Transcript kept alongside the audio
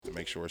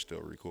make sure it's still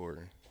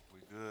recording. We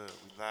good.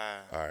 We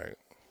live. All right.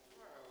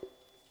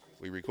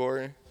 We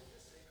recording?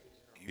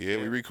 Yeah,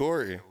 we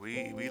recording.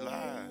 We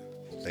live.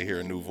 They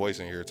hear a new voice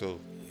in here too.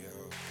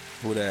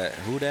 Who that?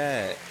 Who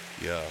that?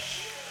 Yeah.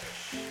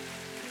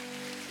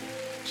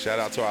 Shout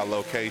out to our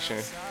location.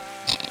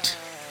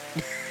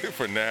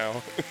 For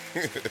now.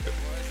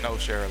 No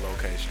share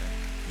location.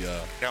 Yeah.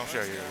 Don't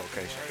share your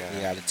location, guys.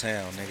 We out of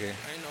town, nigga.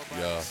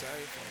 Yeah.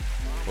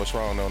 What's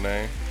wrong, No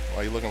Name?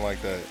 Why you looking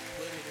like that?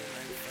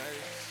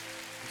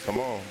 Come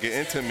on, get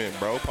intimate,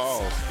 bro.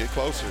 Pause. Get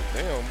closer.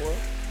 Damn, boy.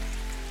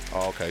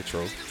 Oh, okay,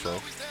 true.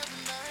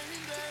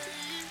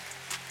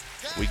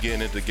 We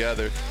getting it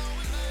together.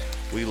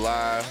 We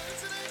live.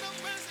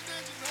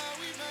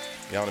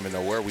 Y'all don't even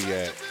know where we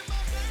at.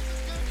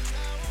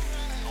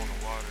 On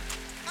the water.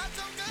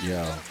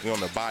 Yo. We on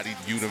the Body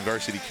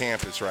University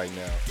campus right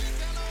now.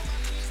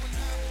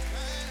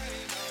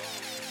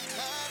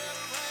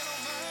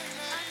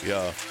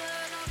 Yeah.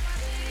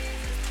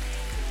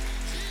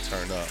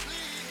 Turn up.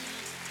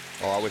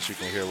 Oh, I wish you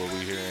can hear what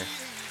we hearing.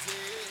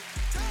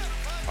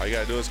 All you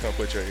gotta do is come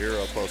put your ear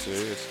up close to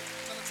his.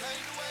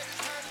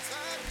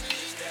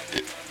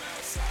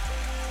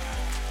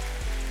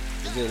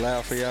 Is it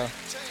loud for y'all?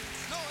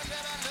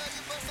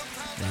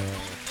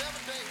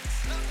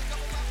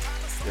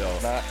 Yo.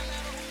 Not.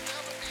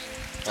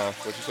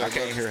 What you say? I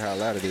can't hear how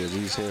loud it is.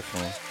 These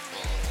headphones.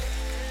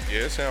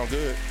 Yeah, it sound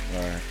good.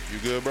 All right. You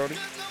good, Brody?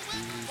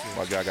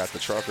 My guy got the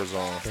truckers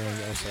on.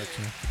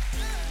 section.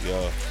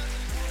 Yeah.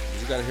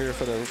 You gotta hear it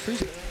for the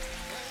preset.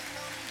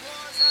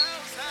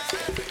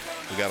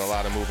 We got a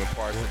lot of moving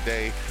parts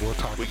today. We'll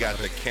talk We got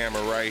about the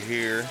camera right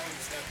here.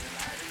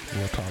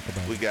 We'll talk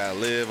about We it. got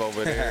Liv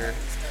over there.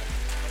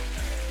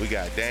 We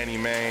got Danny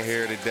Man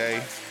here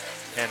today.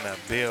 In the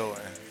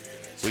building.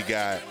 We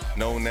got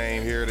No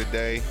Name here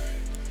today.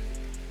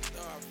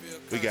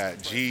 We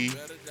got G.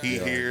 He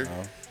here.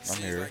 I'm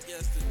here.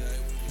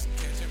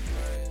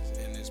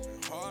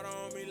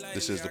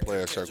 This is the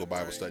Player Circle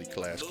Bible Study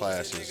class.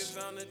 Classes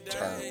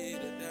turn.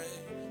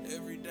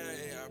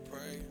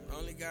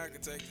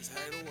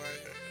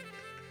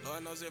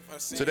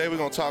 Today we're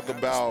going to talk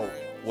about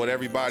what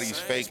everybody's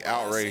fake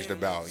outraged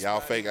about. Y'all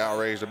fake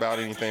outraged about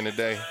anything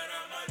today?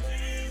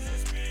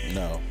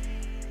 No.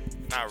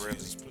 Not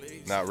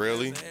really. Not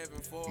really?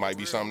 Might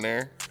be something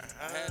there.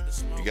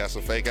 You got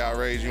some fake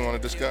outrage you want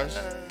to discuss?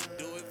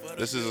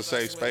 This is a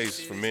safe space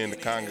for men to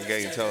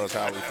congregate and tell us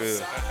how we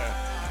feel.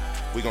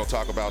 We're going to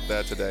talk about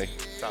that today.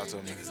 Talk to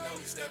me.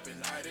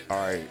 All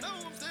right.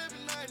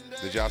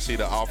 Did y'all see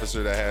the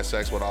officer that had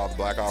sex with all the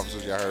black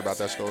officers? Y'all heard about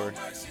that story?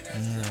 I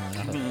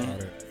heard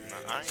about it.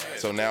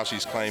 So now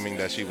she's claiming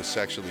that she was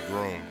sexually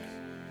groomed.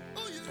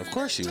 Of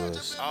course she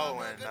was.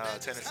 Oh, in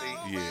Tennessee.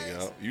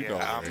 Yeah, you Yeah, know.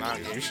 I'm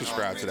not- You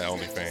subscribe to that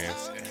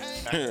OnlyFans.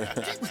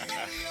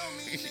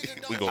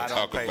 We gonna I don't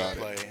talk pay about to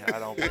play. it. I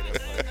don't pay to play.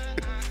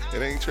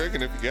 It ain't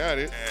tricking if you got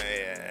it.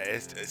 Yeah,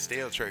 it's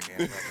still tricking.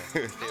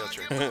 It's still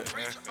tricking.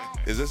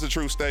 Is this a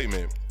true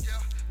statement?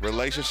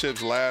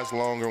 Relationships last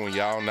longer when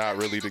y'all not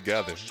really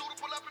together.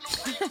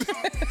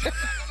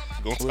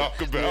 Gonna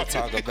talk about We'll it.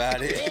 talk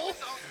about it.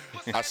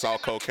 I saw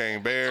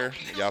Cocaine Bear.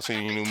 Y'all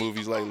seen any new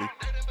movies lately?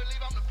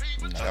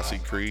 Y'all see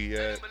Creed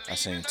yet? I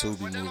seen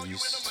Tubi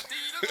movies.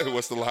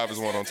 What's the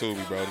livest one on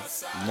Tubi, brother?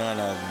 None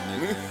of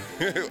them,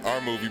 nigga.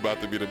 Our movie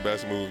about to be the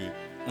best movie.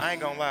 I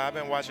ain't gonna lie. I've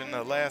been watching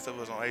The Last of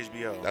Us on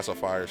HBO. That's a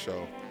fire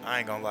show. I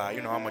ain't gonna lie.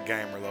 You know, I'm a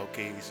gamer low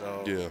key,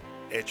 so Yeah.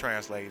 it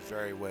translates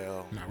very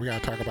well. Now we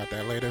gotta talk about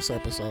that latest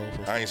episode.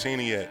 I ain't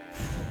seen it yet.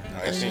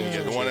 I ain't seen it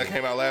yet. The one that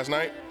came out last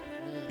night?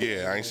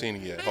 Yeah, I ain't seen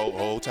it yet.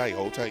 Hold tight.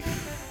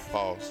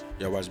 Pause.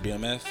 Y'all watch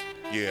BMF?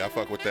 Yeah, I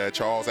fuck with that.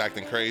 Charles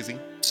acting crazy.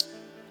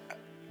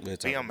 We'll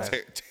talk BMF. about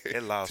it.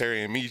 It lost.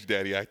 Terry and Meech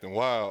Daddy acting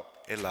wild.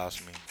 It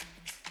lost me.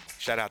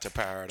 Shout out to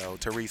Power though.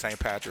 Therese St.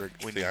 Patrick.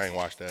 See, I ain't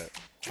watched that.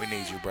 We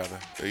need you, brother.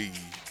 Hey.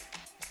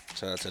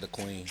 Shout out to the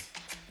queen.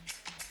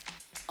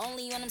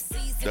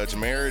 Does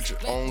marriage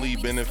only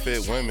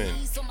benefit women?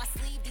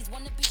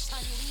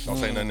 Don't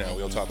say nothing now.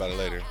 We'll talk about it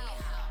later.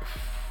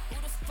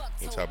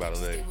 We'll talk about it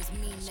later.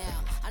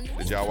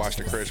 Did y'all watch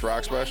the Chris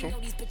Rock special?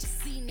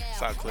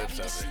 Saw clips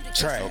of it.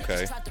 Trash.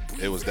 Okay.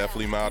 It was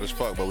definitely mild as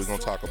fuck, but we're gonna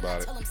talk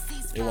about it.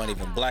 It wasn't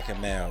even black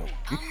and mild.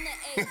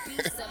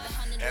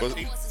 Was-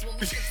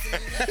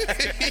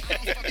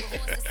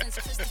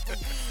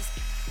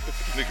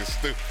 Nigga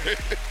stupid.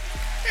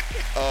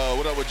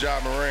 What up with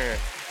John Moran?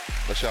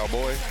 That's y'all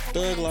boy?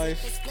 Thug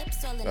life.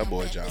 That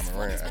boy John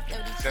Moran.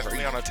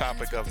 Definitely on the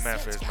topic of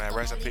Memphis, man.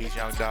 Rest in peace,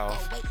 Young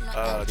Dolph.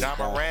 John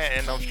Moran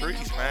in them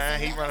streets, man.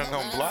 He running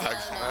them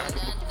blocks, man.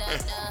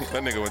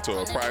 That nigga went to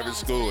a private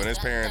school and his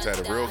parents had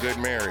a real good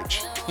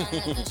marriage.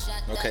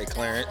 Okay,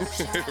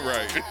 Clarence.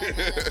 Right.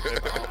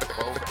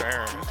 Both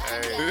parents.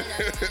 Hey.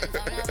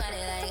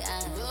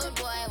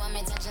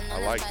 I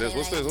like this.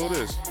 What's this? Who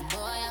this?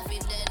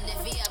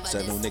 It's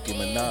that new Nicki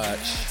Minaj.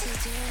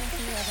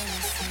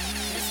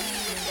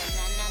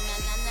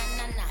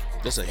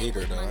 This a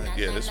heater though. Right?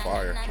 Yeah, this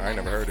fire. I ain't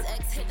never heard it.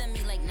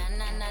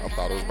 I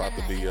thought it was about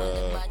to be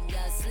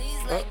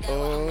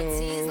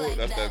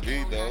that's that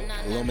beat though.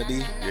 Lumidee.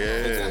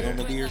 Yeah.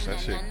 Lumidee or That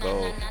something. shit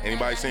gold.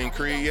 Anybody seen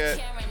Creed yet?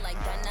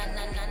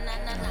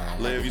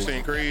 Liv, you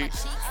seen Creed?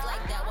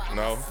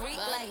 No?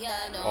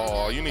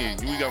 Oh,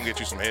 we gonna get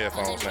you some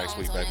headphones next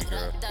week, baby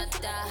girl.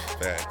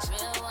 Thanks.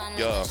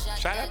 Yo,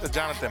 Shout out to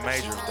Jonathan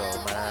Majors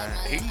though, man.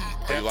 He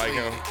definitely, like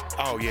him?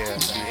 Oh yeah,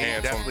 he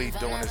handsome? definitely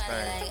doing his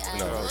thing.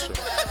 no, for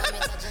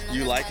sure.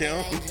 You like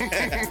him? Wait a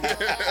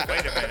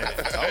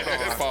minute. Hold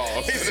on.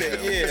 Pause. He said,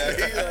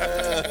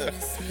 yeah.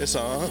 It's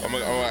on.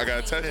 I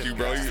gotta test you,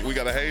 bro. We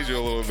gotta haze you a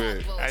little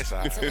bit. That's all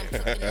right.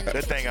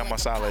 Good thing I'm a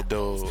solid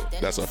dude.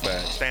 That's a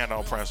fact. Stand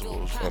on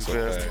principles. That's You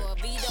a feel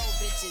fact. me?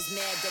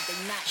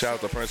 Shout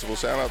out to Principal.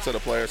 Shout out to the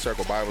Player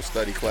Circle Bible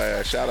Study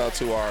class. Shout out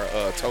to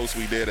our toast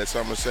we did at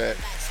Somerset.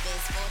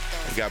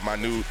 We got my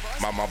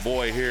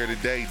boy here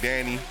today,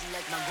 Danny.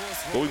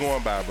 What we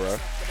going by, bro?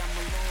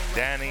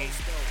 Danny, you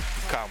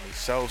call me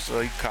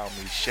Sosa, you call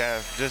me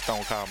Chef. Just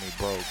don't call me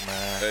broke,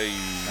 man. Hey,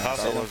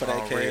 Hustle Say them is for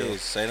that unreal.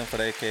 case. Say them for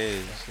that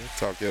case.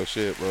 talk your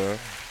shit, bro.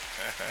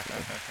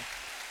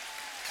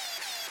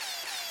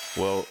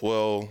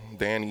 Well,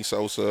 Danny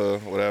Sosa,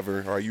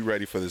 whatever. Are you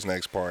ready for this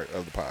next part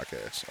of the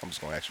podcast? I'm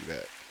just gonna ask you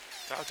that.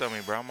 Talk to me,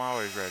 bro. I'm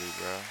always ready,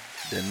 bro.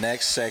 The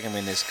next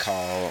segment is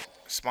called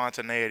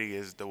Spontaneity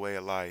is the way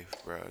of life,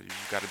 bro. You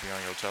just got to be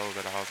on your toes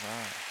at all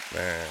times.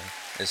 Man,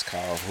 it's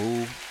called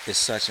Who is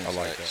Such and I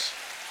like Such. that.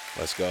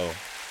 Let's go.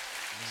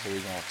 So we're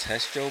gonna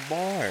test your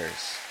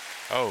bars.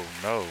 Oh,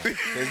 no.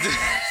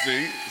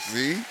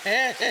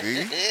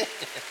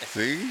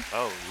 See?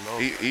 Oh,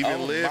 Lord. Even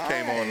Oh, Liv my.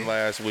 came on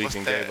last week What's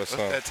and that? gave us What's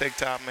some. that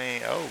TikTok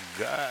mean? Oh,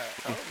 God.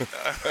 Oh,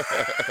 God.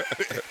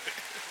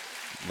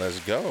 Let's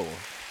go. You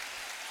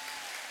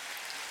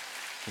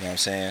know what I'm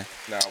saying?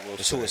 Now we'll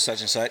It's Who is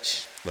Such and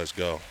Such. Let's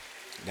go.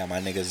 Got my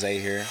nigga Zay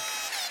here.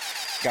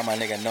 Got my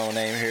nigga No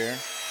Name here.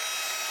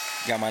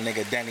 Got my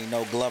nigga Danny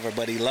No Glover,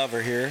 but he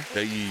lover here.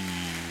 Hey.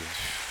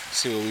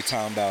 See what we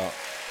talking about.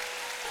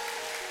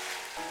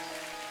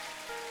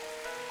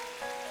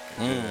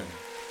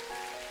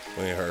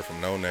 We ain't heard from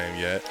No Name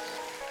yet.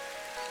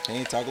 He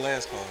ain't talk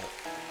last call.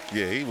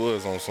 Yeah, he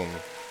was on some.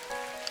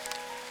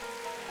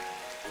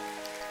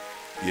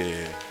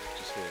 Yeah.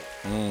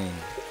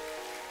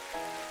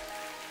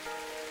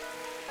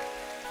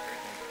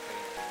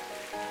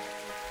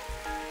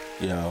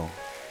 Yo.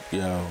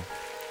 Yeah.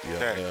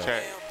 Check, yeah.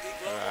 check.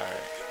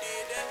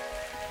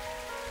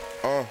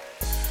 All right.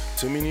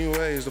 Too many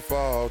ways to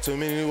fall, too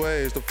many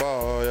ways to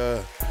fall,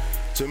 yeah.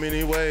 Too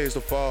many ways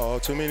to fall,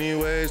 too many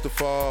ways to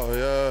fall,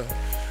 yeah.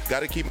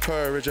 Gotta keep my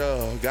courage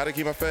up, gotta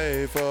keep my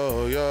faith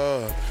up,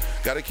 yeah.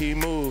 Gotta keep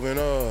moving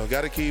up,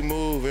 gotta keep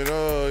moving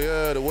up,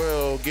 yeah. The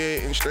world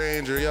getting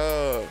stranger,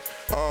 yeah.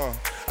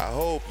 I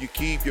hope you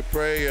keep your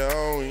prayer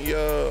on,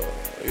 yeah.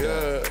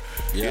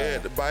 Yeah,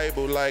 the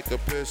Bible like a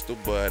pistol,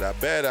 but I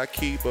bet I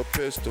keep a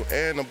pistol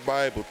and a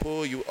Bible.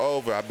 Pull you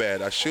over, I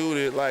bet I shoot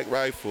it like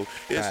rifle.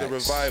 It's a Facts.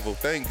 revival,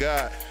 thank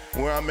God.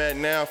 Where I'm at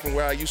now from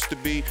where I used to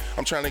be,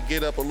 I'm trying to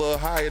get up a little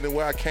higher than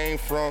where I came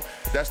from.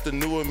 That's the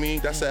newer me,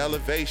 that's the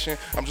elevation.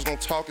 I'm just gonna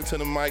talk into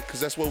the mic, cause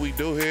that's what we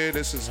do here.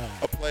 This is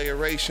a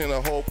playeration,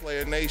 a whole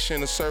player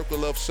nation, a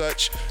circle of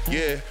such.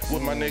 Yeah,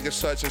 with my nigga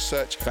such and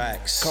such.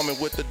 Facts. Coming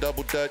with the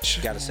double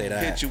dutch. Gotta say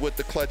that. Hit you with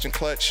the clutch and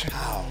clutch.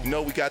 You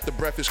know we got the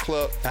Breakfast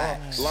Club.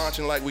 Facts.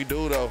 Launching like we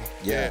do though.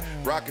 Yeah.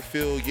 Rocket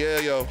fuel, yeah,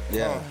 yo.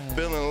 Yeah.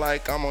 Feeling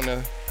like I'm on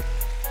a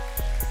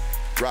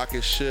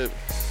rocket ship.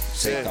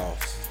 Take Yeah.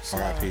 off.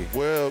 R.I.P.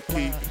 World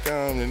keep it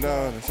coming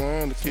on, the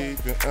sun to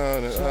keep it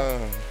on and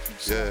on.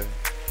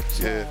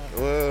 Yeah.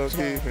 World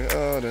keep it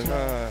on and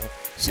on.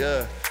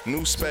 Yeah.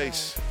 New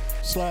space.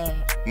 Slide,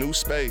 New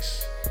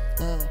space.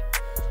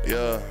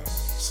 Yeah.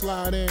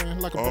 slide in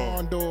like a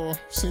barn door.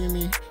 See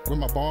me with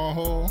my barn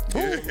hole.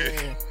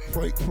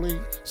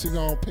 Fleet. She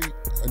gon' peek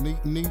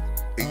a neat.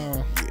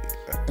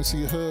 And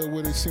see a hood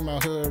with it. See my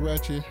hood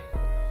ratchet.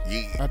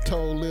 Yeah. I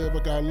told Liv I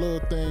got a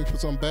little thing for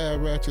some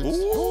bad ratchets.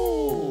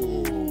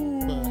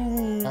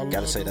 But I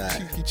Gotta love say them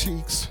that. cheeky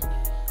cheeks.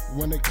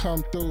 When they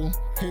come through,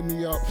 hit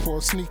me up for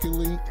a sneaky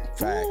link.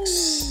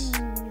 Facts.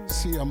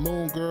 See a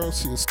moon girl,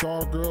 see a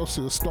star girl,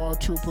 see a star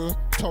trooper.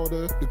 Told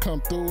her to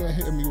come through and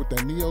hit me with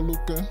that Neo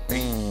Luca.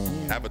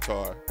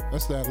 Avatar.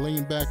 That's that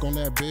lean back on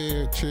that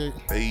bed chick.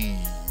 Hey.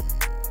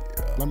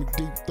 Let me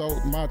deep throat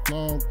my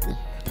lungs.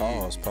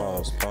 Pause.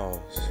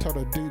 Told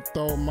her deep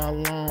throat my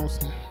lungs.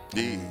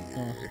 Yeah.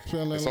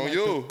 Feeling It's on like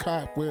you. the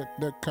cop with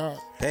the cop.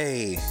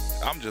 Hey.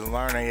 I'm just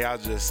learning y'all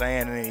just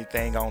saying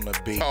anything on the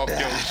beat. Talk your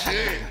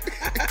shit.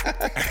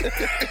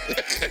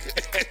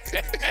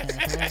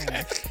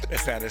 It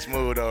sounded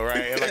smooth though,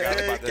 right? Like I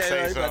was about to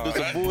say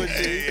something.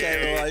 bullshit. He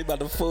came on like about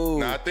the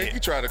food. Nah, I think you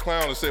tried to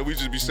clown and said we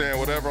just be saying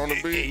whatever on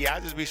the beat. Yeah, I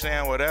just be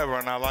saying whatever,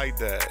 and I like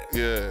that.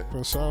 Yeah.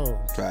 For sure.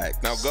 Facts.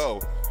 Now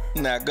go.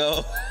 Now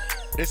go.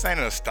 This ain't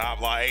a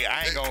stoplight.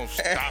 I ain't gonna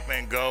stop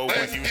and go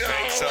when you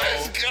say so.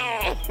 Let's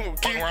go.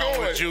 What's Keep wrong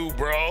going. with you,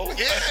 bro?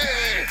 Yeah.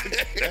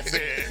 That's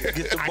it.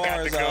 Get the I got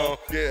bars to go. out.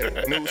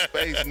 Yeah. New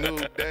space, new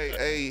day.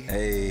 Hey.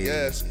 Hey.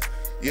 Yes.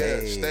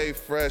 Yeah. Hey. Stay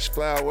fresh,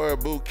 flower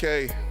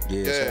bouquet.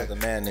 Yeah, shout out to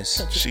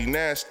Madness. She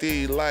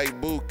nasty like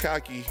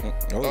bukkake.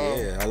 Oh,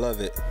 yeah, I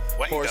love it.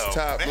 Wait, Horse though,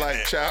 top man.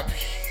 like choppy.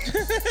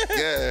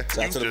 Yeah. Shout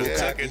out to the You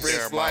just Bukkake. took it there,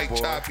 Wrist my like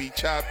boy.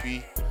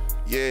 choppy.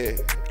 Yeah.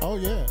 Oh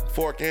yeah.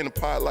 Fork in the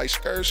pot like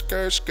skirt.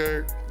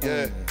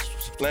 Yeah.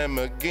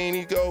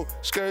 Lamborghini go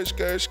skirt.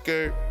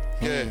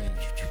 Yeah.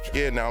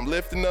 Yeah, now I'm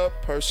lifting up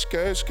her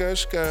skirt.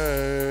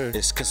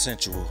 It's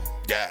consensual.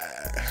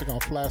 Yeah. She gonna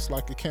flash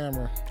like a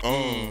camera.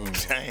 Dang.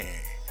 Okay.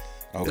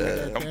 I'm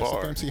That Dancing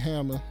barred. MC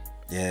Hammer.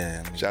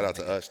 Yeah. let me Shout out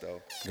to us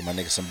though. Give my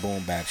nigga some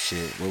boom bap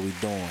shit. What we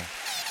doing?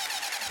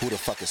 Who the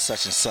fuck is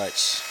such and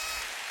such?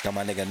 Got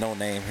my nigga No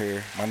Name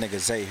here. My nigga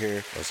Zay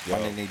here. Let's My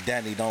go. nigga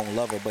Danny don't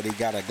love her, but he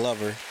got a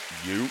Glover.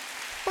 You.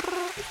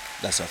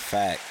 That's a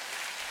fact.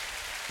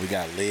 We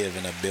got Liv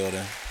in the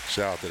building.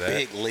 Shout out to that.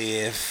 Big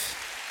Liv.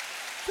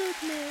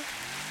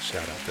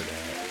 Shout out to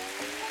that.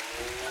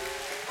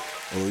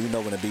 Oh, you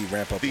know when the beat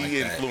ramp up The like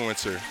that.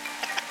 influencer.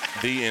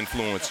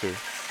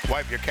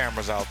 Wipe your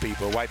cameras out,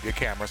 people. Wipe your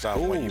cameras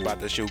out when you Ooh. about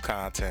to shoot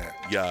content.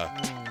 Yeah.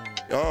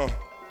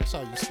 That's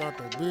how you start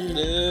the beat.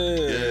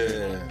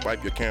 Yeah.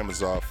 Wipe your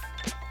cameras off.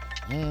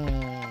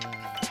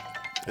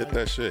 Hit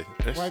that shit.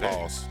 Wipe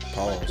Pause.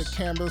 Wipe the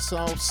canvas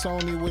off,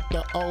 Sony with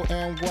the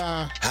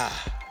O-N-Y.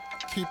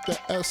 Keep the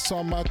S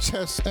on my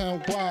chest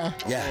and Y.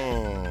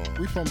 Yeah.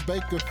 We from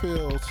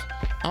Bakerfields.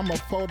 I'ma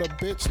fold a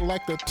bitch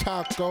like a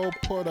taco,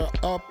 put her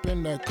up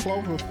in the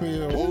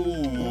Cloverfield.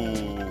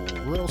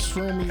 Ooh. Real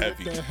stroomy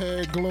Heavy. with the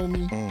head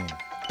gloomy.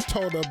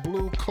 Told her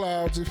blue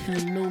clouds if you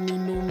knew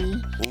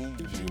me.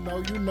 If you know,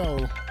 you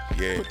know.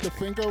 Yeah. Put the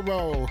finger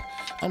roll.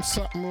 I'm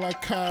something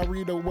like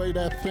Kyrie, the way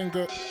that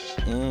finger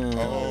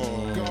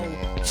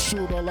go.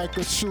 Shooter like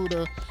a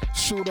shooter.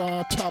 Shooter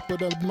on top of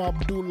the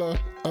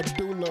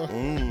Abdullah.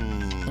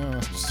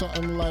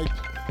 Something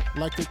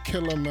like a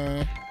killer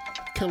man.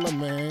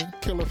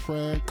 Killer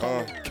friend,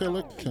 call it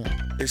killer king.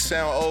 It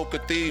sound old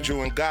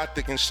cathedral and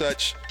gothic and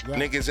such. Yeah.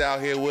 Niggas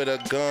out here with a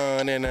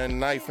gun and a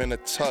knife and a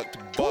tucked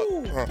buck.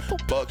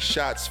 Buck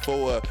shots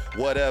for a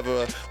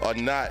whatever or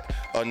not.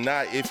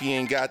 If he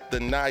ain't got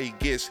the knot, he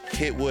gets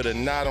hit with a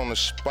knot on the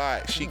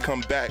spot. She come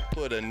back,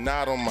 put a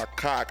knot on my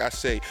cock. I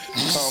say,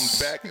 come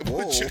back and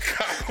put your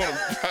cock on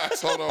the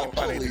box. Hold on.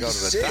 I need to go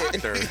to the Shit.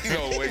 doctor.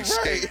 No way,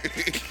 skate.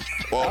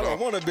 I Hold don't on.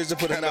 want a bitch to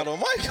put a knot on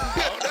my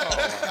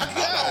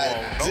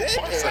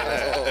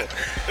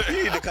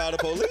You need to call the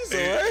police, all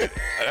right?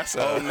 That's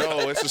Oh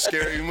no, it's a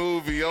scary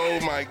movie. Oh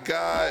my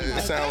God.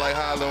 It sound like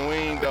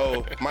Halloween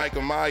though.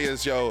 Michael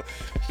Myers, yo.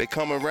 They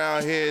come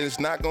around here, it's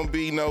not gonna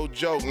be no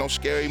joke, no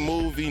scary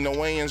movie, no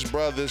Wayans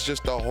brothers,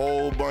 just a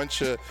whole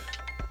bunch of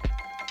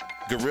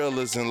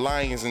gorillas and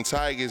lions and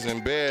tigers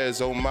and bears.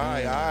 Oh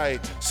my, I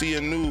see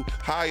a new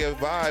higher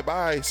vibe.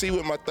 I see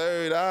with my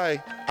third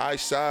eye. I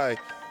sigh.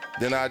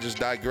 Then I just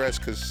digress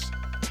cause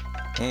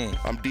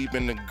I'm deep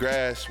in the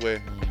grass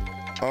where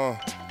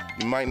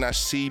you might not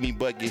see me,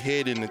 but get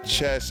hit in the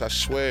chest. I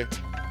swear,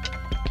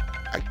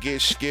 I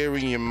get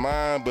scary in your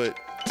mind, but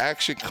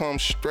action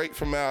comes straight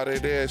from out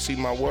of there. See,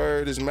 my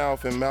word is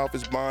mouth, and mouth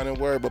is bond and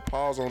word. But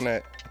pause on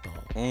that.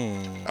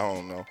 I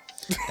don't know.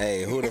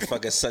 Hey, who the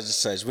fuck is such and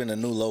such? We in a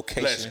new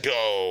location. Let's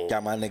go.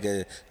 Got my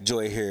nigga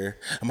Joy here,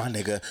 my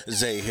nigga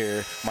Zay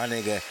here, my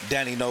nigga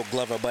Danny No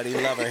Glover, but he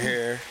love her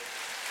here.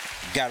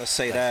 Gotta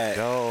say that.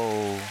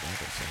 Go.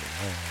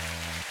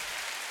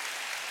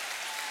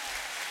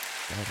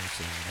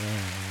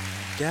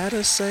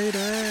 Gotta say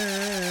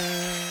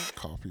that.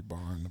 Coffee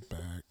bar in the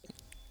back.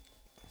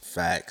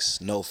 Facts.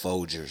 No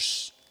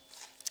Folgers.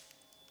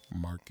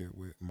 Market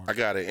with I market.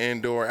 got an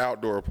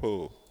indoor-outdoor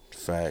pool.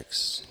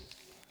 Facts.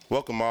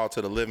 Welcome all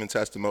to the living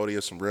testimony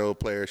of some real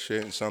player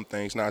shit and some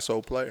things not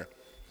so player.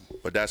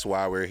 But that's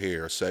why we're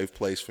here, a safe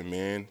place for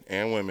men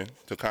and women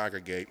to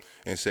congregate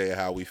and say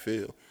how we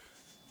feel.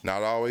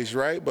 Not always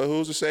right, but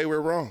who's to say we're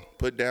wrong?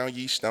 Put down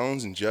ye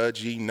stones and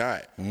judge ye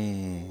not.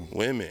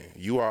 Women,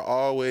 you are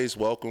always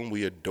welcome.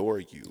 We adore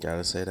you.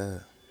 Gotta say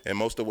that. And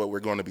most of what we're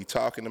going to be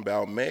talking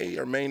about may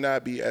or may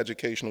not be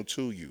educational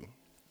to you.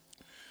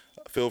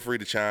 Feel free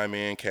to chime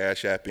in,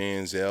 Cash App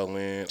in, Zelle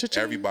in.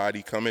 Cha-ching.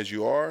 Everybody come as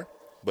you are,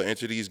 but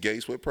enter these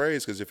gates with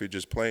praise, because if you're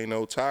just plain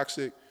old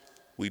toxic,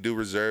 we do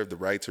reserve the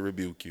right to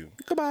rebuke you.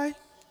 Goodbye.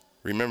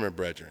 Remember,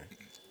 brethren,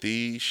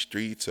 these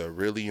streets are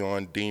really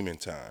on demon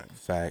time.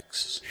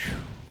 Facts.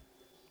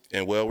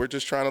 And well, we're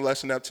just trying to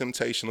lessen that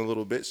temptation a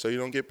little bit so you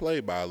don't get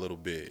played by a little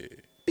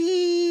bit.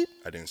 Beep.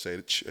 I didn't say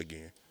the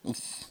again.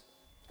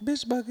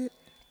 Bitch bucket.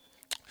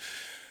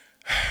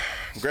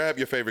 Grab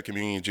your favorite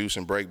communion juice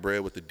and break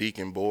bread with the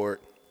deacon board.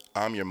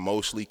 I'm your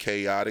mostly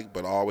chaotic,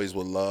 but always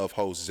with love,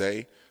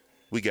 Jose.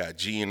 We got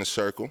G in the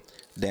circle.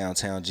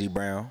 Downtown G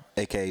Brown,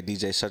 aka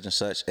DJ Such and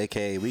Such,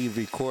 aka we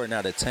recording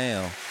out of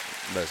town.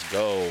 Let's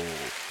go.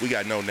 We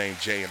got No Name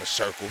J in the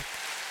circle.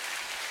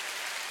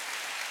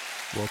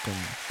 Welcome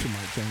to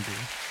my jungle.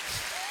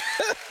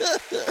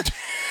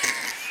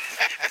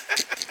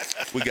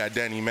 We got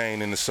Danny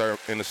Main in the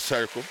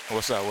circle.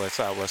 What's up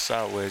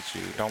with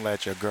you? Don't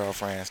let your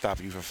girlfriend stop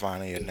you from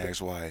finding your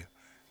next wife.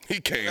 He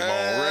came on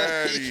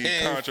ready. he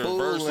came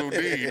Controversial fooling.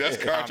 D. That's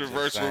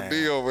controversial saying.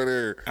 D over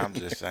there. I'm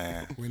just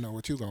saying. We know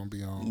what you gonna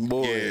be on.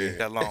 Boy. Yeah.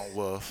 That lone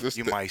wolf. This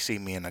You the- might see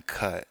me in the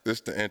cut. This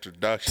the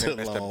introduction.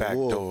 That's the Lone back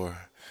wolf. door.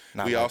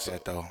 Not We like also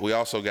that though. we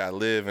also got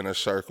Liv in a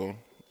circle.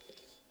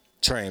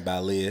 Trained by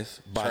Liv.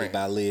 Body Trained.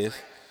 by Liv.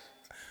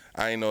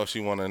 I ain't know if she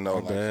want to know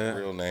like bad. her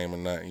real name or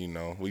not. You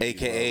know, we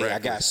AKA, I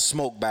got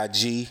smoked by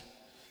G.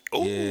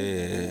 Ooh.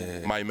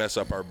 Yeah. might mess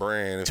up our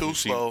brand if Too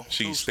she, slow.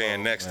 She Too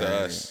stand slow. next to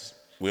us.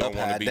 We Up don't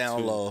want high, to be down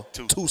too, low.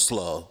 Too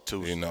slow.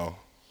 You know.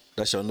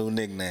 That's your new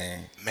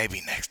nickname.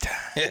 Maybe next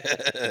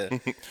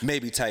time.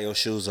 Maybe tie your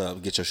shoes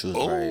up. Get your shoes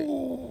right.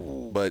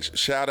 But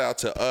shout out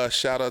to us.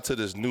 Shout out to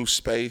this new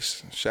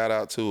space. Shout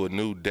out to a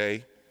new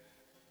day.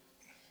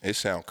 It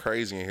sound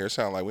crazy in here. It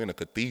sound like we're in a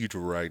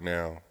cathedral right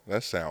now.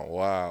 That sound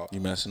wild. You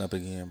messing up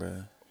again,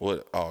 bro.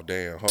 What? Oh,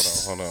 damn.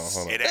 Hold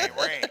on. It ain't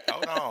ring.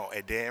 Hold on.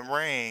 It didn't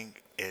ring.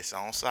 It's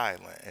on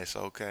silent. It's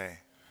okay.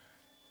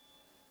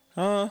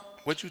 Huh?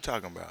 What you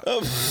talking about?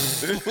 What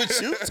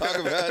you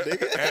talking about,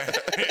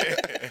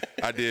 nigga?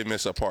 I did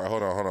miss a part.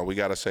 Hold on. We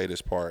got to say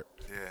this part.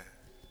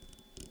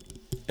 Yeah.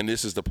 And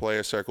this is the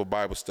Player Circle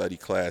Bible Study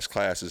class.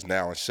 Class is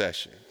now in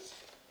session.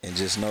 And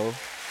just know,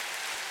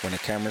 when the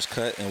camera's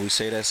cut and we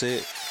say that's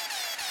it,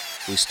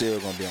 we still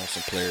gonna be on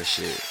some player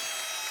shit.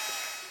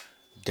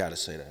 Gotta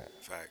say that.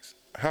 Facts.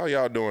 How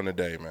y'all doing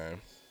today,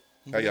 man?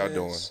 How y'all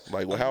doing? Blessed.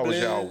 Like, well, I'm how was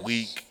y'all blessed.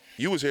 week?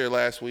 You was here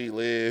last week,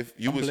 Liv.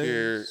 You I'm was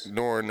here blessed.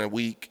 during the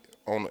week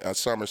on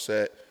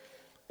Somerset.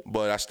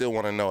 But I still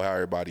want to know how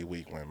everybody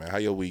week went, man. How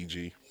your week,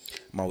 G?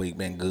 My week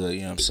been good,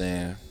 you know what I'm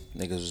saying?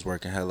 Niggas was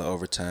working hella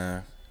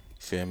overtime. You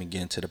feel me?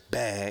 Getting to the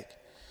bag.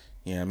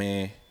 You know what I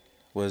mean?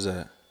 What's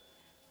that?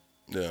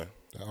 Yeah.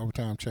 The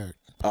overtime check.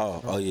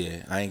 Oh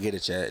yeah. I ain't get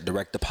it yet.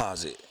 Direct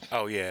deposit.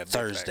 Oh yeah. big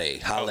Thursday.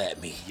 facts. Holla Oh,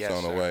 at me. Yes, It's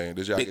on the sir. way.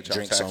 Did y'all Big get y'all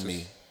drinks on taxes?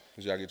 me.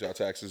 Did y'all get y'all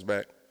taxes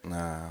back?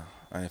 Nah,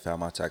 I ain't filed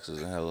my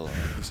taxes in hella long.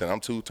 He said, I'm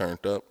too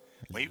turned up.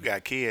 When you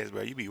got kids,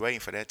 bro, you be waiting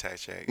for that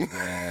tax check.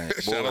 Man,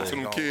 Shout out to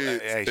boy. them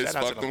kids. Hey, It's shout out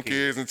to fuck them them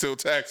kids until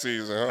tax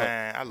season, huh?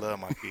 Man, I love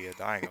my kids.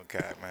 I ain't gonna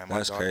cap, man. My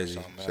that's daughter's crazy.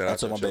 something else. Shout I out told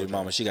to my the baby children.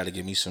 mama she got to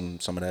give me some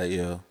of that.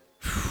 Yeah.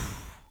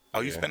 Oh,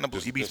 you spend the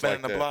Just- you be just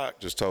spending like the that. block?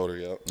 Just told her,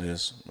 yep.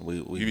 Yes. We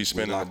You be we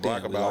spending the locked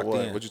block in. We about locked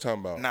what? in. What you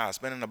talking about? Nah,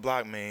 spending the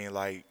block mean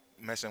like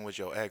messing with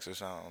your ex or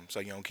something,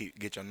 so you don't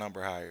get your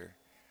number higher.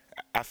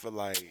 I feel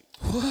like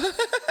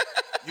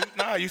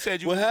you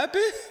said you. What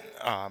happened?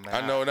 Oh man,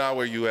 I know now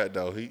where you at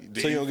though.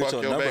 Do So you don't get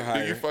your number baby? Do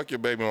higher? you fuck your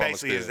baby mama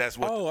Basically, still? is that's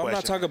what the Oh, I'm question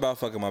not talking about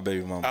fucking my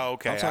baby mama. Oh,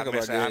 okay. I'm talking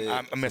about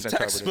I'm some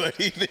misinterpreting. tax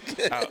money,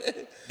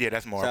 nigga. Yeah,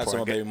 that's more Shout out to my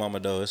important. baby mama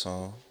though. It's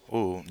on.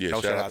 Ooh, Yeah, no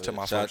shout shout out out to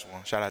my shout- first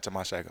one. Shout out to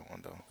my second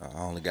one though. I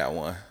only got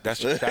one. That's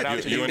shout out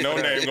to You and No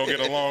Name gonna get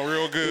along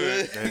real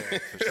good. Yeah,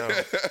 for sure.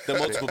 The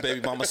multiple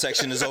baby mama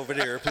section is over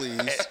there, please.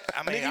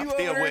 I mean, Nigga, I'm you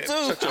still over there with,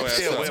 too? Shut your I'm ass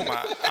still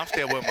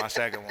up. with my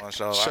second one.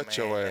 So Shut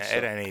I mean, your ass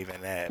it up. ain't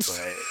even that,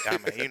 but I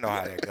mean, you know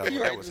how that goes.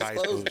 That was high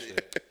school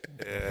shit.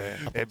 Yeah,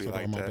 it'd be Fuck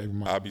like my baby that.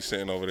 mama. I'll be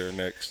sitting over there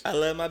next. I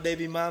love my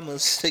baby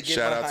mamas. They get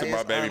Shout my out to my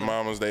highest baby honor.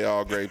 mamas. They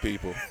all great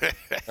people.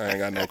 I ain't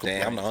got no Damn, I'm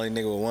complaints. the only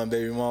nigga with one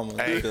baby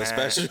mama. Hey, You feel man,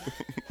 special?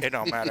 It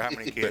don't matter how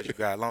many kids you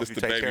got, as long as It's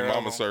you the take baby care mama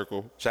of them.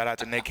 circle. Shout out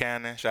to Nick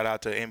Cannon. Shout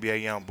out to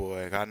NBA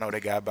YoungBoy. I know they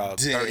got about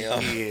 30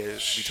 Damn.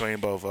 kids between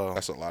both of them.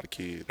 That's a lot of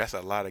kids. That's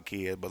a lot of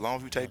kids, but as long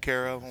as you take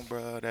care of them,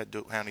 bro,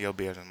 handle your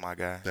business, my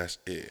guy. That's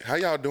it. How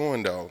y'all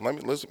doing though?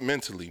 Let's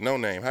mentally. No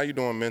Name. How you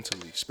doing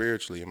mentally,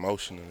 spiritually,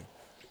 emotionally?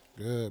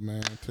 Good,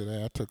 man.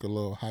 Today I took a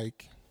little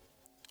hike.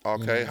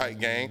 Okay, hike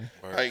gang.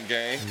 Hike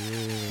gang.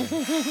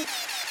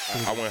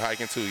 I went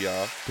hiking too,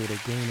 y'all. Through the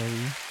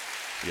greenery.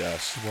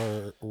 Yes.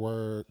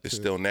 Word It's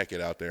to still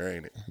naked out there,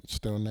 ain't it?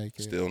 still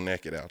naked. Still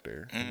naked out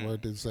there.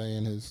 Word to Zay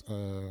and his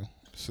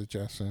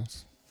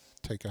suggestions.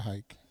 Take a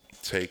hike.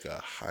 Take a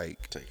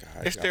hike. Take a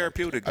hike. It's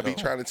therapeutic. I be though.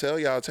 trying to tell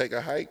y'all take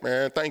a hike,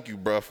 man. Thank you,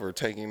 bruh, for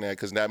taking that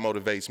because that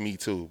motivates me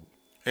too.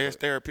 It's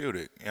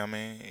therapeutic. You know what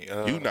I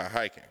mean? You not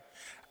hiking.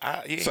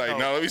 You Say, know,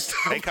 no, let me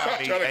stop. They call I'm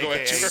me trying to go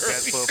AKA at you best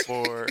early. foot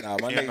forward. Nah,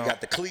 my you nigga know. got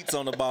the cleats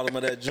on the bottom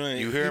of that joint.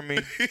 You hear me?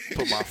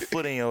 Put my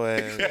foot in your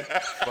ass.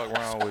 Fuck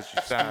wrong with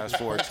you. Size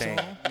 14.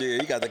 Yeah,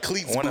 you got the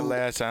cleats. When the boo.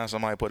 last time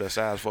somebody put a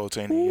size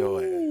 14 in your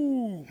ass?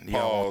 You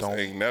Pause. don't-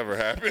 Ain't never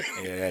happened.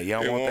 Yeah, you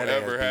don't It want won't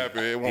that ever ass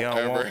happen. beat. It won't You don't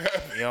ever want-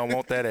 happen. You don't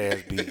want that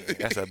ass beat.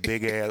 That's a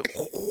big ass.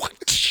 My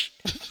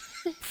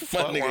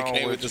Fuck nigga wrong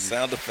came with with the you?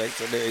 sound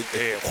effects and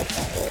everything.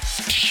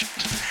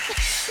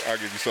 Yeah. I'll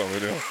give you some of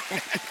them.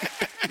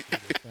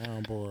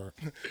 Soundboard.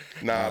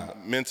 Nah,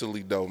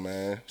 mentally though,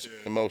 man.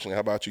 Emotionally.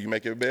 How about you? You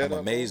make your bed I'm up?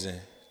 amazing.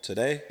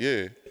 Today?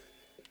 Yeah.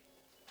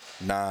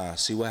 Nah,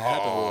 see what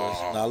happened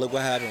was. Nah, look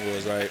what happened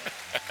was, right?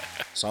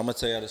 So I'm gonna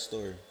tell you the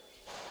story.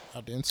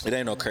 I didn't. It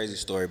ain't no crazy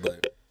story,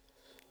 but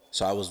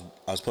so I was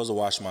supposed to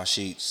wash my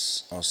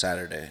sheets on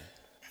Saturday.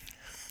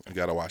 You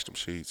gotta wash them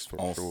sheets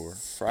for On sure.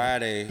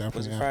 Friday,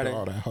 was Definitely it after Friday?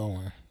 all that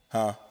hoeing.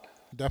 Huh?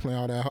 Definitely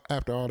all that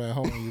after all that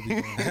hoeing you be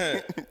doing.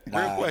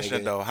 Real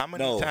question nigga. though, how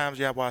many No. times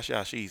y'all wash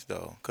y'all sheets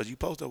though? Cause you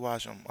supposed to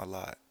wash them a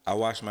lot. I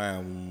wash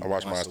mine. I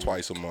wash mine once a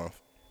twice a month.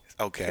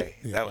 Okay,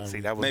 Yeah,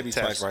 that was Maybe a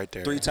test twice, right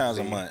there. 3 times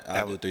a See, month. that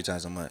I do was- 3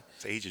 times a month.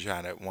 So he just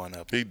trying to one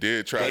up. He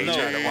did try to No,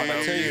 try to I'm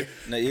gonna tell you.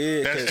 No,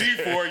 yeah, That's 'cause G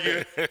for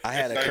you. I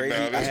had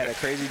a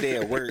crazy day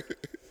at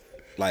work,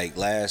 like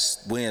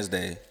last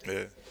Wednesday,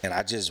 Yeah. and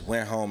I just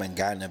went home and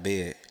got in the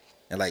bed,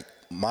 and like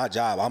my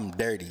job, I'm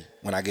dirty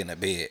when I get in the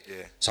bed.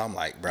 Yeah. So I'm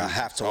like, bro, I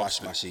have to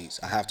wash my sheets.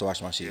 I have to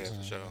wash my sheets. Yeah,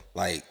 for sure.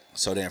 Like,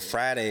 so then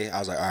Friday, I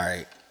was like, all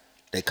right.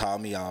 They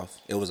called me off.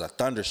 It was a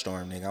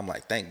thunderstorm, nigga. I'm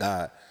like, thank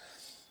God.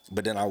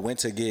 But then I went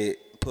to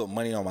put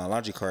money on my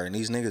laundry cart, and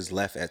these niggas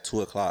left at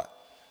 2:00.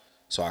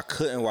 So I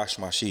couldn't wash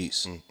my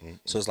sheets.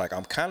 So it's like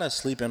I'm kind of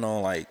sleeping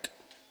on like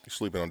You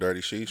sleeping on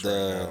dirty sheets right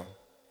the.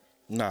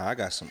 now. Nah, I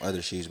got some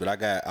other sheets, but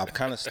I'm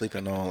kind of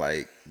sleeping on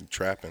like You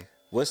trapping.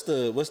 what's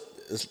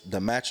the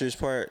mattress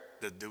part?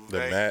 The duvet The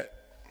mat.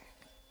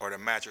 or the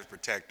mattress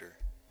protector.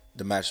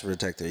 The mattress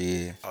protector,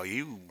 yeah. Oh,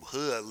 you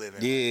hood living.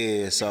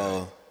 Yeah,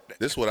 so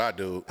This is what I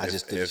do. I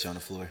just threw this on the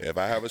floor. If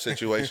I have a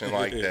situation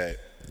like that,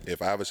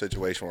 if I have a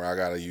situation where I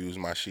gotta use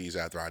my sheets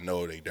after I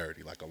know they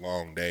dirty, like a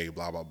long day,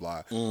 blah blah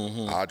blah,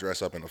 I'll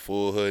dress up in a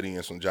full hoodie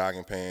and some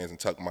jogging pants and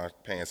tuck my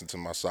pants into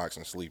my socks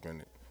and sleep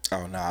in it.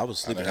 Oh no, I was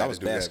sleeping. had I to was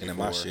do that basking in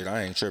my before. shit.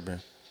 I ain't tripping.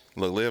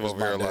 Look, live over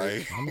here my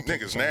like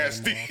niggas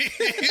nasty.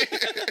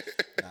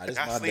 Nah, this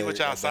Y'all my sleep with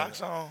day, y'all my socks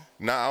day. on?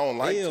 Nah, I don't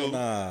like Hell to.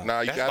 nah. Nah,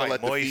 you That's gotta like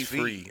let the moist feet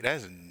free.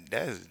 That's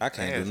I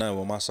can't do nasty. nothing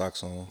with my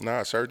socks on.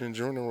 Nah, Surgeon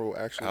General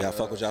actually. Y'all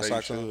fuck with y'all say you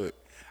socks on? should.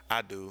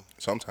 I do.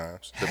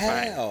 Sometimes.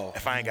 Hell.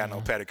 If I ain't got no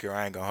pedicure,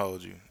 I ain't gonna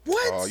hold you.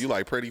 What? Oh, you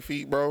like pretty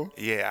feet, bro?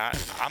 Yeah,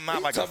 I'm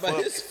not like a Talk about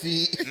foot. his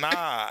feet.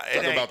 Nah, it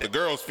Talk ain't about the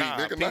girls' feet,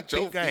 nigga, peep- not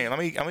your peep game.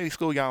 Let me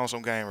school y'all on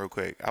some game real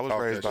quick. I was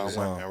Talk raised that by shit.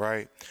 women,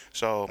 right?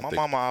 So my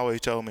mama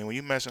always told me when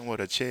you messing with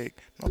a chick,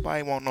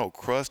 nobody want no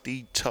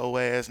crusty toe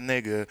ass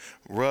nigga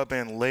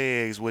rubbing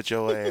legs with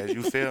your ass.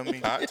 You feel me?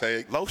 Hot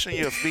take. Lotion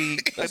your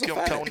feet, That's flip a your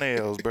fact.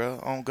 toenails, bro.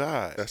 On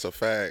God. That's a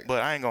fact.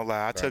 But I ain't gonna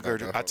lie, I took no.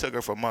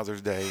 her for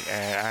Mother's Day,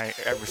 and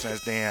ever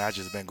since then I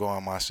just been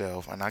going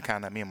myself,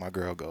 and me and my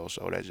girl go,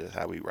 so that's just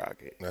how we rock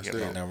it. That's you it.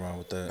 know? Ain't nothing wrong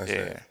with that. That's Yeah,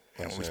 it.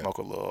 and That's we it. smoke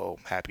a little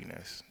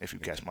happiness, if you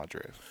catch my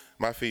drift.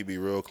 My feet be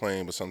real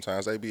clean, but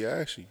sometimes they be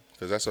ashy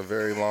because that's a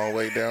very long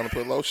way down to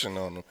put lotion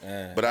on them.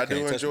 Yeah, but I I do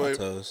can't touch my enjoy.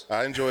 toes.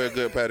 I enjoy a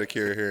good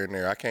pedicure here and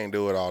there. I can't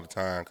do it all the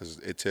time because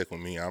it tickle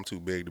me. I'm too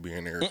big to be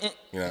in there.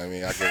 You know what I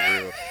mean? I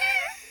get real.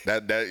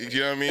 That you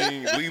know what I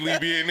mean? Lily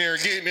be in there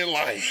getting it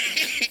like.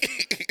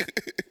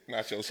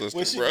 Not your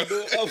sister,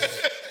 bro.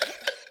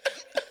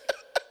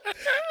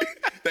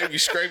 They be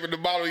scraping the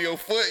bottom of your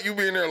foot. You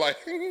be in there like.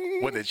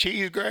 With the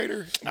cheese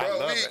grater, I Bro,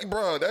 love it.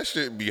 bro, that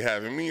shit be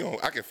having me on.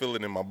 I can feel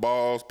it in my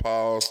balls,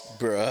 paws.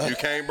 Bruh. You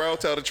can't, bro.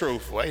 Tell the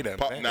truth. Wait a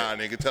minute. Nah,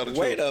 nigga, tell the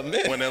Wait truth. a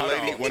minute. When a Hold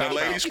lady, on, when a time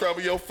lady out.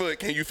 scrubbing your foot,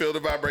 can you feel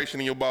the vibration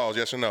in your balls?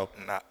 Yes or no?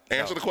 Nah,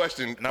 Answer no. the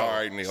question. No. All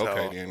right, nigga. So,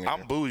 Okay, then. Nigga.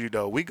 I'm bougie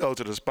though. We go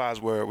to the spots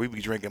where we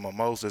be drinking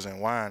mimosas and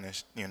wine and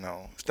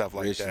stuff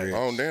like Rich, that. rich.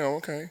 Oh damn.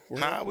 Okay.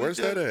 Where's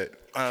that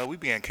at? We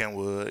be in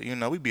Kenwood.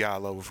 We be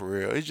all over for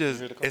real. It's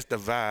just it's the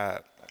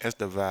vibe. It's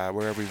the vibe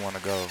wherever we want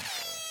to go.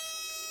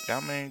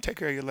 I mean, take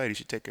care of your lady.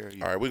 She take care of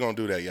you. All right, we're gonna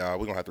do that, y'all.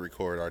 We're gonna have to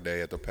record our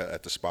day at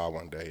the spa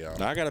one day, y'all.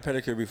 No, I got a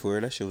pedicure before.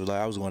 That shit was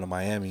like I was going to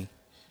Miami. You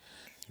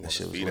That want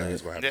shit to was feed out? lit.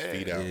 He's gonna have to Yeah.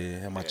 feed out. Yeah,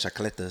 had my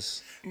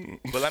chocolates.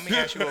 But let me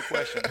ask you a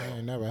question. I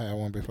ain't never had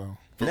one before.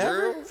 For Never?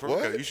 real? For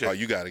What? real, you should- Oh,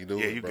 you gotta do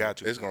Yeah, it. you bro. got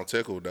to. It's gonna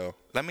tickle though.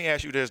 Let me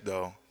ask you this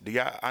though. Do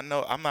y'all? I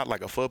know I'm not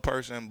like a foot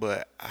person,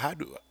 but how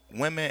do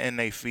women and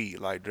they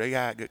feet like do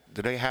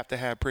they have to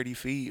have pretty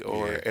feet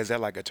or Yeah. is that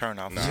like a turn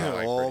off? Nah, I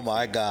like Oh pretty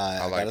my feet.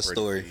 God, I got a pretty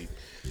story. feet.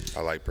 I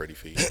like pretty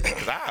feet.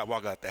 Cause I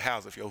walk out the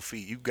house if your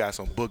feet you got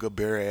some booger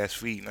bare ass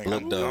feet. Like,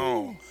 Look I'm though.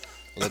 gone.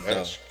 Look though.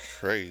 That's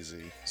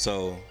crazy.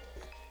 So,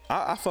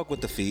 I fuck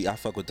with the feet. I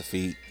fuck with the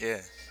feet. Yeah.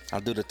 I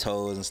do the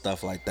toes and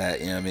stuff like that.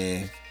 You know what I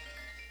mean?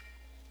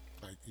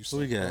 Like you Who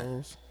we suck got?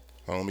 those.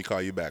 Hold on, let me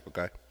call you back,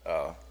 okay?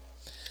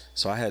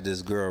 So I had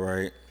this girl,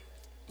 right?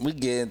 We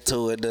get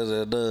into it.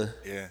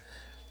 Yeah.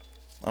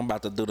 I'm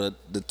about to do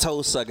the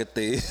toe sucker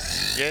thing.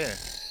 Yeah.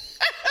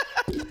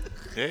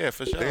 Yeah,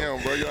 for sure.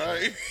 Damn, bro, you all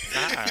right?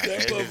 Nah,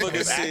 motherfucker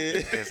it's said-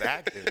 active. It's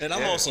active. And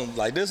I'm Yeah. on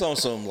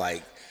some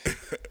like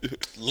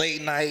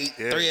late night,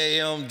 Yeah. 3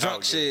 a.m. drunk Oh,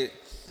 yeah. shit.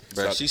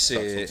 Bro, Suck- she suck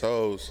some said,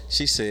 toes.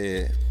 she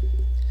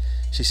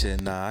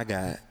said, nah, I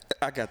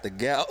got the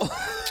gout.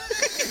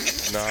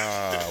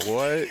 Nah,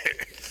 what?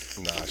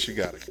 Nah, she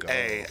gotta go.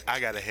 Hey, I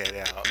gotta head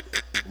out.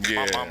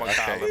 yeah, My mama I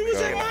calling can't me. go.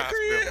 She in the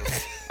hospital.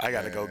 I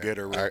gotta go get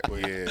her real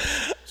quick. Yeah.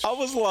 I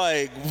was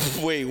like,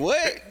 wait,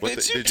 what? What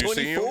Bitch, the- you did you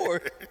see him?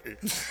 24.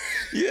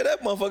 Yeah,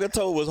 that motherfucker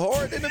toe was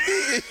hard in the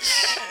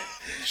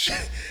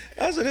bitch.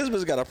 I said, this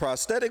bitch got a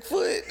prosthetic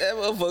foot. That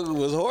motherfucker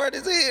was hard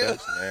as hell.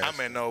 I'm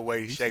in no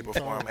way, shape, or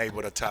form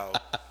able to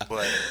talk,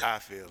 but I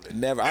feel it.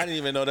 Never. I didn't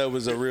even know that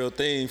was a real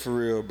thing for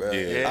real, bro.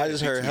 Yeah. I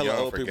just She heard too hella young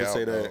old for people gout,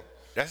 say though. that.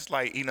 That's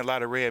like eating a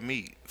lot of red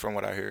meat, from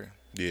what I hear.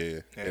 Yeah,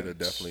 Yeah. it'll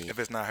definitely If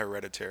it's not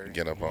hereditary.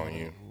 get up on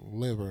you.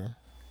 Liver.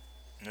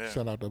 Yeah.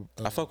 Shout out to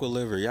I fuck with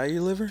liver. Y'all eat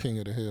liver? King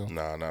of the Hill.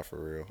 Nah, not for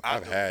real. I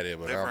I've do. had it,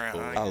 but Liver I'm and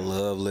cool. onion. I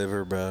love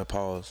liver, bro.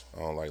 Pause. I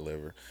don't like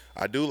liver.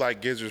 I do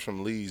like gizzards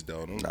from Lee's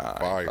though. Them Nah, I ain't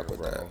fire, fuck with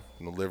bro. that.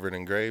 The liver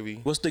and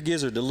gravy. What's the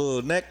gizzard? The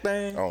little neck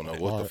thing? I don't know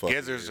what the fuck.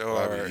 Gizzards it is, but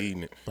I are- be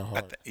eating it. The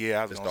heart. Yeah,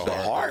 I was It's gonna the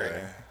say heart.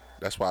 yeah.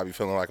 That's why I be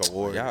feeling like a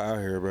warrior. Y'all out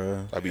here,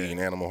 bro. I be eating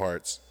animal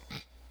hearts.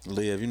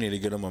 Liv, you need to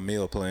get them a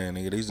meal plan,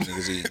 nigga. These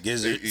niggas eat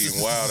gizzards.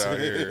 Eating wild out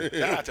here.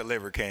 Shout out to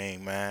Liver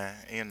King, man.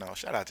 You know,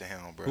 shout out to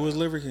him, bro. Who is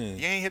Liver King?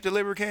 You ain't hip to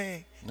Liver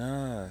King?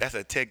 Nah. That's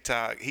a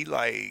TikTok. He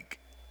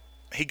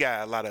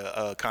got a lot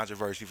of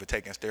controversy for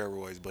taking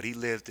steroids, but he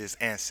lives this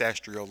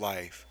ancestral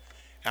life.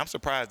 I'm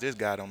surprised this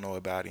guy don't know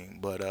about him,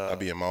 but I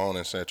be in my own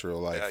ancestral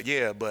life.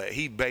 yeah, but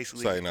he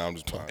basically. Say, no, I'm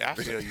just playing. I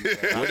feel you.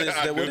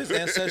 Man. What is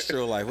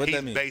ancestral life? What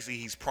that mean?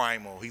 He's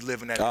primal. He's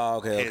living at Oh,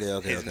 okay,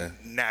 his okay.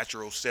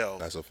 natural self.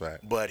 That's a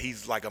fact. But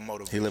he's like a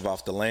motivator. He live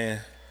off the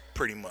land.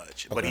 Pretty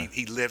much. But Okay.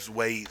 he lifts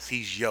weights.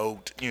 He's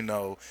yoked, you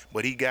know.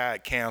 But he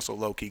got canceled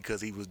low key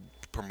because he was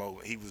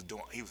promoting. He was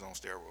on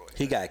steroids.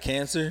 He got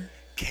cancer.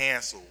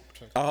 Canceled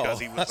Oh, because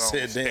he I was on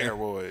said, damn.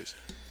 steroids.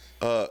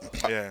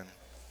 Yeah.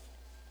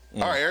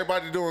 All right,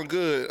 everybody doing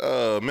good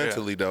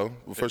mentally though.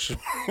 For sure,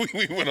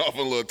 we went off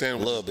a little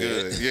tangent. Little bit.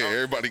 Good. Yeah,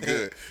 everybody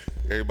good.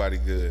 Everybody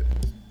good.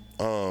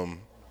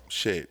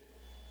 Shit.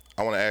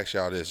 I want to ask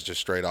y'all this just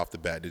straight off the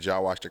bat. Did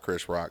y'all watch the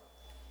Chris Rock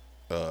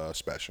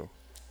special?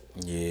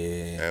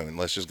 Yeah. And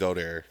let's just go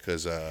there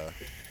because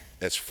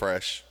it's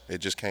fresh. It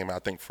just came out, I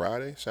think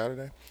Friday,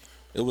 Saturday.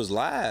 It was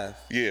live.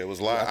 Yeah, it was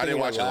live. I think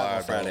didn't went watch it live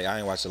on Friday. though. I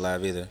didn't watch it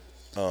live either.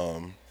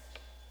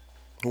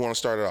 Who want to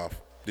start it off?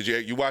 Did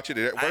you watch it?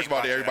 First ain't of all,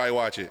 watch did it. everybody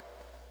watch it?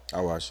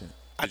 I watched it.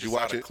 I Did you just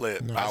saw watch the it?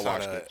 clip. No, I I saw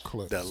watched the, it.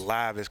 Clips. the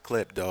livest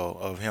clip though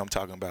of him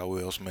talking about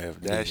Will Smith.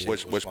 That shit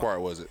Which was fun.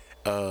 part was it?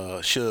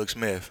 Suge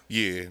Smith.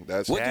 Yeah,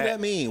 that's What do that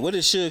mean? What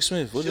is Suge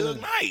Smith? What does Suge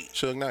that- Knight.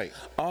 Suge Knight.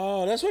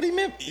 Oh, that's what he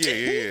meant.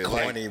 Yeah.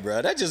 Corny,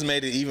 bro. That just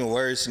made it even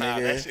worse, Nah,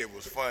 that nigga. shit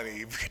was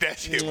funny. That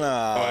shit was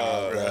Nah,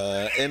 funny, bro.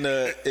 bro. And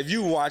if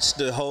you watch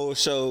the whole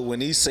show, when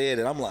he said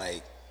it, I'm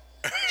like,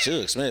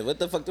 Suge Smith. What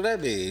the fuck do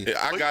that mean? Yeah,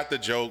 I got the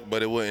joke,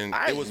 but it wasn't.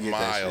 I It was didn't get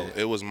that mild. shit.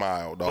 It was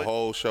mild. The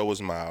whole show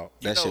was mild.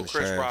 You That know, shit was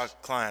Chris trash. Rock's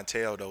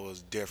clientele though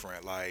is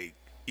different. Like,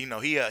 you know,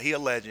 he a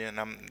legend.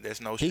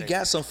 There's no He shame.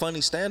 got some funny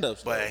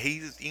stand-ups, but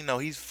though.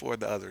 he's for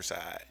the other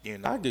side. You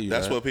know, I give you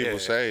That's that. what people Yeah.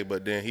 say,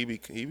 but then he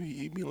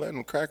be letting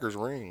them crackers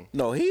ring.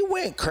 No, he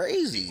went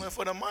crazy. went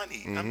for the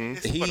money. I Mm-hmm. mean,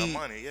 it's for the He-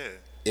 money. Yeah.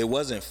 It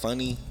wasn't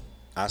funny.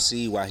 I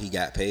see why he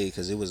got paid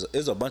because it was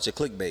a bunch of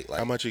clickbait. Like,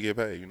 How much you get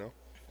paid? You know,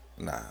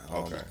 nah, I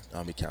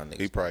don't be counting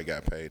he niggas. probably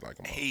got paid like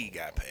a month. He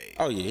got paid.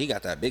 Oh yeah, he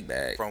got that big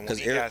bag. From when 'Cause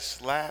he Eric- got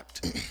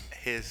slapped,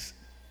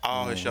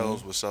 all his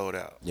shows were sold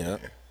out. Yeah,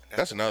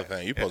 That's another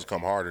thing. You supposed to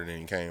come harder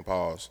than you came.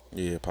 Pause.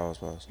 yeah.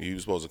 Pause. You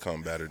supposed to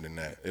come better than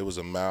that. It was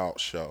a mild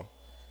show.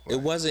 It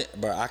wasn't,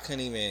 bro. I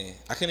couldn't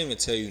even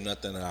tell you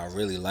nothing that I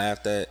really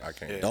laughed at. I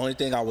can't. The only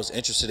thing I was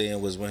interested in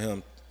was with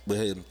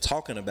him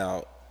talking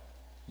about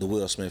the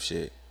Will Smith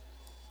shit.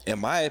 In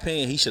my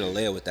opinion, he should have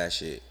led with that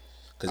shit,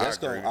 cause I that's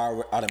gonna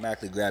agree.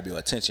 automatically grab your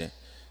attention,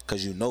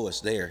 cause you know it's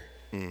there.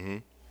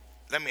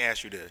 Let me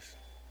ask you this,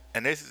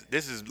 and this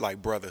is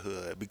like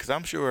brotherhood, because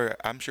I'm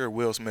sure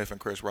Will Smith and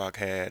Chris Rock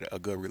had a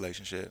good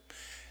relationship.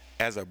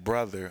 As a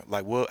brother,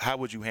 like, how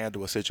would you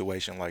handle a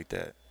situation like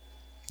that?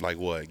 Like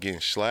what?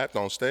 Getting slapped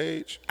on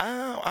stage?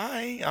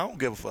 I don't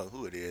give a fuck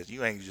who it is.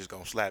 You ain't just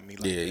gonna slap me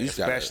like Yeah, that. you just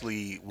gotta-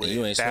 Especially with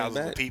you ain't swing thousands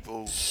of back?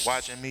 people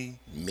watching me.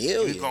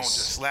 Millions. You gonna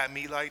just slap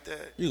me like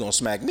that? You gonna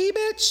smack me,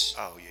 bitch?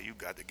 Oh yeah, you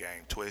got the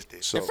game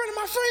twisted. So In front of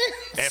my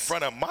friend? In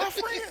front of my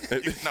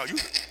friend?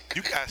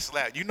 You got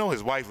slapped. You know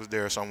his wife was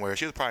there somewhere.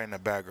 She was probably in the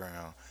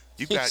background.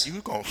 You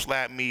gonna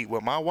slap me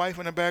with my wife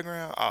in the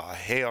background? Oh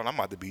hell, I'm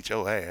about to beat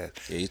your ass.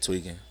 Yeah, you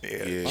tweaking.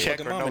 Yeah, Yeah. My check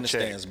fucking or mom no in the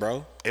check. stands,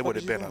 bro. It Fuck would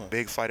is have you been a doing?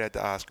 big fight at the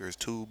Oscars.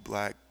 Two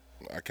black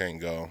I can't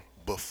go.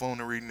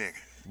 buffoonery niggas.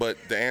 But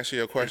to answer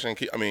your question,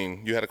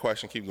 you had a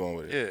question. Keep going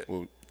with it.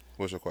 Yeah.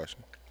 What's your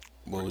question?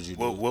 What would you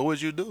do? What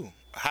would you do?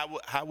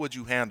 How would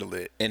you handle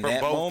it In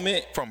that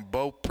moment? From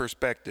both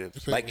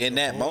perspectives. Like in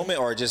that moment,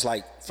 or just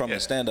like from Yeah.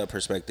 the stand-up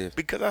perspective?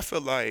 Because I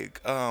feel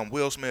like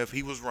Will Smith,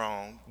 he was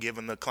wrong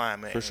given the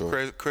climate. For And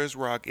sure. Chris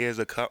Rock is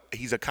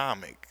he's a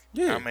comic.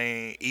 Yeah. I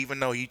mean, even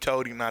though he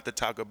told him not to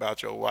talk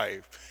about your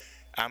wife,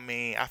 I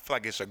mean, I feel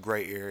like it's a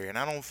gray area, and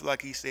I don't feel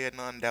like he said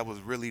nothing that was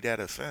really that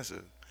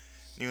offensive.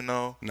 You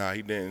know, Nah,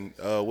 he didn't.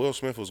 Will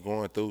Smith was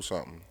going through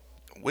something.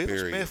 Will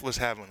Period. Smith was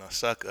having a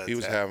sucker. He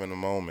was attack. having a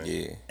moment.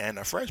 Yeah. And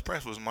the Fresh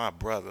Prince was my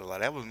brother.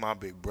 Like, that was my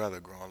big brother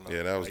growing up.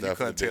 Yeah, that was like, you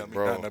couldn't definitely tell big me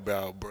bro. nothing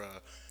about bruh.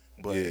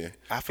 But Yeah,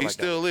 I feel he like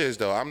still is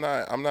though. I'm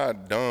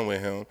not done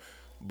with him,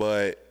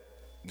 but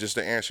just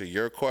to answer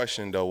your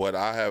question though, what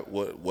I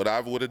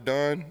would have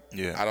done,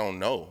 Yeah. I don't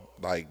know.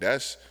 Like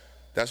that's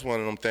one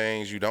of them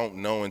things you don't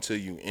know until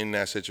you in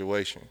that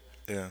situation.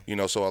 Yeah. You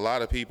know, so a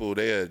lot of people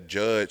they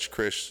judge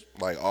Chris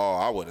like, oh,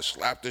 I would have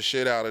slapped the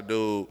shit out of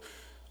dude.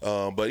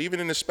 But even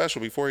in the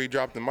special, before he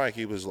dropped the mic,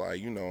 he was like,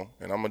 you know,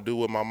 and I'm gonna do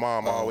what my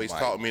mom always my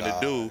taught me to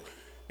God. do.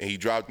 And he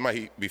dropped the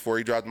mic. Before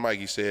he dropped the mic,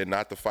 he said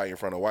not to fight in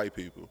front of white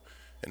people.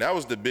 And that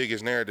was the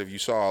biggest narrative you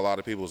saw. A lot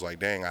of people was like,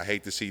 dang, I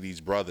hate to see these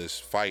brothers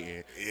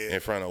fighting in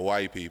front of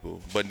white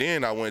people. But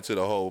then I went to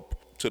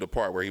the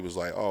part where he was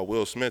like, oh,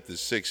 Will Smith is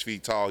 6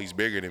 feet tall. He's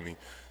bigger than me.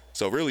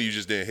 So really you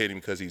just didn't hit him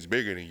because he's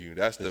bigger than you.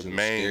 That's the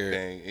main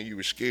thing. And you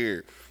were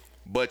scared.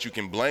 But you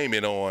can blame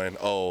it on,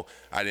 oh,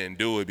 I didn't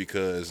do it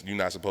because you're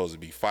not supposed to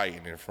be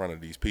fighting in front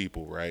of these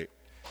people, right?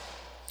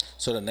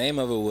 So the name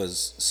of it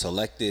was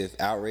Selective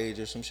Outrage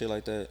or some shit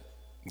like that?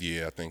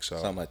 Yeah, I think so.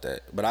 Something like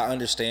that. But I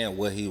understand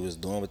what he was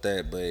doing with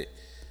that, but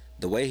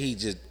the way he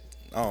just,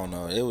 I don't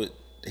know,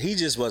 he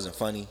just wasn't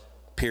funny,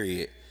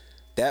 period.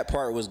 That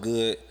part was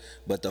good,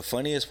 but the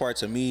funniest part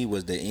to me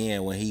was the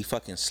end when he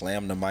fucking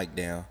slammed the mic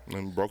down.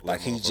 And broke that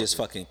like he just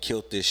fucking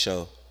killed this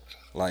show.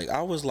 Like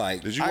I was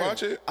like, did you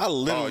watch it? I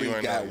literally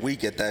you got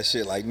weak at that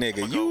shit. Like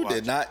nigga, you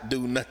did not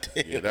do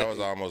nothing. Yeah, that was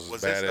almost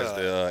as bad as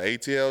the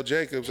ATL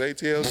Jacobs.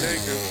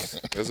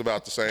 It's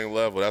about the same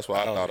level. That's what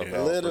I thought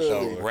about.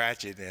 Literally. For sure.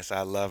 Ratchetness,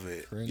 I love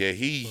it. Yeah,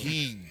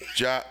 he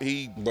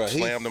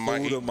slammed the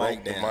mic. He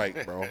broke the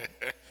mic, bro.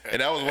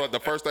 And that was the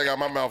first thing out of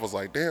my mouth was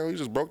like, damn, you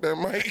just broke that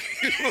mic.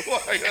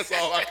 Like that's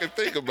all I could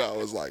think about.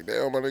 Was like,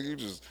 damn, my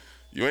nigga,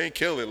 you ain't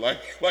kill it. Like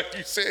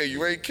you said,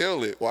 you ain't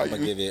kill it. Why I'm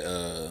gonna give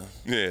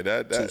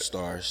it 2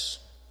 stars.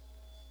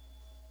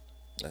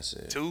 That's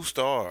it. 2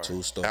 stars.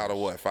 2 stars. Out of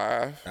what,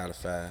 5? Out of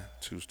 5.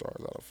 2 stars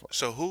out of 5.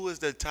 So who is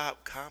the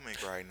top comic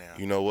right now?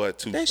 You know what?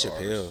 2 Dave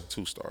stars. Chappelle.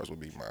 2 stars would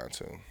be mine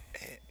too.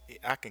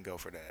 I can go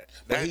for that.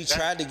 But he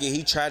tried to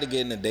get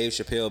in the Dave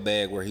Chappelle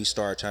bag where he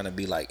started trying to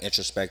be like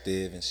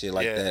introspective and shit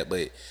like that.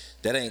 But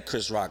that ain't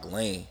Chris Rock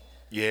lane.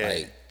 Yeah.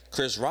 Like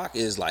Chris Rock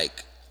is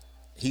like,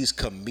 he's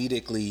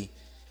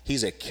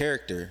a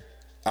character.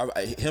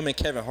 Him and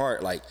Kevin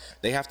Hart, like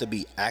they have to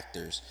be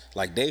actors.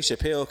 Like Dave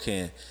Chappelle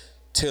can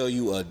tell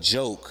you a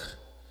joke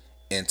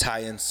and tie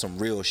in some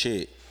real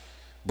shit.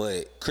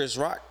 But Chris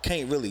Rock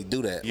can't really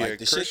do that. Yeah, like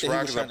the Chris shit that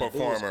Rock's he was a trying to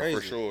do was performer crazy.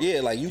 for sure.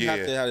 Yeah, like you have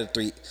Yeah. to have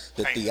the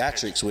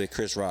theatrics with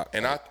Chris Rock.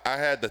 And I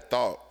had the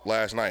thought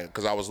last night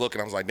because I was looking.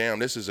 I was like, damn,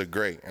 this is a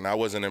great. And I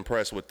wasn't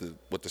impressed with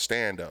the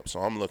stand up. So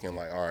I'm looking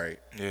like, all right,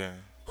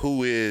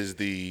 who is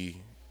the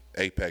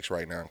apex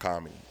right now in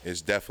comedy?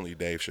 It's definitely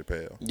Dave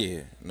Chappelle.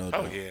 Yeah, no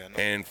doubt. Oh yeah. No.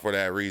 And for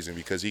that reason,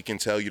 because he can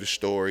tell you the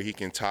story, he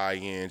can tie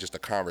in just a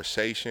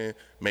conversation,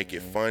 make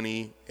it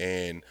funny,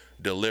 and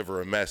deliver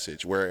a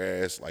message.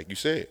 Whereas, like you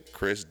said,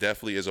 Chris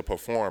definitely is a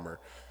performer.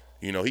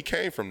 You know, he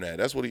came from that.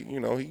 That's what he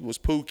was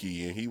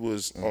Pookie, and he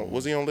was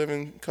he on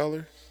Living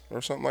Color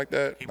or something like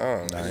that? He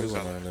wasn't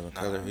on Living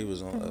Color. He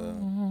was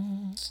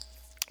on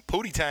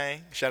Pootie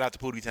Tang. Shout out to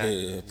Pootie Tang.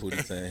 Yeah,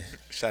 Pootie Tang.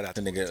 Shout out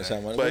to That nigga. Pootie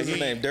Tang. What's his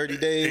name? Dirty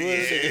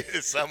Dave.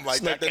 Yeah, something like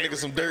Snuck that. that nigga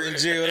some dirt in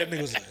jail. That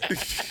nigga was like,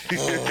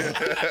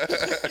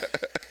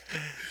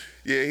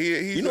 Yeah,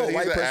 he's You know a he's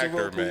white an person actor,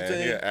 wrote Pootie man.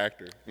 Tang? He an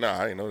actor. Nah,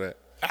 I didn't know that.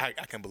 I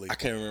can believe I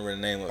can't remember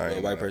the name of ain't a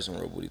know white that. person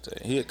wrote Pootie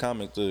Tang. He a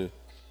comic too.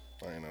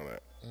 I didn't know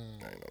that.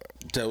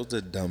 That was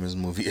the dumbest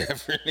movie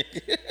ever.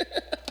 Nigga.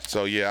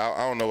 So yeah,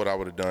 I don't know what I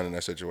would have done in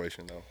that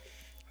situation though.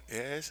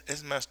 Yeah,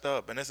 it's messed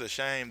up, and it's a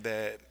shame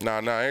that. Nah,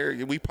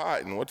 we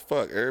potting. What the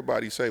fuck?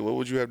 Everybody say, what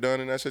would you have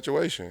done in that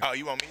situation? Oh,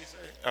 you want me to say?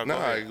 Oh,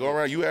 Nah, go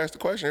around. You ask the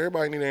question.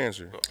 Everybody need to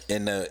answer.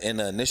 In the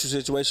initial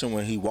situation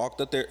when he walked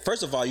up there,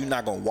 first of all, you're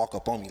not gonna walk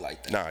up on me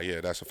like that. Nah, yeah,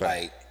 that's a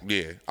fact. Like,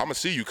 yeah, I'm gonna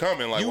see you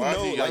coming. Like, you why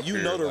know, is he up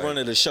here? the Like, run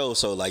of the show.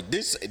 So like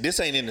this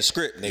ain't in the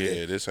script,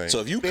 nigga. Yeah, this ain't.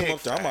 So if you come Big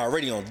up there, I'm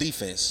already on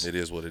defense. It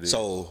is what it is.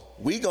 So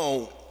we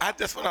gon'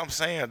 That's what I'm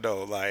saying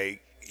though.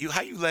 Like,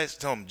 how you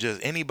let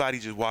anybody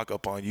just walk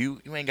up on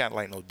you? You ain't got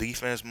like no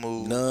defense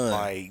move. None.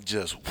 Like,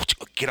 just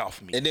get off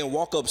of me. and then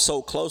walk up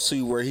so close to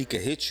you where he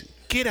could hit you.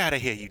 Get out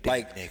of here, you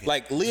damn nigga.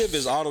 Like Liv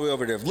is all the way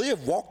over there. If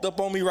Liv walked up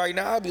on me right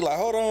now, I'd be like,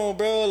 hold on,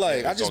 bro.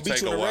 Like Yeah, I just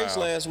beat you in a race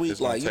last week.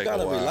 Like you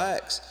gotta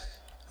relax.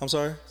 I'm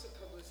sorry.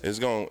 It's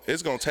gonna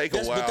take a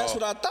while. But that's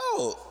what I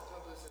thought.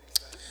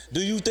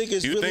 Do you think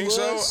it's You really think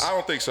so? was? I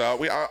don't think so.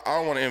 I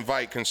don't want to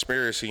invite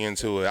conspiracy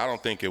into it. I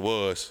don't think it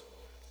was.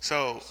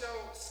 So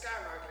skyrocketed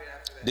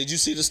after that. Did you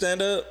see the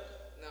stand up?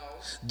 No.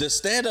 The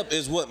stand up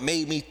is what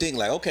made me think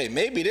like, okay,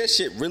 maybe that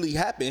shit really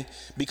happened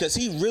because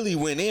he really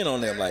went in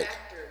on them. Like,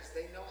 Actors,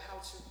 they know how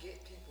to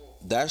get people.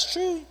 that's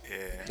true. yeah,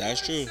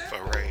 That's true.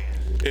 for real.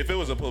 If it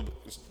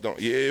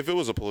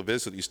was a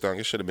publicity stunt,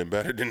 it should have been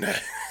better than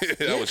that. That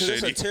Yeah, was 'cause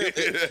it's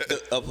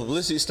shitty. a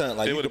publicity stunt.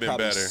 Like It you would've could been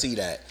probably better. see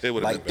that. It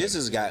would've Like been this better.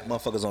 has got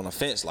motherfuckers on the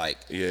fence. Like,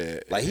 Yeah.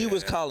 like he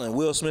was calling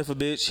Will Smith a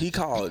bitch. He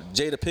called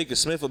Jada Pinkett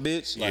Smith a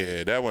bitch. Like,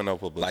 Yeah, that wasn't no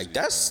publicity. like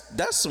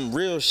that's some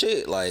real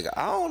shit. Like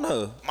I don't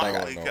know.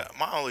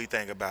 My only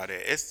thing about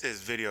it, it's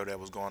this video that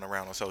was going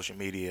around on social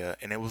media,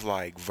 and it was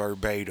like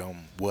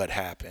verbatim what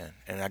happened,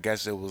 and I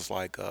guess it was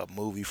like a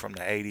movie from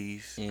the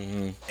 '80s,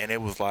 and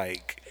it was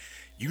like,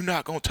 "You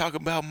not gonna talk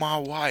about my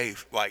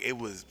wife?" Like it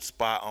was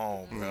spot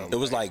on, bro. It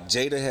was like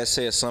Jada had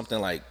said something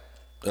like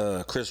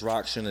Chris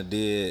Rock shouldn't have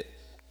did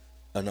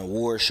an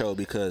award show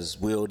because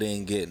Will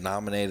didn't get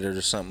nominated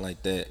or something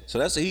like that. So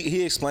that's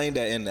he explained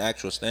that in the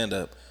actual stand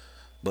up,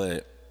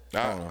 but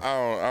I don't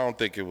know. I don't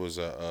think it was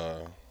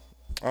a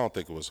I don't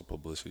think it was a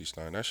publicity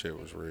stunt. That shit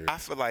was real. I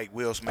feel like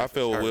Will Smith. I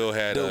feel was hurt. Will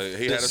had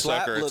he The had a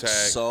slap sucker looked attack,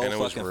 so and it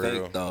was fucking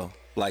real. fake though.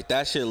 Like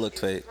that shit looked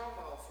fake.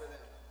 Promo for them.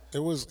 It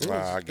was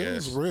I it guess.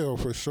 was real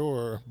for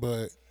sure,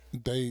 but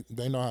they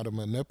know how to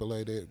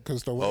manipulate it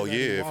because the way Oh, that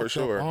he yeah, for walked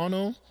sure. up on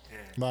him,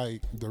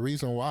 like the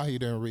reason why he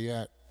didn't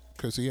react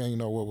because he ain't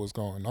know what was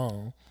going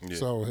on. Yeah.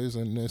 So his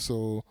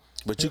initial,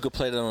 But you could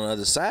play that on the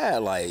other side.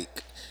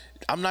 Like,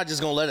 I'm not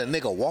just gonna let a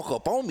nigga walk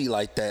up on me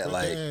like that.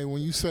 Like, and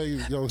when you say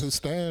yo his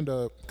stand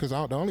up, because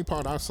the only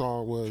part I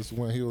saw was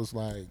when he was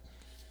like,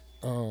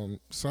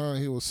 son,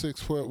 he was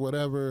 6 foot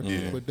whatever,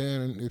 but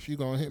then if you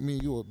gonna hit me,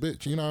 you a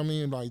bitch. You know what I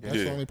mean? Like that's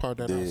Yeah. the only part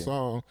that I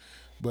saw.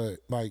 But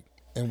like,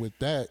 and with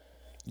that,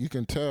 you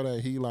can tell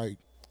that he like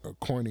a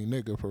corny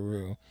nigga for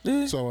real.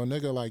 So a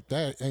nigga like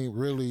that ain't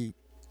really.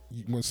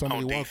 When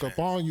somebody On walk defense. up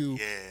on you,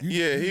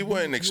 Yeah. Yeah, he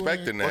wasn't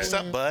expecting that. What's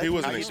up, bud? He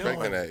wasn't How you expecting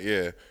doing? that.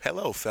 Yeah.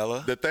 Hello,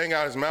 fella. The thing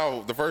out his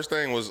mouth, the first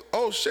thing was,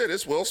 "Oh shit,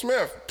 it's Will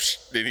Smith."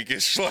 Psh, then he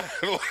gets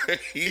slapped.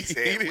 Like, he said,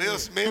 didn't- "Will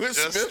Smith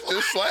just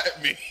just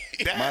slapped me."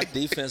 my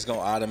defense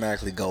gonna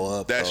automatically go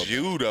up. That's though.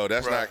 you though.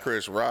 That's Right. not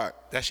Chris Rock.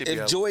 That should be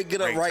If a Joy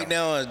get up great right song.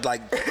 now and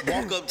like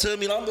walk up to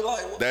me, and I'll be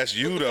like, what? That's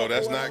you though.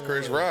 That's not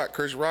Chris Rock.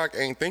 Chris Rock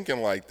ain't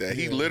thinking like that.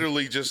 He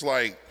literally just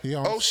like, He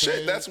on "Oh shit,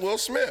 stage. that's Will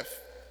Smith."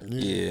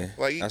 Yeah,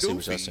 Like he I see what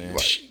goofy. y'all saying.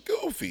 Like he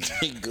goofy.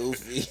 He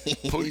goofy.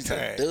 He's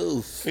a Pootie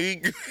doof. he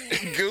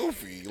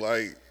goofy.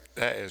 Like,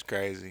 That is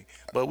crazy.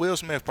 But Will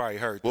Smith probably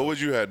hurt. what would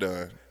you have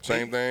done?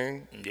 Same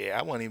thing. Yeah,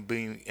 I wouldn't even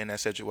be in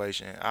that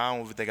situation. I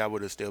don't even think I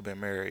would have still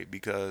been married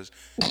because,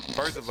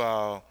 first of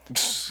all,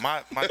 my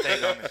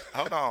thing on it.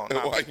 Hold on.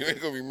 Nah, Why you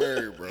ain't gonna be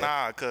married, bro?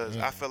 because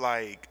I feel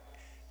like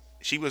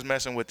she was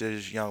messing with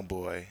this young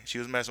boy. She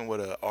was messing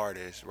with an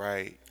artist,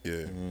 right?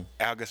 Yeah.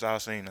 Algus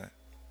Alsina.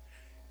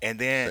 And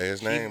then Say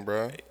his name,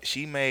 bro.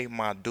 She made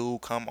my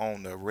dude come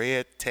on the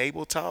Red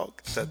Table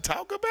Talk to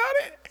talk about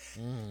it.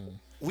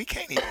 We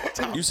can't even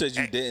talk. You said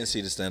you didn't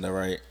see the stand up,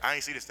 right? I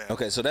ain't see this thing.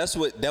 Okay, so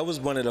that was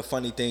one of the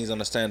funny things on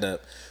the stand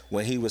up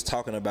when he was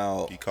talking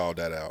about He called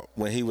that out.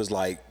 when he was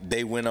like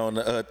they went on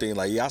the other thing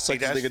like y'all suck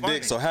this that's nigga funny.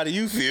 dick. So how do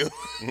you feel?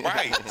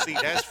 Right. See,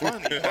 that's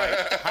funny.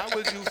 Like, how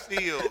would you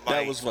feel? Like,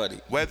 That was funny.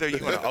 Whether you're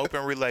in an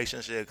open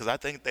relationship, because I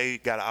think they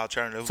got an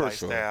alternative For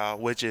sure. lifestyle,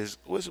 which it's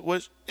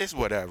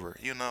whatever,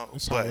 you know.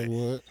 It's but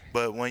Hollywood.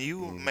 but when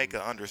you make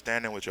an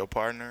understanding with your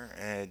partner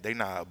and they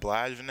not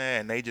obliging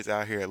that and they just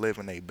out here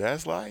living their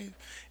best life,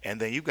 and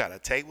then you got a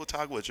table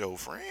talk with your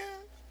friend,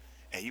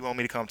 and you want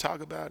me to come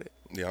talk about it?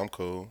 Yeah, I'm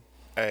cool.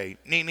 Hey,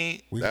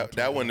 Nene.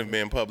 That wouldn't have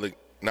been public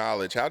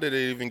knowledge. How did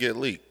it even get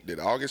leaked? Did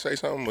August say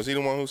something? Was he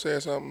the one who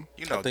said something?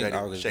 You know, I think Daddy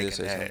was August did shaking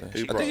say that.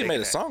 something. She I was think he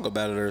made a shaking song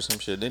about it or some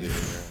shit, didn't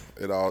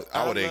he?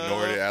 I would have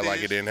ignored it, act like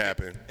it this didn't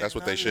happen. That's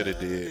what they should have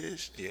did.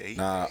 that. Yeah, he,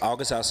 Nah,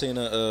 August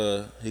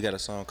Alsina, he got a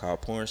song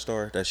called Porn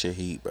Star. That shit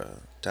heat, bro.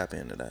 Tap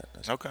into that.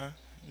 That's okay.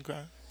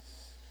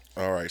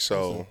 All right,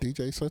 so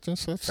DJ such and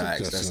such.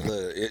 facts. That's suggestion.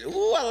 good.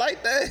 Ooh, I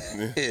like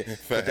that.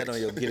 Put that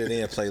on your Get It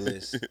In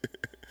playlist.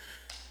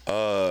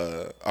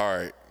 all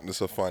right, this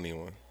is a funny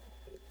one.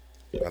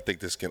 I think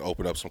this can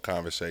open up some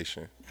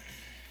conversation.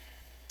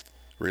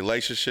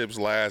 Relationships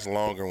last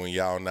longer when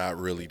y'all not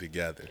really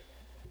together.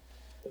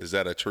 Is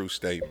that a true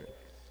statement?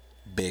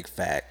 Big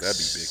facts. That'd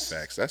be big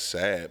facts. That's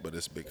sad, but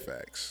it's big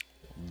facts.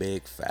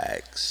 Big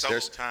facts. So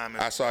time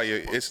I saw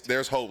you.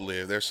 There's hope,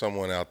 live. There's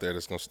someone out there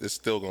it's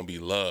still gonna be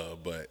love,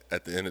 but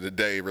at the end of the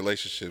day,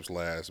 relationships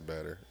last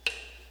better.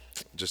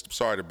 Just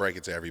sorry to break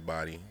it to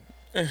everybody.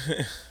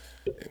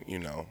 You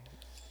know,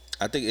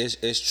 I think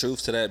it's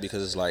truth to that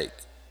because it's like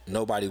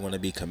nobody want to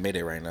be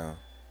committed right now.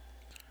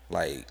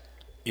 Like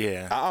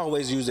Yeah. I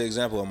always use the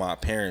example of my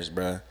parents,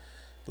 bruh.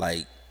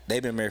 Like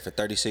they've been married for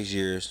 36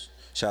 years.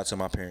 Shout out to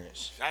my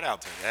parents. Shout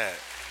out to that.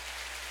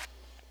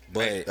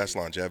 But that's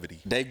longevity.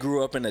 they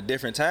grew up in a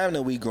different time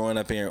than we growing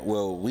up in.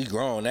 Well, we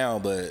grown now,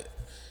 but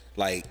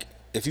like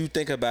if you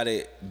think about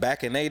it,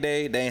 back in their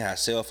day, they ain't have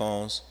cell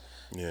phones.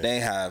 Yeah. They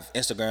ain't have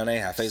Instagram. They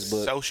ain't have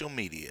Facebook. Social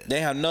media. They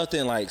ain't have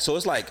nothing like. So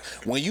it's like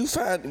when you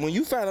find a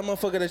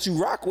motherfucker that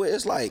you rock with,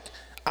 it's like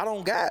I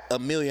don't got a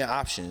million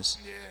options.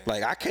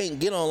 Like I can't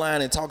get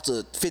online and talk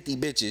to 50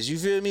 bitches. You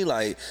feel me?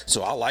 Like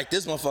so I like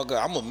this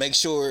motherfucker. I'm gonna make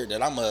sure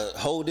that I'm gonna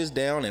hold this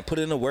down and put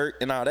in the work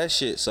and all that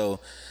shit. So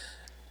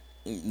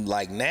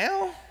like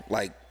now,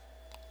 like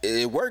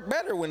it worked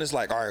better when it's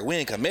like, all right, we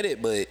ain't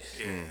committed, but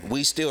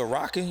we still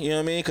rocking. You know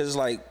what I mean? Because it's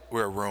like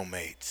We're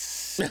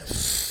roommates.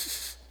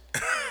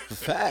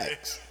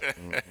 facts.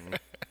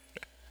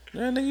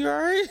 Nigga, you all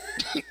right?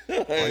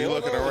 Why you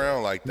looking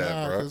around like that,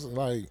 Nah, bro? cause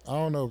like I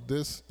don't know if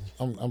this.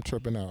 I'm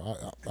tripping out.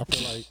 I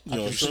feel like I can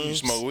You see-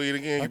 smoke weed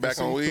again? I You can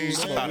back on see weed?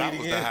 through I thought that. I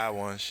was the high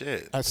one.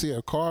 Shit. I see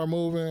a car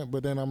moving,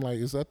 but then I'm like,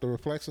 is that the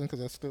reflection?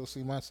 Because I still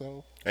see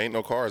myself. Ain't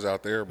no cars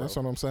out there, bro. That's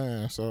what I'm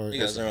saying. So You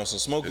guys are on some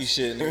smoky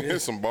shit, nigga.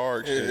 It's some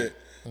bark shit.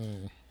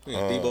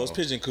 Debo's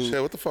pigeon coop.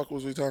 Shit, what the fuck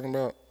was we talking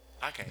about?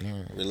 I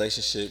can't.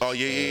 Relationships. Oh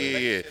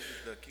yeah.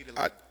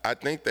 I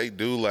think they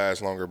do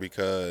last longer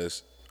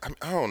because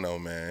I don't know,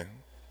 man.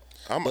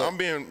 I'm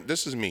being.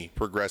 This is me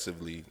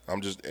progressively.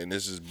 And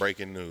this is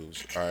breaking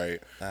news. All right.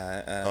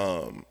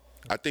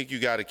 I think you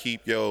got to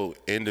keep your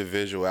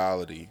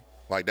individuality.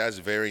 Like, that's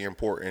very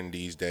important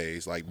these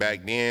days. Like,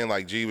 back then,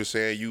 like G was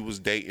saying, you was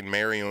dating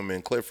Miriam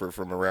and Clifford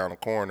from around the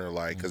corner,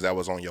 like, because that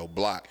was on your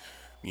block.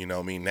 You know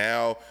what I mean?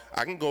 Now,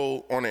 I can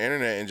go on the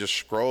internet and just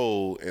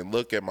scroll and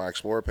look at my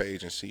Explore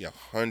page and see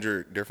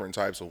 100 different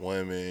types of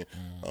women.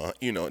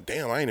 You know,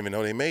 damn, I didn't even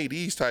know they made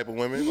these type of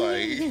women.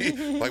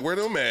 Like where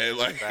them at?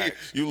 Like,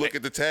 you look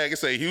at the tag and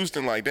say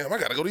Houston, like, damn, I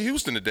got to go to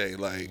Houston today.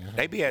 Like,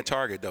 They be at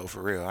Target, though,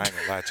 for real. I ain't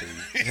gonna lie to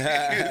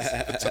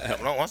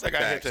you. Once I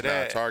got hit to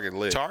that, Target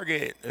lit.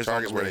 Target is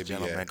Target's where they be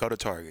gentlemen. at. Go to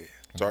Target.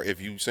 Sorry,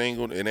 if you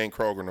single, it ain't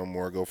Kroger no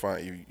more. Go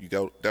find you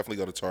go definitely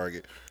go to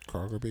Target.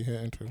 Kroger be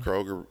hitting too.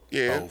 Kroger,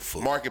 yeah, Whole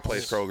Foods.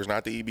 Marketplace Krogers,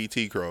 not the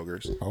EBT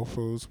Krogers. Whole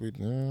Foods be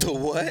The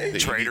what? The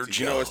Trader EBT,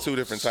 you know, it's two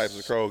different types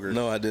of Krogers.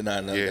 No, I did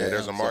not know Yeah, that.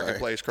 there's a I'm sorry.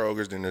 Marketplace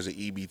Krogers, then there's an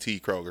EBT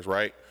Krogers,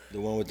 right?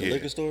 The one with the Yeah.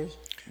 liquor stores?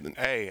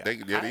 Hey, The I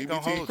ain't gonna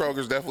EBT hold you.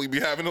 Krogers definitely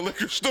be having the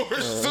liquor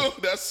stores too.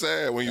 That's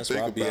sad when you That's where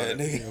I think be about at,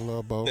 it. nigga. a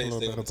little both, a They little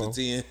stay bit on of the both.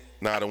 10.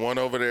 Nah, the one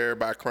over there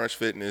by Crunch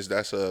Fitness,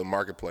 that's a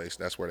Marketplace.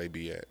 That's where they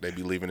be at. They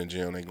be leaving the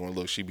gym. They going,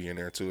 look, she be in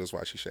there too. That's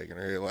why she shaking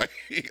her head like,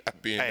 I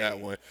be in Hey, that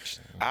one.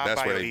 I'll That's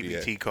buy where your they be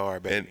EBT at.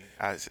 card, baby.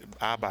 And-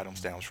 I'll buy them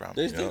stamps from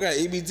They you. still got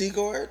EBT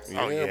cards?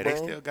 Oh, yeah, they bro.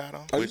 still got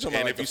them. Oh, you Which, talking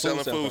and about if the you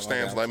selling stamp? food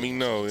stamps, Okay, let me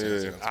know.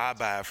 Yeah. I'll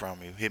buy it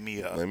from you. Hit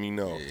me up. Let me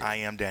know. I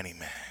am Danny,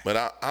 man. But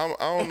I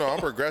don't know. I'm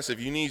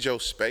progressive. You need your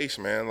space,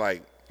 man.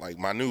 Like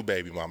my new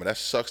baby mama. That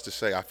sucks to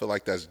say. I feel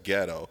like that's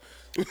ghetto.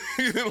 But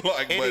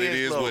it is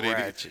is a little what it is.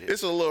 ratchet.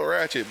 It's a little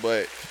ratchet,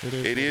 but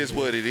It is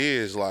what it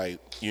is. Like,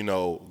 you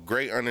know,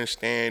 great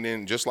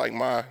understanding. Just like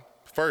my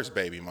first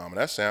baby mama.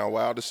 That sound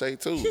wild to say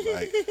too.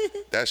 Like,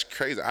 that's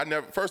crazy.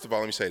 First of all,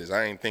 let me say this.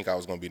 I didn't think I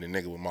was gonna be the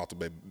nigga with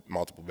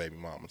multiple baby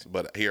mamas,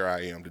 but here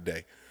I am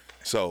today.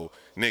 So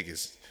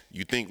niggas,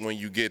 you think when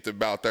you get to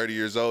about 30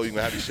 years old, you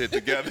gonna have your shit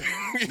together?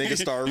 Niggas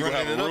start You gonna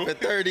running have a it up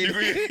at 30.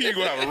 You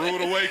gonna have a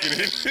rude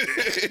awakening.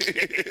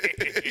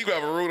 You gonna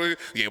have a rude.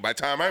 Yeah, by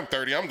the time I'm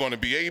 30, I'm gonna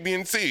be A, B,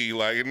 and C.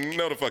 Like,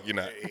 no, the fuck you're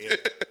not.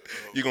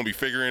 You're gonna be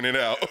figuring it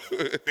out.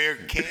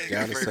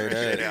 Gotta say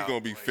that. You're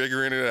gonna be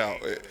figuring it out.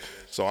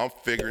 So I'm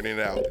figuring it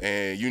out,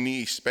 and you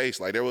need space.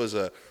 Like, there was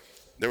a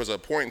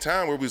point in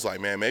time where we was like,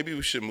 man, maybe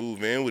we should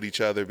move in with each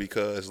other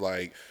because,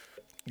 like,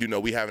 you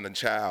know, we having a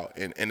child,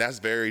 and that's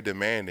very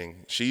demanding.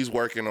 She's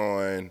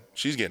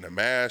getting a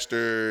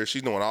master's,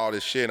 she's doing all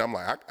this shit. And I'm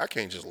like, I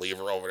can't just leave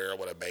her over there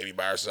with a baby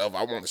by herself.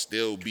 I want to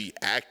still be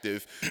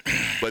active.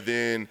 But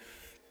then,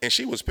 and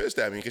she was pissed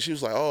at me because she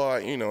was like, oh,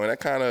 you know, and that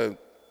kind of,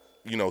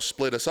 you know,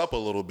 split us up a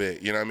little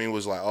bit. You know what I mean? It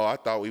was like, oh, I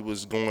thought we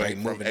was going Like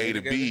from moving A in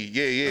to B.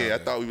 Yeah. I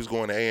thought we was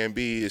going to A and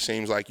B. It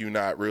seems like you're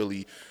not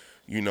really,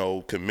 you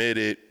know,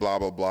 committed, blah,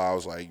 blah, blah. I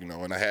was like, you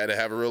know, and I had to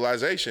have a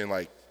realization,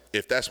 like,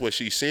 if that's what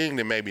she's seeing,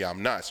 then maybe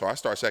I'm not. So I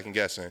start second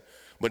guessing.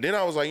 But then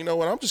I was like, you know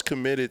what? I'm just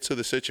committed to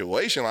the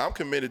situation. Like, I'm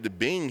committed to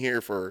being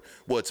here for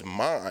what's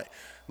mine.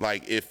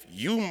 Like, if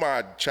you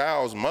my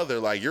child's mother,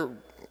 like,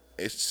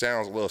 it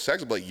sounds a little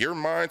sexy, but you're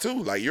mine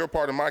too. Like, you're a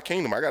part of my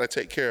kingdom. I got to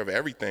take care of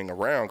everything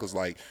around because,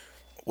 like,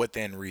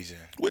 Within reason.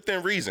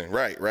 within reason,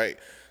 right.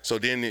 So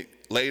then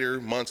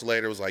months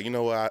later, it was like, you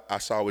know what? I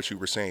saw what you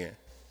were saying.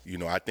 You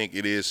know, I think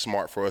it is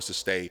smart for us to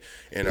stay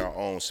in our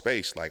own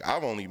space. Like,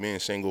 I've only been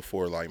single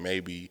for like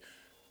maybe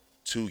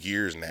 2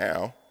 years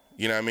now.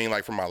 You know what I mean?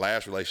 Like, from my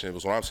last relationship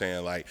was what I'm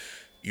saying. Like,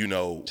 you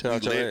know, Shout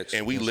out to your ex.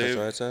 and we You wanna shout live.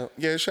 your ex out?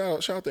 Yeah,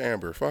 shout out to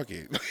Amber. Fuck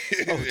it.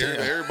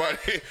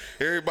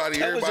 Everybody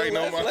That was your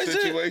know last my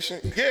relationship?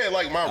 situation. Yeah,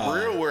 like my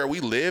real where we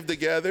lived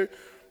together.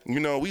 You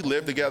know, we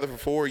lived together for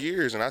 4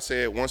 years, and I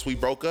said once we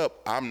broke up,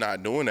 I'm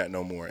not doing that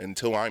no more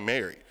until I'm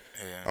married.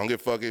 I don't give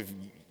a fuck if,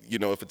 you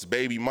know, if it's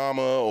baby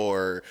mama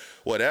or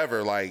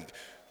whatever. Like,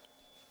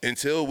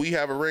 until we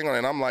have a ring on it,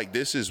 and I'm like,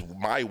 this is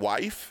my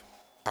wife.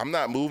 I'm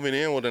not moving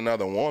in with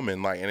another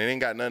woman. Like, and it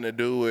ain't got nothing to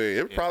do with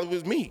it. Probably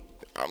was me.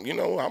 You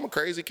know, I'm a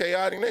crazy,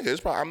 chaotic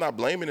nigga. I'm not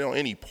blaming it on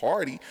any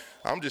party.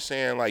 I'm just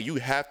saying, like, you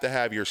have to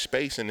have your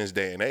space in this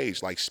day and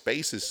age. Like,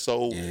 space is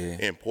so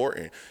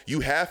important.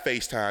 You have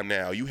FaceTime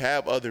now. You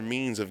have other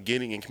means of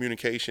getting in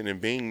communication and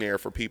being there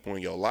for people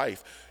in your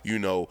life. You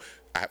know,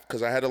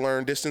 because I had to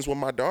learn distance with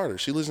my daughter.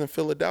 She lives in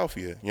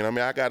Philadelphia. You know what I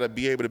mean? I got to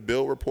be able to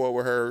build rapport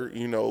with her,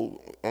 you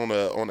know, on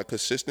a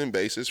consistent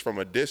basis from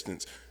a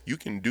distance. You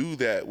can do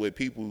that with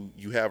people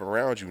you have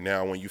around you.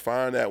 Now, when you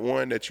find that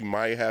one that you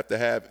might have to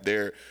have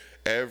there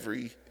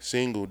every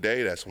single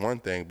day, that's one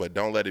thing, but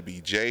don't let it be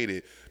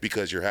jaded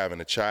because you're having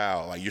a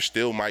child. Like, you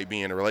still might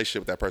be in a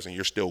relationship with that person.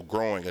 You're still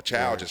growing. A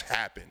child just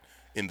happened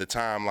in the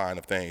timeline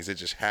of things. It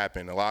just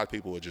happened. A lot of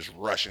people are just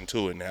rushing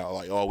to it now.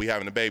 Like, oh, we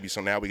having a baby,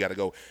 so now we got to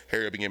go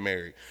hurry up and get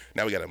married.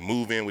 Now we got to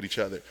move in with each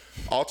other.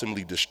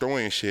 Ultimately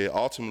destroying shit.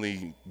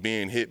 Ultimately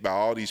being hit by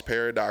all these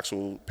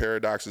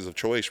paradoxes of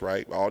choice,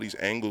 right? All these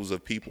angles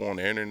of people on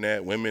the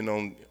internet, women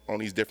on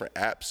these different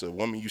apps of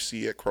women you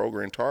see at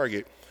Kroger and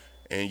Target.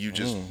 And you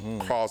just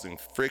causing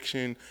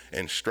friction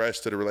and stress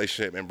to the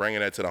relationship and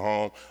bringing that to the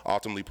home,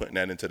 ultimately putting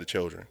that into the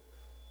children.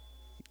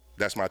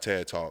 That's my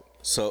TED Talk.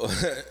 So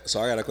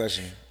I got a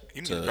question.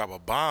 You need to drop a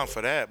bomb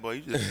for that, boy.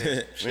 You just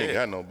said some We ain't shit.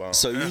 got no bomb.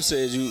 So you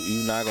said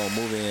you not gonna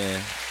move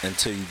in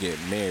until you get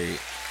married.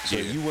 So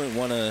Yeah. you wouldn't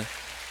want to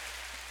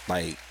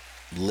like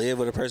live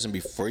with a person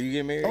before you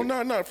get married? Oh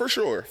no, for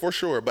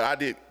sure. But I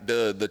did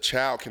the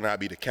child cannot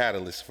be the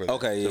catalyst for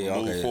Okay, to yeah,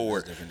 move okay,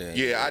 forward. that's different then.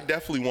 Yeah, Yeah. I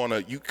definitely want to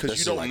because That's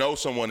you don't like- know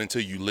someone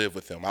until you live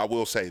with them. I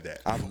will say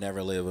that. I've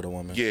never lived with a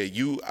woman. Yeah,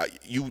 you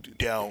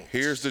Don't.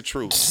 Here's the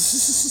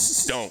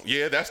truth. Don't.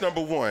 Yeah, that's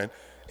number one.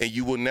 And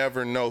you will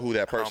never know who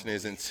that person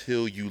is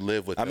until you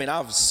live with I them. mean,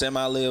 I've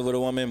semi-lived with a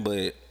woman,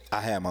 but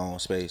I had my own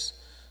space.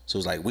 So it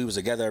was like we was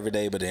together every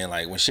day, but then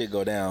like when shit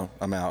go down,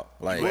 I'm out.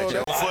 Like, Go foot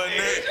in.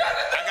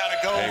 I gotta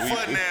go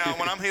foot now.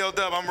 When I'm healed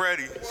up, I'm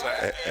ready.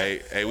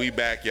 Hey, we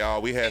back,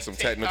 y'all. We had some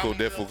technical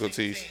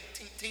difficulties.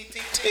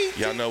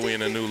 Y'all know we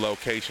in a new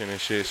location and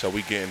shit, so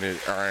we getting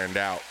it ironed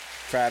out.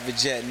 private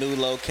jet, new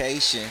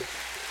location.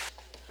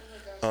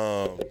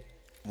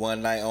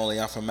 One night only.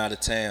 I'm from out of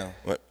town.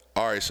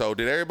 All right, so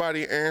did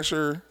everybody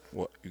answer?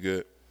 What, you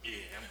good? Yeah,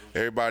 I'm good.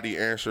 Everybody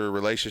answer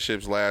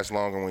relationships last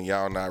longer when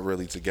y'all not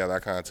really together. I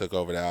kind of took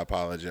over that. I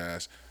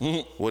apologize.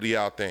 What do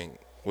y'all think?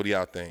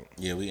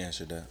 Yeah, we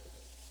answered that.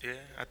 Yeah,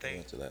 I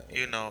think, to that.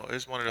 you know,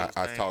 it's one of those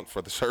I things. talked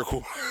for the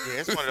circle. Yeah,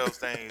 it's one of those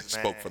things,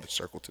 man. Spoke for the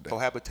circle today.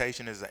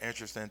 Cohabitation is an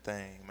interesting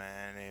thing,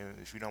 man. And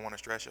if you don't want to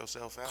stress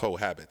yourself out,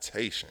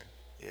 Cohabitation.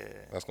 yeah,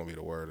 That's going to be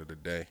the word of the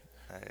day.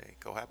 hey,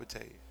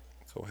 cohabitate.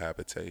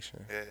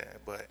 Cohabitation. Yeah,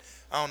 but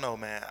I don't know,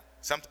 man.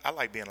 I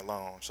like being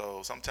alone.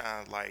 So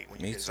sometimes, like when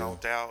you Me get too.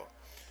 zoned out,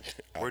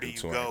 I where do do you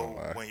too, I ain't go gonna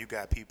lie. when you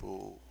got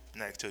people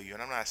next to you?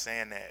 And I'm not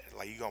saying that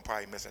like you're gonna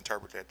probably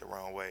misinterpret that the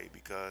wrong way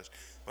because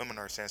women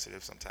are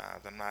sensitive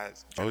sometimes. I'm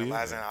not Oh, yeah.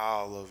 generalizing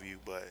all of you,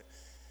 but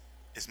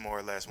it's more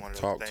or less one of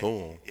those Talk to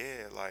things. 'em.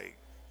 Yeah, like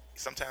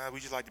sometimes we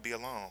just like to be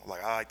alone.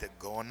 Like I like to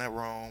go in that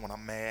room when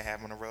I'm mad,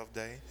 having a rough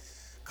day.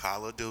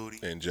 Call of Duty.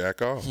 And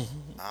jack off.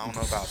 I don't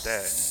know about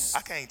that.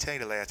 I can't tell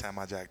you the last time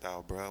I jacked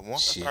off, bro.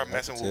 Once Shit, I start I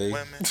messing can with tell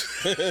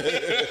you.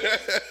 women,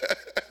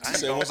 You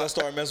said once I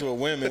start messing with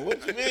women,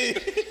 what you mean?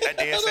 that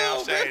did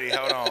sound shady.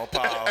 Hold on,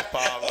 pause.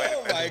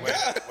 Oh, my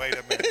God. Wait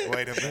a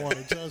minute. You want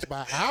to judge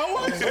by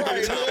hours?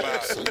 I'm talking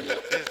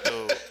about this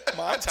dude.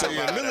 I'm telling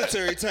you,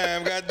 military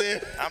time,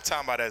 goddamn. I'm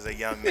talking about as a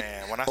young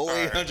man. When I Oh,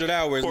 started, 800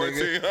 hours,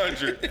 nigga.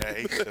 1400. yeah,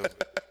 he could do.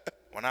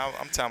 When I'm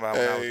talking about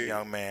when I was a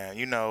young man,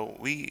 you know,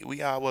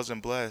 we all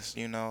wasn't blessed,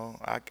 you know.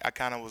 I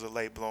kind of was a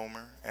late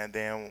bloomer, and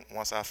then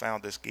once I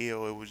found the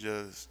skill, it was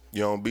just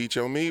You don't beat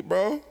your meat,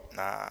 bro?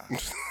 nah.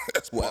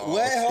 That's Wait,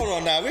 hold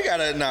on now. We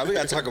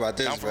gotta talk about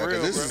this, I'm for bro. 'cause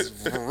real, this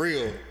is for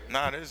real.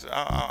 Nah, this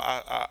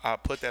I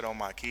put that on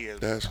my kids.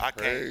 That's I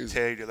crazy. can't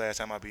tell you the last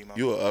time I beat my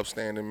You an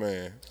upstanding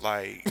man.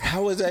 like.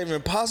 How is that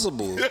even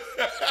possible?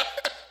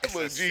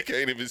 Look, G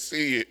can't even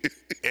see it.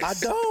 I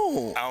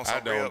don't. On some I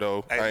don't, real-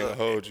 though. I ain't gonna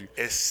hold you.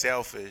 It's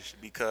selfish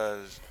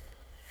because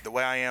the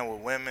way I am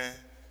with women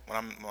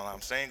when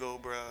I'm single,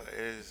 bro,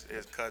 is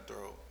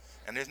cutthroat.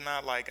 And it's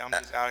not like I'm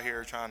just out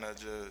here trying to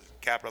just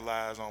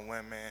capitalize on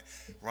women,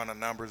 run the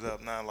numbers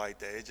up, nothing like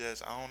that. It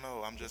just I don't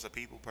know. I'm just a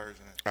people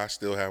person. I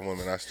still have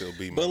women. I still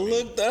beat my But meat.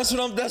 look, that's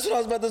what I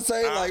was about to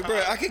say. Like,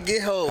 bro, I could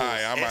get hoes.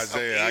 Hi, I'm It's some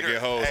Isaiah. I eater-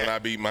 get hoes and Hey. I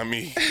beat my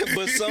meat.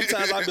 But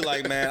sometimes I be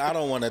like, man, I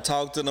don't want to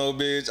talk to no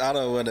bitch. I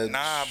don't want to.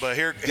 Nah, but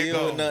here Deal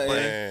go. with nothing. But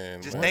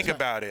Man, just man. think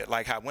about it.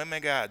 Like how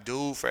women got a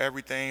dude for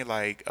everything.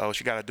 Like, oh,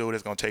 she got a dude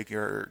that's gonna take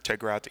her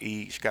out to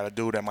eat. She got a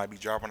dude that might be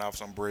dropping off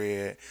some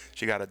bread.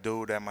 She got a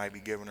dude that might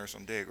be giving her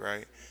some dick,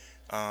 right?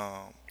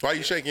 Why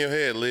you shaking your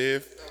head,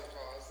 Liv?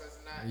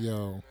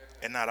 Yo,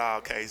 In not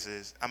all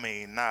cases, I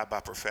mean, not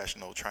by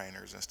professional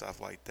trainers and stuff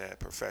like that.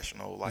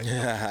 Professional, like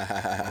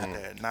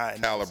that, not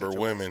in those Caliber situations.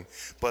 women.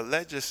 But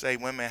let's just say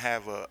women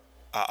have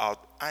I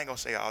ain't gonna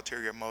say an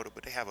ulterior motive,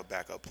 but they have a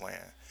backup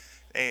plan.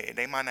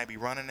 They might not be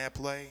running that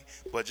play,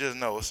 but just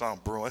know it's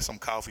something brewing. It's some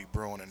coffee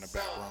brewing in the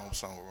back room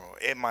somewhere.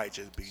 It might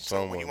just be.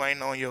 So when you Someone.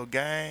 ain't on your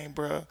game,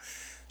 bro,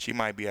 she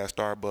might be at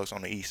Starbucks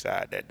on the east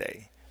side that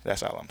day.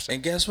 That's all I'm saying.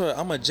 And guess what?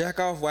 I'm going to jack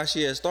off while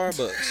she at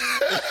Starbucks.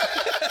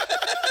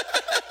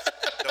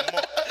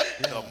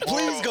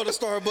 Please go to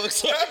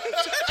Starbucks.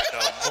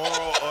 The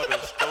moral of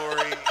the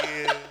story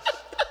is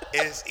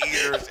it's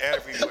eaters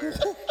everywhere.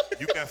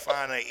 You can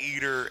find an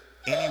eater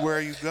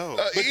anywhere you go.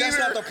 But that's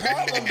not the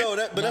problem, though.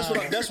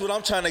 That's what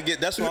I'm trying to get.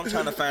 That's what I'm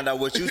trying to find out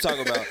what you talk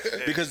about.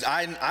 Because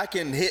I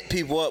can hit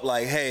people up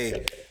like,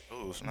 hey,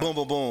 Ooh, snap. boom,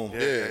 boom, boom.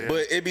 Yeah.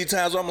 But it be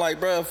times where I'm like,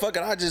 bro, fuck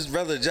it. I just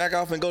rather jack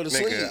off and go to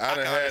sleep. Nigga, I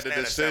done can had the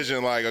understand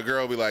decision like a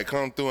girl be like,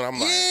 come through, and I'm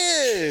like,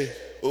 Yeah.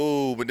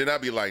 ooh, but then I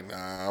be like,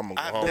 nah, I'm gonna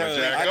go home bro, and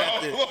jack I got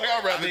off. this-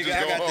 I'd rather Nigga, just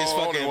I go got this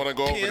home and want to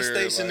go over fucking there.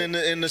 pen station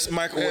like, in this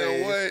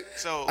microwave. man, what?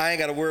 So I ain't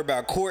got to worry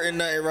about courting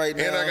nothing right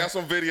now. And I got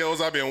some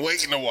videos I've been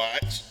waiting to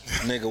watch.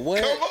 Nigga,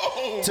 what? Come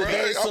on,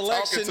 Today's bro. I'm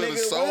selection, talking to the nigga,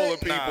 soul what?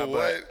 of people. Nah,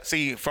 what? but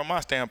see, from my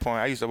standpoint,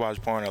 I used to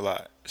watch porn a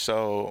lot.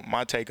 So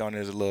my take on it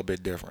is a little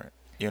bit different.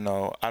 You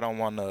know, I don't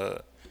want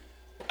to.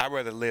 I'd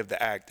rather live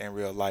the act in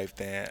real life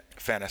than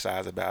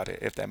fantasize about it,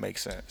 if that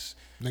makes sense.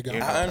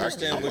 Nigga, I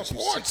understand I'm what a you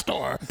porn said.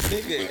 star.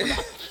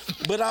 Nigga.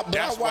 But I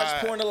That's watch why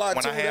porn a lot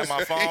when too. I hand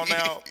my phone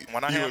out,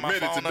 when I You hand my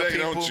admitted phone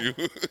today, out don't to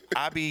people, you?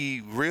 I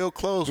be real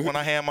close when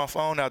I hand my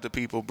phone out to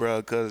people, bro.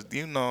 Because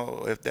you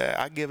know, if that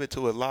I give it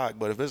to it locked,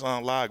 but if it's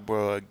unlocked,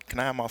 bro, can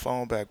I have my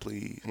phone back,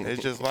 please?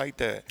 It's just like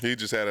that. He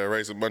just had to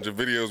erase a bunch of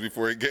videos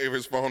before he gave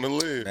his phone to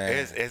Liv. Man.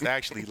 It's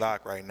actually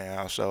locked right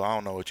now, so I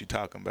don't know what you're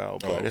talking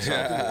about, but it's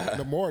all good.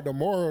 The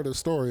moral of the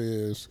story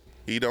is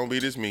He don't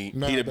beat his meat.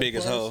 nah, He the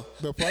biggest first, hoe.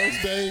 The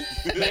first day,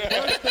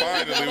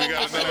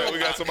 Finally, we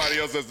got somebody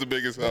else that's the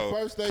biggest the hoe.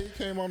 first day he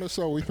came on the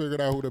show, we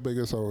figured out who the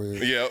biggest hoe is.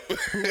 Yep.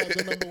 Who had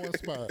the number one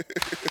spot?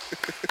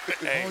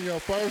 Hey, On your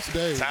first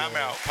day. time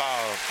bro. out,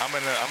 pause. I'm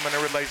in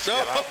a relationship.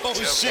 Oh, I'll be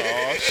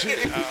chilling.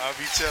 shit. I'll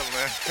be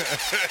chilling.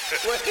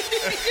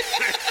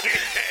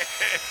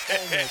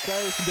 On the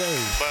first day.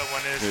 But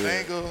when it's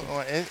single,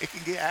 it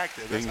can get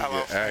active. That's can how I'm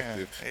get saying.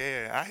 active.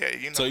 Yeah, I hear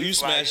you know. So you people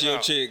smash like, your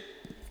chick.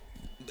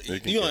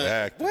 It can You get don't-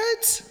 active.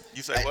 what?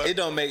 You say what? It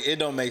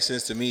don't make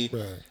sense to me.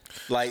 Right.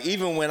 Like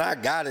even when I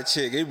got a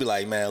chick, it'd be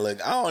like, man,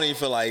 look, I don't even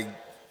feel like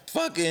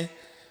fucking.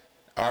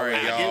 All right,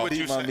 I get y'all. what you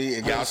Beat my saying. meat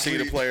and go Y'all to see the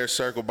sleep. Players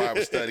Circle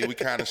Bible Study. We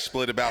kind of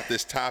split about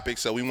this topic,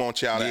 so we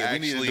want y'all to Yeah, we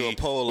actually. need to do a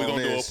poll We're on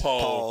gonna this. do a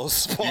poll.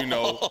 Pause. You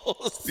know,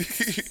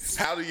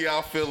 how do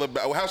y'all feel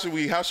about? How should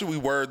we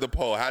word the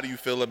poll? How do you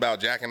feel about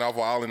jacking off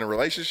while in a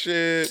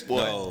relationship?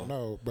 What? No.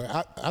 No,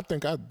 but I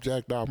think I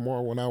jacked off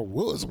more when I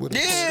was with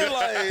Yeah,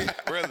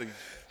 like Really?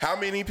 How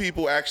many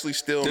people actually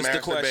still This the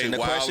masturbate question. The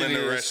while question in a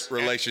is-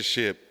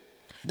 relationship?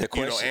 the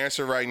You know, question.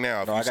 answer right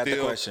now. If No, you I got the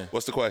still, question.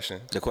 What's the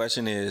question? The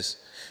question is,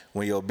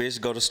 when your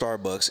bitch go to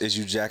Starbucks, is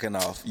you jacking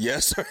off?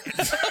 Yes or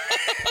no?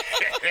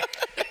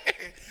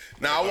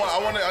 Now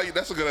I want to.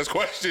 That's a good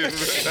question.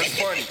 That's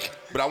funny.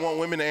 But I want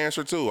women to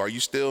answer too. Are you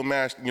still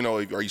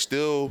Are you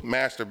still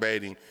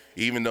masturbating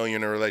even though you're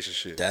in a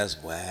relationship?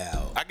 That's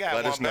wow. I got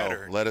Let one us know.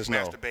 better. Let us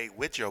know. Masturbate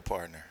with your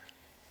partner.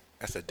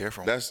 That's a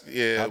different That's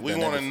yeah. I've We done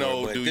that want to before,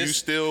 know: but do you this-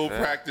 still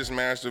practice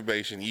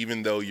masturbation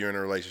even though you're in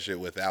a relationship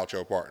without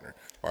your partner?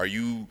 Are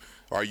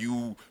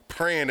you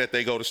praying that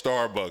they go to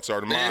Starbucks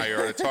or to Meijer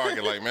or to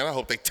Target? Like, man, I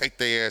hope they take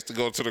their ass to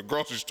go to the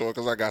grocery store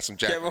because I got some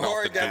jacking Kevin off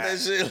Hart to got do. that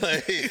shit.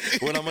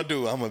 Like, what I'm gonna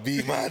do? I'm gonna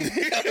beat my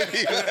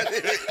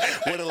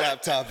Where the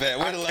laptop at?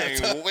 Where the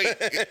laptop? Can't wait.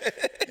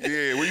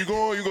 Yeah, where you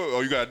going? You go?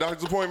 Oh, you got a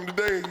doctor's appointment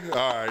today?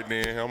 All right,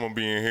 then I'm gonna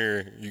be in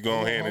here. You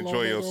go ahead and how long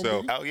enjoy they gonna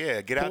yourself. be? Oh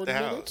yeah, get out the 40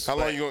 house. minutes? How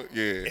long But you going?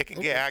 Yeah. It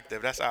can get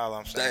active. That's all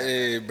I'm saying.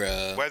 Hey,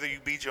 bro. Whether you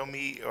beat your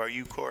meat or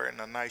you courting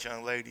a nice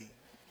young lady,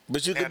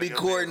 But you could be Nadia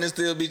courting Mills. and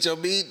still beat your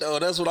beat though.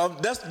 That's what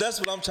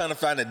I'm trying to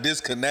find a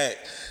disconnect.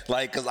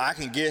 Like, cause I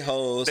can get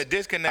hoes. the I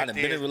disconnect done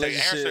been in a is the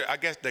relationship. answer. I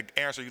guess the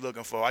answer you're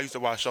looking for. I used to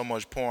watch so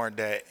much porn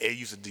that it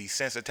used to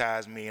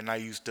desensitize me, and I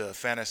used to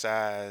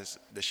fantasize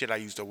the shit I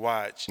used to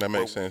watch. That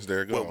makes with- sense. There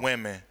you go. With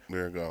women.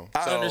 There you go.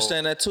 I So-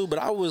 understand that too, but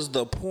I was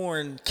the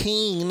porn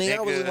king, nigga.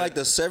 I was in Nigga. like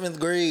the 7th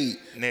grade.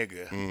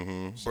 Nigga,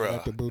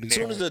 Out the booty bruh, As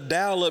soon as the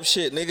dial up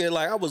shit, nigga,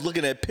 like I was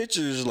looking at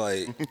pictures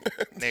like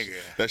nigga.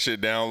 That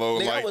shit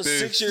download nigga, like I was this.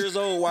 6 years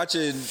old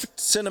watching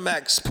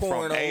Cinemax From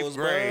pornos, 8th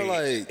bro. grade,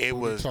 Like it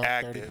was Top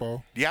active.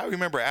 34. Y'all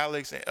remember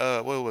Alex?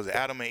 What was it?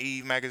 Adam and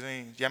Eve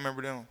magazines? Y'all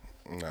remember them?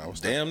 No, what's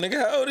that? damn nigga,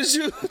 how old is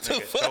you? What the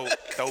Nigga, fuck?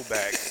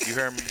 throwback. You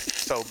hear me?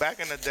 So back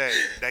in the day,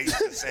 they used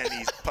to send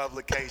these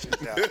publications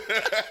out.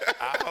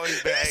 I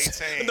always been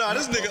 18. Nah,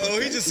 this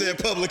nigga, he just said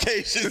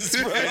publications,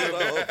 bro.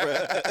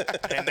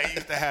 And they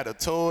used to have the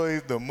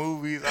toys, the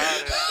movies, all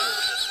that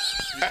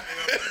shit. You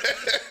feel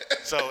me?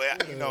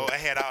 So I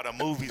had all the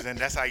movies, and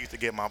that's how I used to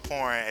get my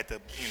porn at the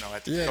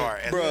Yeah,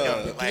 start as bruh.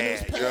 a young lad.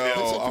 You feel me?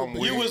 Yo, I'm You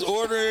weak. was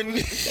ordering.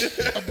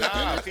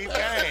 Nah, peep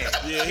game.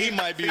 Yeah, he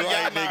might be Y'all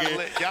right, not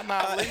nigga. y'all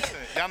not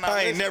listening. Y'all not I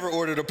ain't listening. never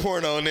ordered a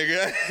porno,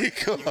 nigga.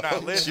 You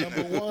not listening.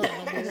 Number one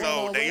So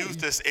already.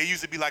 it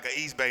used to be like an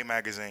East Bay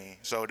magazine.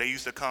 So they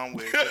used to come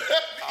with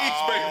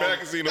East Bay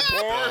magazine of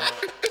porn.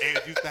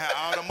 it used to have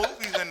all the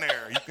movies in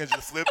there. You can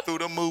just flip through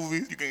the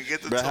movies. You can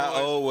get the Bro, toys. how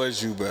old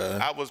was you, bro?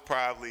 I was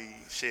probably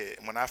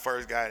when I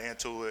first got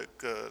into it,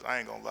 cause I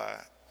ain't gonna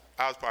lie,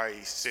 I was probably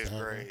 6th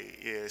grade.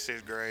 Yeah,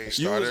 6th grade.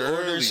 You was started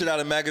ordering early. shit out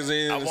of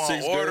magazines I in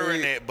wasn't 6th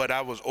ordering grade. it, but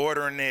I was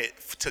ordering it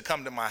to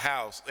come to my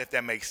house, if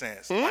that makes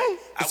sense. Like,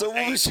 I So was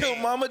what was your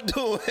 18. mama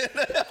doing?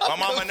 My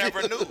mama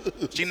never knew.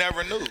 She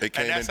never knew. It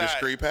came And that's in how-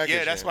 discreet Yeah,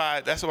 packaging.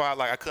 that's why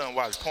like I couldn't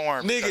watch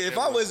porn. Nigga, because if it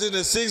I was- was in the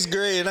 6th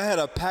grade and I had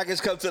a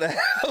package come to the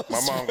house, My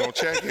mom gonna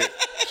check it.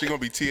 She gonna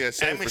be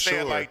TSA Let me for say sure.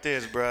 it like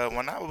this, bro.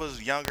 When I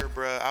was younger,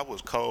 bro, I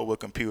was cold with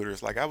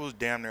computers. Like I was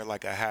damn near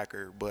like a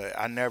hacker, but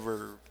I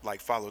never like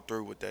followed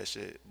through with that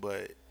shit.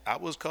 But I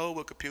was cold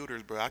with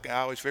computers, bro. I can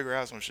always figure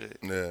out some shit.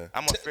 Yeah.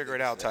 I'm a figure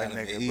it out type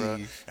Adam nigga, and bro.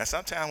 Eve. And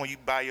sometimes when you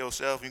by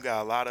yourself, you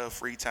got a lot of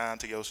free time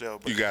to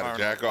yourself. But You gotta learn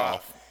jack a lot.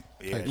 off.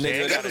 Yeah,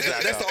 nigga,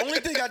 that's the only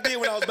thing I did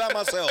when I was by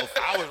myself.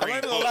 I was I'm not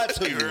reading gonna lie books.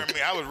 to You you. heard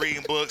me? I was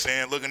reading books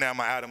and looking at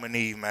my Adam and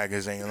Eve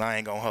magazine. And I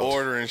ain't gonna hold.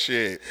 Ordering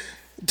shit.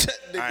 I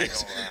ain't gonna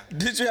lie.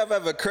 Did you ever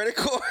have a credit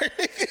card?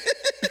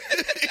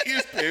 He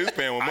was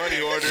paying with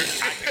money order.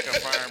 I can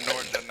confirm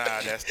nor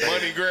deny that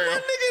statement. Money gram.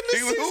 Nigga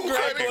He was, who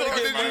credit card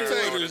did you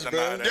take? orders,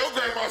 bro. Your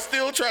grandma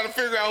still trying to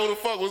figure out who the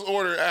fuck was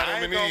ordering I Adam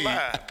ain't and gonna Eve.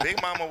 lie.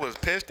 Big Mama was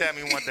pissed at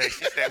me one day.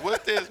 She said,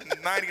 "What's this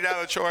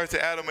 $90 charge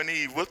to Adam and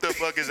Eve? What the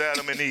fuck is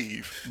Adam and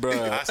Eve?"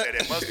 Bruh. I said,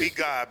 "It must be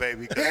God,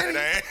 baby." 'Cause it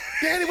ain't.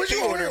 Daddy, what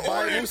you ordering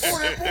porn? Is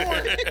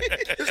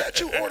that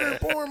you ordering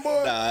porn,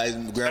 boy? Nah,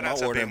 grandma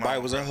That's a ordering big mama,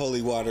 Bibles and bro.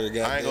 holy water. I ain't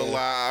gonna goddamn.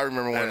 lie. I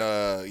remember when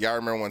y'all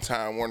remember when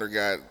Time Warner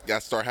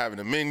got start having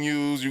the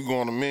menus. You go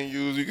on the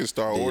menus, you can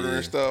start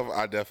ordering stuff.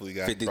 I definitely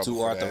got 52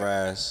 trouble for that.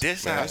 authorized.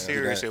 This Man, how I see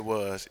serious that. it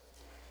was.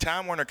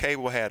 Time Warner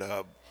Cable had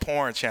a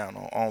porn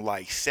channel on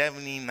like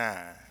 79,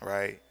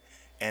 right?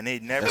 And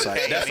it never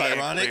came that's in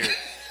ironic. clear.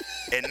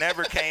 It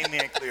never came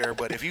in clear,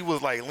 but if you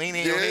was like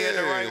leaning your head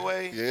the right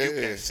way, you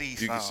can see You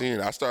something. can see it.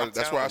 I started.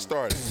 That's where I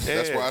started. Yeah.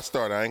 That's where I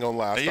started. I ain't gonna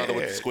lie. I started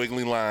with the Yeah.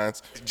 squiggly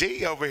lines.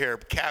 G over here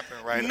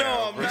capping right No,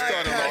 now. I'm bro. not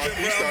Started capping,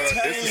 on- bro. I'm it's the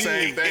telling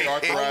same you. thing.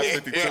 Authorized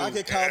 52. Bro, I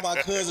could call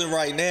my cousin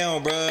right now,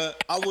 bro.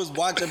 I was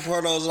watching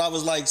pornos and I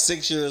was like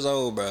 6 years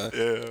old, bro.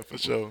 Yeah, for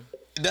sure.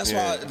 That's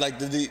Yeah. why, like,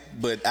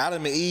 but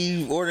Adam and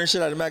Eve ordering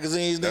shit out of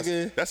magazines,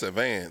 nigga. That's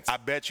advanced. I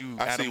bet you.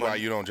 I see Adam why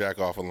you don't jack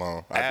off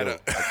alone. I do. Adam-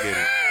 I get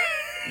it.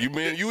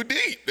 You were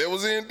deep. That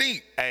was in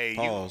deep. Hey,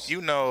 Pause.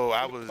 you know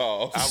I was.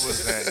 Pause. I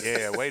was.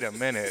 Yeah. Wait a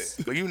minute.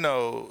 But you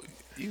know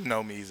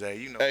me, Zay.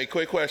 You know. Hey,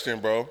 quick question,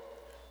 bro.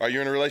 Are you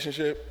in a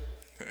relationship?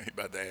 He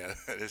about to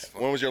ask. This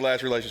funny. When was your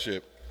last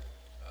relationship?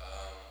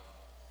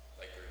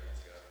 Like 3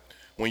 months ago.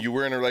 When you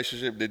were in a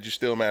relationship, did you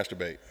still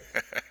masturbate?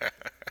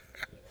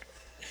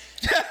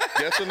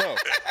 Yes or no?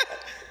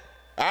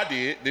 I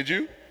did. Did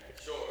you?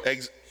 Sure.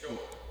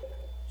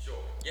 Sure.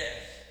 Yeah.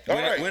 All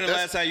When, right. when the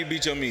that's- last time you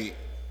beat your meat?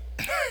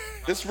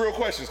 This is real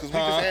questions because we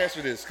just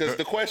answered this. Because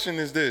the question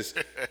is this: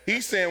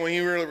 he's saying when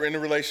he were in a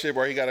relationship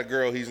or he got a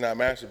girl, he's not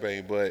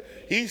masturbating, but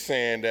he's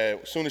saying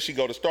that as soon as she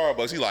go to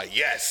Starbucks, he's like,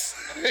 yes.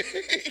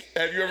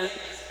 Have you ever?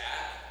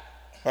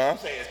 Huh?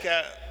 Say it's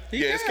cap.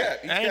 Yeah, it's cat.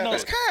 He's Ain't no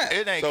cat.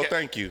 It ain't So cap.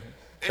 thank you.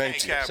 It Thank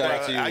ain't you. cap, Shout bro.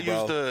 out to you, I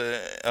used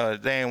bro. to.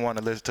 They didn't want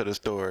to listen to the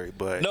story,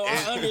 but No,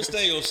 it's, I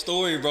understand your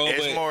story, bro.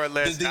 it's but more or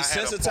less. the I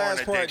had a porn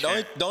desensitized part.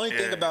 addiction. The only thing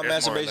Yeah, about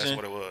it's more or less masturbation.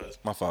 what it was.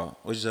 My fault.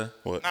 What'd you say?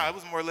 What? No, it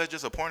was more or less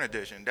just a porn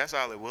addiction. That's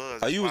all it was.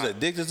 Oh, you was That's why-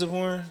 addicted to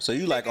porn? So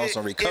you like on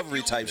some If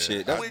recovery you- type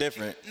shit. That's Nigga,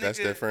 different. That's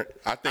different.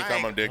 I think I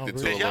I'm ain't- addicted to a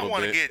Since y'all little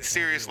want to bit. get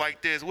serious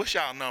like this, what's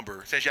y'all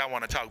number? Since y'all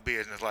want to talk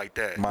business like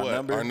that. My What?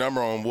 number? Our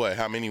number on what?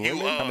 How many You,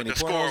 women? How many the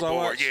pornos I scoreboard.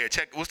 watch? Yeah,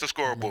 check. What's the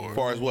scoreboard? As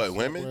far as what?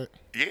 Women?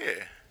 Yeah.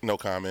 No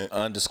comment.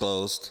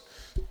 Undisclosed.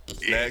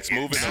 Next,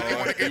 moving You on.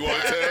 wanna get You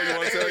want to tell? You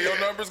want to tell your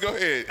numbers? Go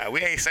ahead. We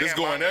ain't saying It's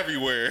going my-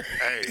 everywhere.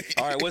 Hey.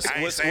 All right, what's I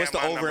ain't what's saying what's the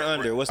my over number.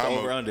 under? What's the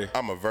over under?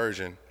 I'm a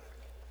virgin.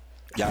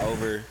 Y'all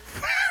over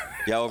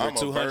I'm a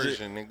 200?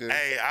 virgin, nigga.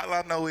 Hey, all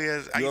I know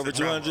is I You used over to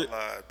travel 200? a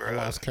lot, I bro.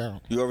 lost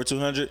count. You over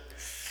 200?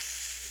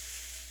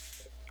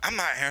 I'm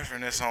not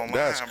answering this online,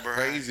 That's bro.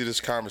 crazy.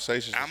 This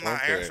conversation. I'm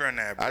not answering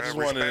that, bro. I just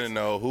wanted to Respectfully.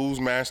 know who's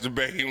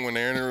masturbating when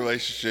they're in a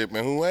relationship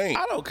and who ain't.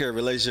 I don't care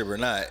relationship or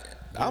not.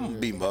 I'm gonna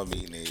beat my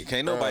meat, nigga.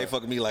 Can't nobody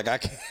fuck me like I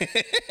can.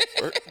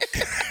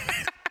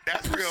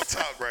 That's real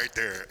talk right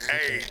there.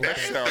 Hey, that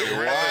is the sounded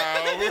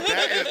wild. realest,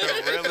 that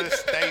is the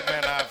realest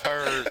statement I've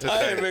heard I ain't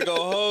today. even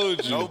gonna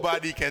hold you.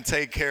 Nobody can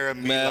take care of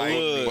me Man, like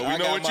look. But we I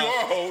know got what you my-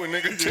 are holding,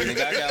 nigga.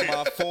 Nigga, I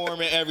got my form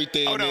and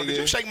everything, Hold on, did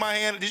you nigga. shake my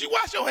hand? Did you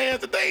wash your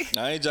hands today?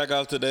 I ain't jack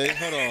off today.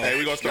 Hold on. Hey,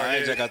 we gonna start. Nah, I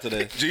ain't here. jack off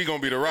today. G gonna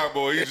be the rock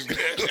boy. He just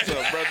what's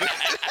up, brother?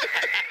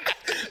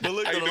 But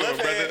look, How the you doing,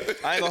 left hand, brother?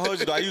 I ain't gonna hold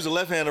you though. I use the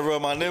left hand to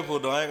rub my nipple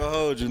though. I ain't gonna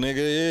hold you,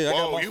 nigga. Yeah, I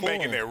got Whoa, my you form.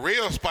 making it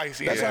real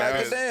spicy. That's in how I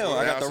there. get down.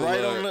 I got the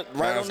right on the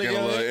right on the getting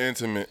a little gun.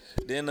 intimate.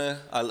 Then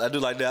I do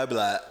like that. I be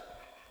like,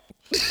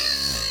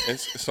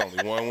 It's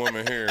only one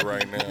woman here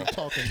right now.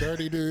 Talking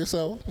dirty to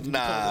yourself.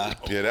 nah.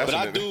 Yeah, that's But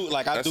I an- do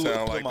like I that do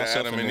sound put like the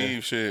myself Adam in and there.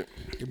 Eve shit.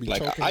 You be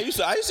Like choking. I used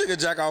to get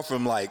jack off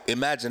from like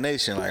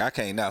imagination. Like I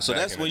can't now. So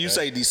Back that's in when the you day.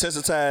 say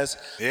desensitized.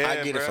 Yeah, I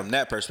get it bruh. from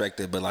that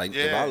perspective. But like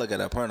if Yeah. I look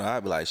at a porno,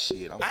 I'd be like,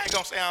 shit. I ain't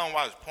gonna say I don't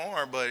watch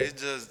porn, but it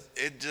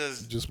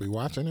just Just be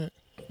watching it.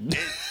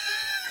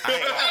 I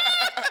ain't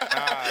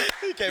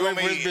gonna, He can't wait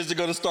for his bitch to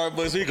go to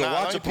Starbucks so he can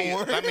watch a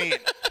porn. I mean,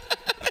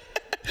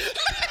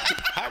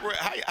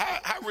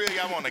 how real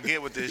y'all want to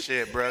get with this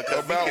shit, bro?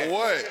 About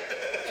what?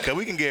 Cause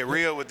we can get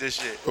real with this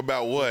shit.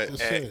 About what?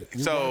 Just shit.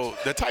 You So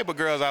the type of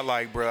girls I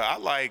like, bro, I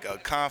like a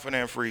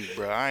confident freak,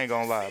 bro. I ain't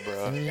gonna lie,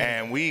 bro.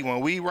 And when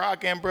we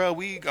rocking, bro,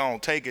 we gonna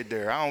take it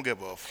there. I don't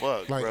give a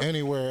fuck, like bro.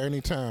 anywhere,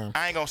 anytime.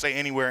 I ain't gonna say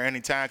anywhere,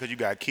 anytime, cause you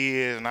got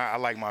kids, and I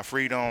like my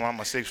freedom. I'm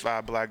a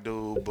 6'5" black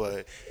dude,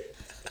 but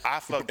I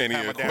fuck Any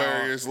coming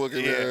Aquarius down.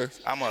 looking Yeah,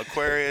 ass? I'm an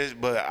Aquarius,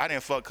 but I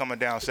didn't fuck coming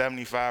down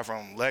 75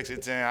 from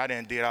Lexington. I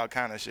didn't did all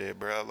kind of shit,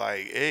 bro.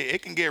 Like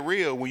it can get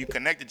real when you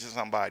connected to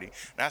somebody.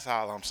 That's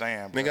all I'm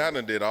saying, bro. Nigga, I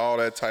done did all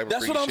that type of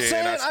That's freak what I'm shit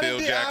saying. and I I still done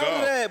did jack all of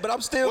off. that, but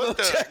I'm still gonna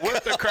check.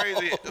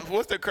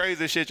 What's the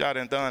craziest shit y'all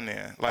done done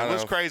then? Like I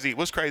what's don't- crazy?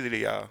 What's crazy to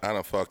y'all? I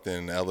done fucked in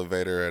an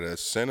elevator at a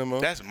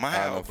cinema. That's mild,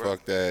 I done bro.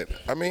 fucked that.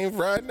 I mean,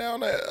 riding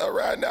down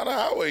the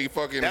highway,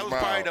 fucking. That was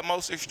mild. probably the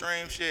most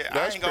extreme shit. I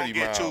That's ain't gonna pretty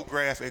get mild. too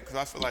graphic because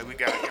I feel like we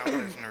got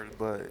young listeners,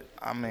 but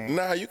I mean,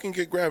 Nah, you can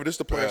get grabbed. This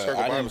the player Bruh,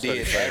 circle I done Bible study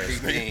did class.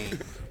 everything.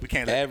 we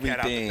can't let the cat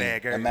out the Everything bag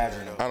everywhere,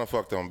 imaginable. though. I done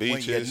fucked on When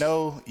beaches.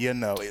 you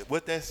know.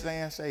 What that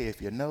saying say?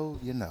 If you know,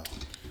 you know.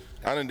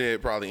 I done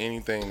did probably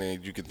anything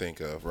that you could think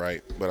of,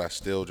 right? But I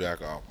still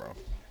jack off, bro.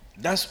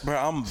 That's, bro,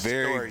 I'm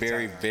very, Story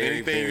very, time. very,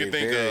 Anything very, you can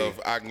think very,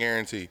 of, I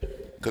guarantee.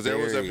 Because there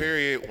was a Very.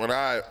 period when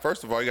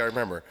first of all, you gotta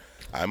remember,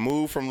 I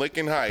moved from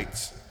Licking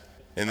Heights,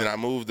 and then I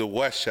moved to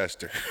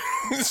Westchester.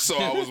 So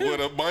I was with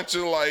a bunch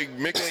of like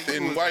mixed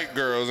and white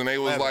girls, and they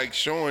was like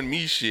showing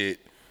me shit,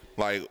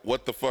 like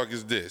what the fuck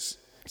is this?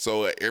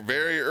 So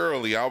very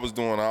early, I was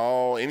doing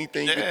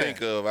anything you could Yeah.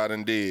 think of, I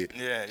done did.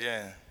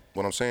 Yeah.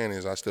 What I'm saying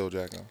is, I still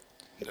jack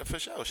off. For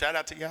sure. Shout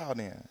out to y'all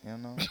then. You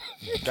know.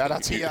 Shout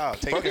out to y'all.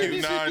 Take Fuck care.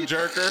 you,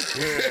 non-jerker.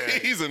 Yeah.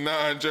 He's a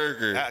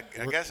non-jerker. I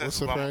guess What's that's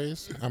the what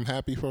phrase? I'm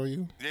happy for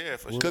you. Yeah,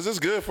 for sure. Because it's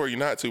good for you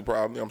not to,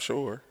 probably, I'm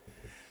sure.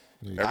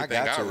 Everything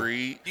got I to.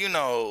 read. You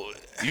know,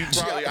 You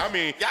probably, I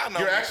mean, Y'all know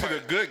you're me actually a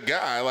first. good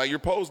guy. Like, you're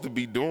supposed to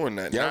be doing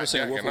that. Y'all not ever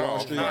seen Wolf jacking of Wall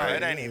off. Street? no, Right.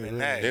 it ain't even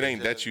that. It ain't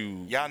It's that just-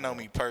 you- Y'all know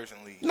me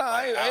personally. No,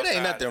 Like, it ain't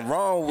outside nothing of-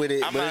 wrong with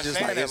it, I'm but not it's just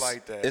saying like it it's,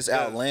 like that. it's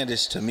Yeah.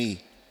 outlandish to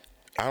me.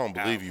 I don't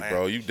believe you,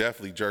 bro. You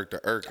definitely jerked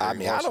the irk. I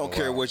mean, I don't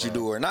care what you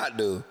do or not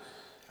do.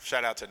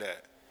 Shout out to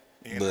that.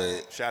 You know,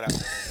 But- shout out to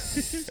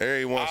that.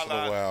 Every once in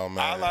a while,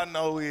 man. All I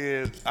know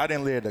is I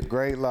didn't live a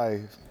great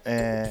life,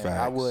 and I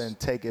Facts. wouldn't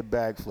take it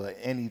back for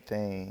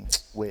anything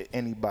with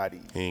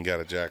anybody. He ain't got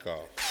to jack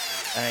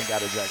off. I ain't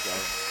got a jack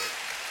off.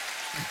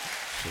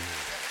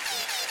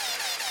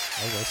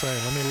 I was gonna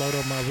say, let me load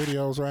up my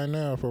videos right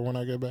now for when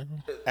I get back.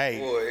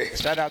 Hey,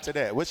 shout out to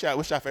that. What's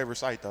your favorite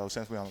site though?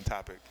 Since we on the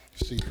topic,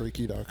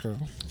 SeeFreaky.com.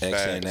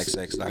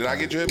 XNXX.com. Did I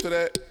get you hip to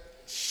that?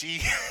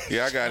 she.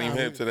 Yeah, I got him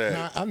hip to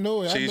that. I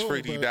know it.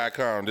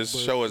 Cheesefreaky.com. This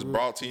show is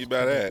brought to you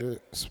by that.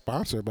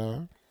 Sponsored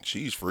by.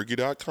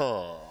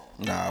 Cheesefreaky.com.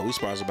 Nah, we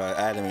sponsored by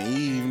Adam and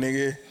Eve,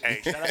 nigga. Hey,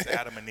 shout out to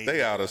Adam and Eve.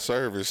 They out of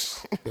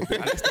service.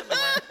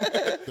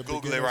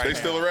 Google it right They now.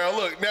 still around.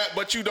 Look, now,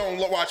 but you don't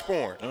watch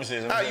porn. How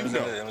you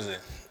know?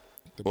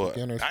 The What?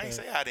 beginner's I ain't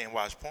say I didn't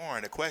watch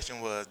porn. The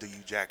question was, do you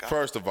jack off?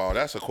 First of all,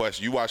 that's a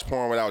question. You watch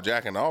porn without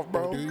jacking off,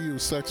 bro? Do you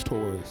use sex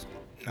toys?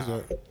 Is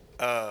that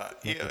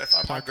Yeah, if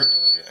I'm my Pocket. girl,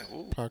 yeah.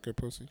 Ooh. pocket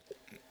pussy?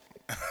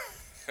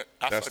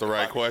 That's the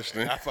right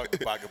question. I fucked the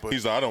pocket pussy.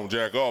 He's like, I don't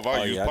jack off.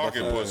 I Oh, use yeah, I pocket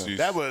definitely-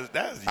 pussies.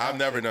 That's. I've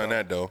never done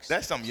that, though.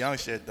 That's some young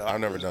shit though. I've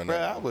never done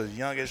that. I was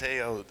young as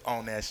hell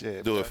on that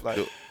shit. Do bro. it. Like,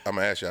 I'm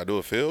going to ask y'all, do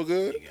it feel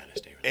good?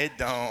 it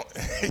don't.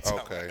 It don't.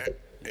 Okay.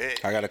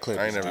 I got a clip.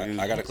 I ain't never used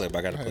I got a it. clip.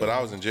 I got a clip. But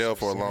I was in jail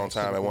for a long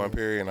time at one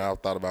period, and I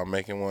thought about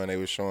making one. They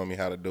was showing me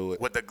how to do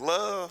it. With the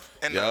glove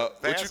and Yup.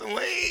 the What you-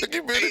 Vaseline.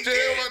 You been to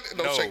jail?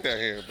 Don't No. shake that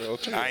hand, bro.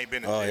 Chill. I ain't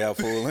been to Oh, jail. y'all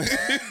fooling.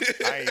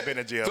 I ain't been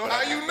to jail. So but how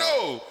I you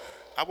know?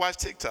 I watch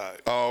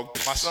TikTok. Oh,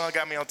 My son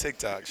got me on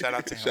TikTok. Shout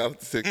out to him. shout out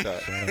to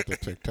TikTok. Shout out to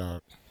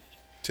TikTok.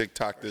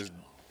 TikTok this.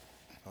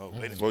 Oh, wait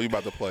a minute. What you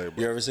about to play, bro?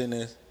 You ever seen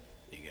this?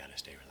 You gotta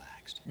stay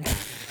relaxed.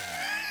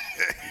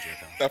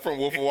 That from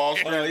Wolf of Wall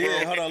Street, Oh, yeah.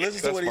 bro? Hold on. Listen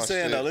to That's what my he's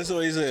saying, shit. though. Listen to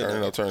what he's Turn it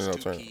saying. up, turn it up,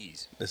 Two turn it up.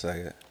 keys It's like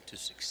it. to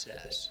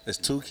success. There's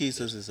 2 keys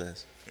to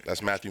success.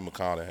 That's Matthew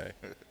McConaughey.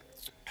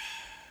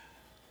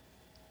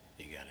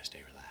 You gotta stay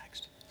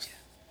relaxed. Yeah.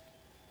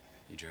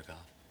 You jerk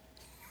off?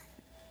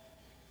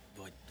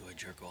 Do I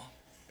jerk off?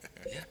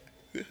 Yeah.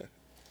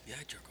 Yeah,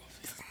 I jerk off.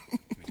 Yeah. How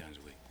many times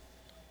a week?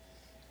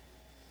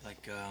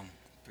 Like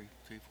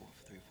three, four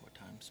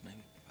times maybe.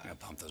 I gotta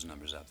pump those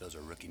numbers up. Those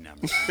are rookie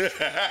numbers.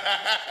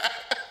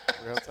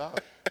 Real talk.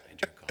 I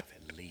jerk off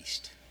at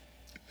least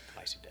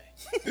twice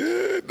a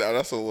day. Nah,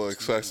 that's a little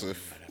excessive.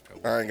 Right after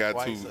work. I ain't got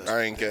Twice two. a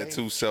I ain't got day.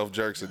 2 self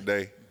jerks a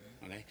day.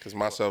 Okay? 'Cause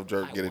my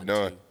self-jerk I get it want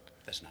done. to.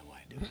 That's not why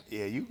I do it.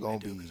 Yeah, you gonna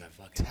do it be 'cause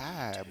I fucking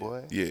tired,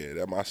 want to. boy. Yeah,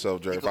 that my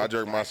self jerk. If I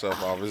jerk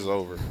myself off, it's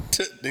over. All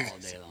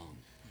day long.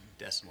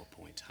 Decimal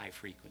points, high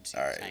frequencies.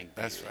 All right. tank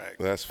That's breathing. right.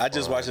 That's. I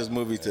just fine. watched this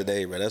movie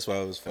today, bro. That's why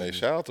it was Hey, funny.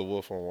 shout out to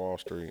Wolf on Wall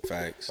Street.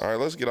 Facts. All right,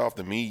 let's get off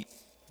the meat.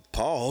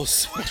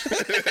 Pause.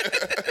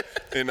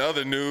 In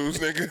other news,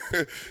 nigga.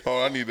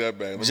 Oh, I need that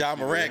back. Let me John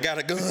see Morant got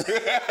a gun.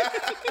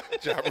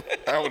 that.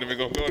 I wasn't even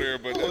gonna go there,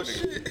 but that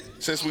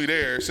nigga. Since we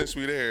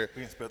there,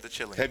 We can spill the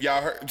chili. have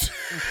y'all heard?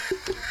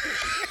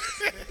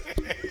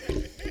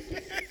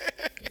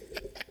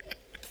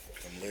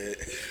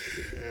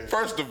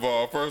 First of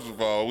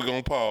all, we're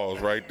gonna pause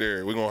right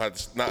there. We're gonna have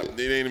to not. It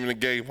ain't even a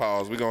gay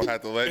pause. We're gonna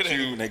have to let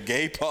you. In a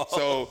gay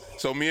pause.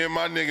 So me and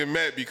my nigga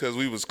met because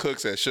we was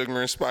cooks at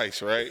Sugar and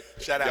Spice, right?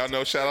 Shout out Y'all to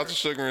know, shout out to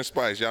Sugar and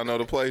Spice. Y'all know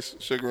the place,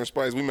 Sugar and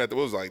Spice. We met. It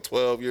was like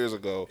 12 years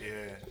ago.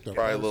 Yeah.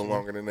 Probably a little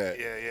longer than that.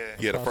 Yeah, yeah.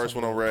 Yeah, the first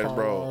one on Red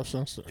Bro.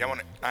 Y'all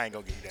wanna? I ain't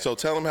gonna give you that. So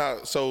tell them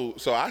how. So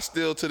I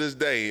still to this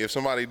day, if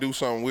somebody do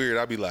something weird,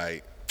 I be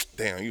like,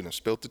 damn, you done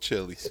spilt the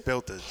chili.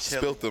 spilt the chili.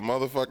 Spilt the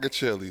motherfucking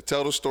chili.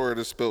 Tell the story of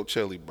the spilt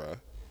chili, bro.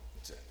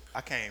 I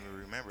can't even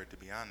remember it, to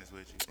be honest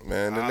with you.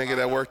 Man, the nigga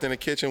that worked in the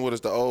kitchen with us,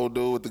 the old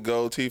dude with the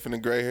gold teeth and the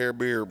gray hair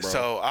beard, bro.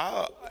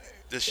 So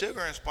the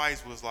Sugar and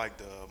Spice was like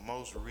the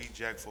most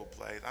rejectful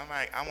place.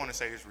 I want to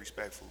say this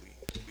respectfully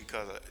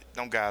because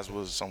them guys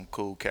was some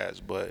cool cats,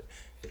 but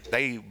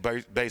they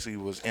basically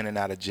was in and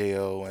out of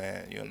jail,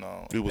 and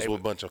We was they with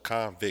a bunch of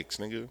convicts,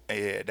 nigga.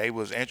 yeah, they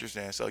was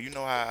interesting. So you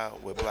know how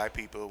with black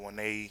people, when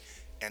they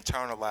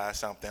internalize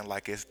something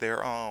like it's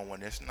their own,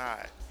 when it's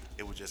not,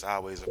 it was just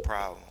always a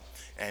problem.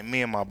 And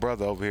me and my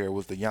brother over here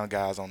was the young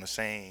guys on the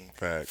scene,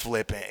 Facts.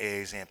 flipping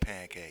eggs and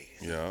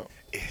pancakes. Yeah.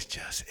 It's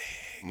just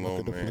eggs. Low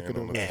at the- man look at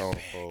the on the wrist. phone.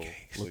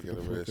 Pancakes. Look at the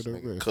Look wrist. at the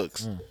Nigga. wrist.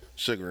 Cooks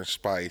sugar and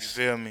spice.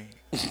 Feel me?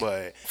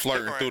 But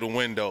Flirting through the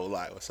window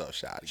like, what's up,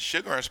 shawty?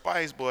 Sugar and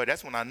Spice, boy,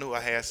 that's when I knew I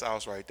had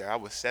sauce right there. I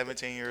was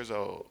 17 years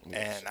old,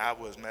 and I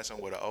was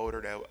messing with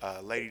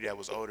a lady that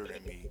was older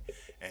than me,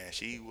 and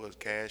she was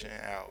cashing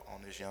out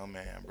on this young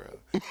man,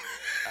 bro.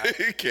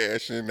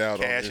 Cashing out on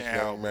this Cashing young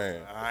out,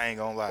 man. bro. I ain't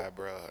gonna lie,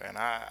 bro. And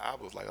I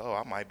was like, oh,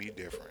 I might be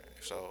different.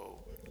 So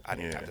I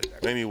didn't Yeah. have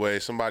to. Anyway,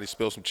 somebody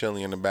spilled some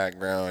chili in the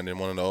background, and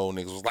one of the old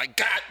niggas was like,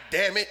 God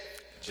damn it.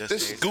 Just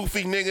This did.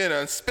 goofy nigga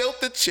done spilled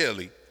the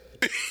chili.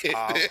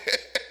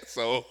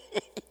 So,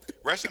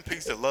 Rest in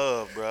peace to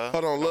Love, bro.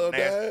 Hold on, Love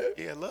died?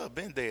 Yeah, Love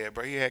been dead,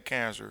 bro. He had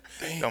cancer.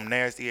 Them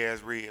nasty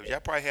ass ribs. Y'all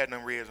probably had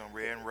them ribs on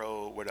Redden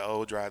Road where the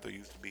old drive-thru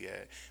used to be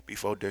at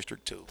before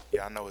District 2.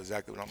 Y'all know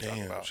exactly what I'm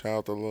talking damn, about. shout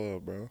out to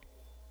Love, bro.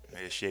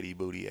 His shitty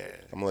booty ass.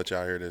 I'm gonna let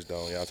y'all hear this,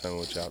 though. Y'all tell me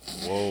what y'all.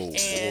 Whoa.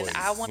 And boy.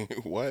 I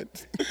want-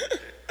 What?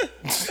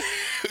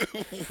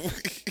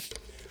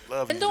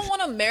 Love Men you. don't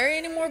want to marry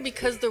anymore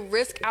because the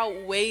risk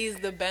outweighs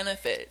the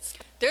benefits.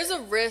 There's a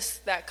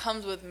risk that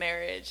comes with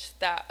marriage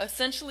that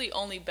essentially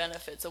only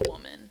benefits a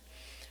woman.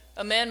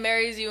 A man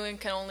marries you and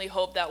can only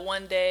hope that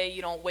one day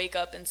you don't wake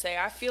up and say,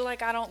 I feel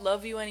like I don't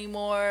love you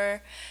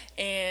anymore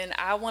and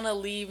I want to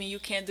leave and you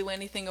can't do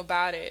anything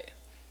about it.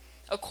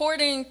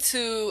 According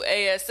to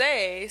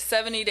ASA,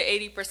 70 to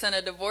 80%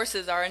 of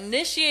divorces are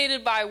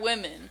initiated by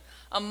women.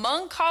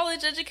 Among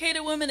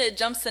college-educated women, it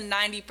jumps to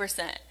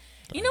 90%.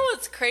 You know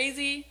what's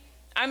crazy?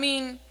 I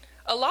mean,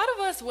 a lot of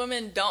us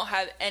women don't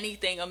have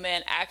anything a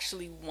man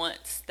actually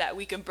wants that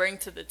we can bring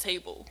to the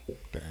table.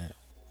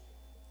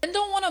 Men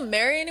don't want to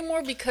marry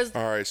anymore because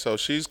All right, so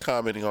she's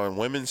commenting on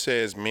women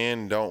says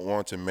men don't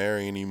want to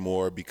marry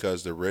anymore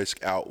because the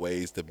risk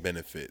outweighs the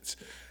benefits.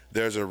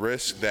 There's a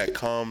risk that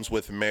comes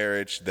with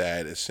marriage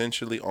that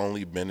essentially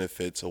only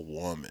benefits a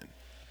woman.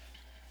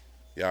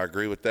 Y'all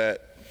agree with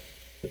that?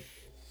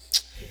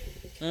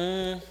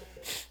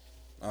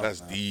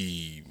 That's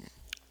deep.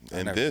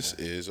 And never this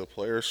is a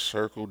player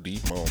circle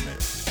deep moment.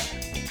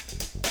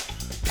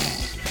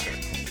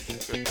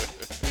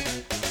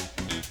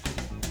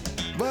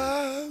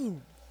 Wow.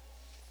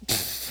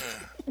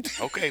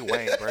 Okay,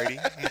 Wayne Brady.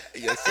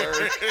 Yes,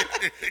 sir.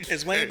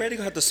 Is Wayne Brady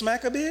gonna have to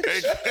smack a bitch?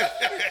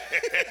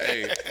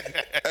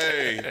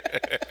 Hey,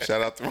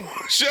 shout out to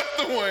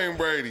Wayne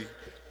Brady.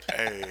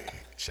 Hey,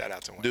 shout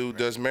out to Wayne. Dude,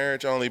 does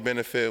marriage only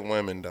benefit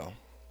women though?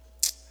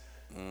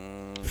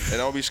 And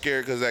don't be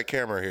scared because that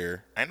camera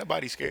here. Ain't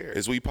nobody scared.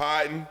 Is we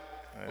potting?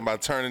 I'm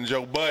about to turn in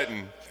Joe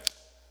Button.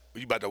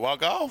 You about to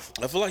walk off?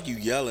 I feel like you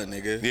yelling,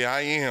 nigga. Yeah,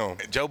 I am.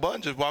 Joe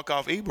Budden just walked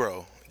off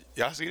Ebro.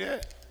 Y'all see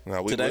that?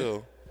 No, we Today?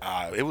 will.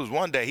 It was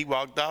one day he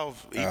walked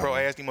off. Ebro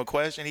asked him a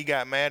question. He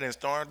got mad and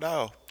stormed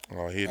off.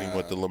 Oh, hit him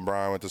with the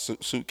LeBron with the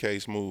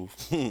suitcase move.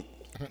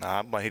 Nah,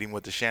 I'm gonna hit him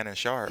with the Shannon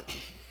Sharp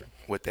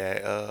with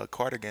that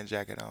cardigan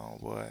jacket on,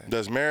 boy.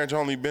 Does marriage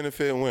only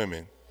benefit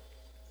women?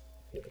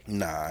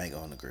 Nah, I ain't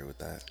gonna agree with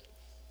that.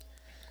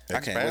 I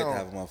can't wait to Expound.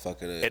 have a motherfucker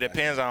that. It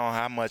depends on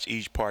how much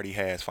each party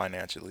has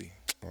financially.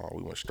 Oh,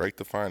 we went straight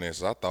to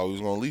finances. I thought we was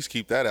gonna at least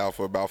keep that out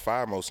for about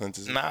 5 more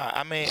sentences. Nah,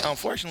 I mean,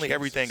 unfortunately,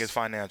 everything is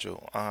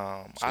financial.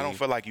 I don't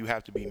feel like you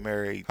have to be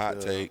married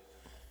Hot take.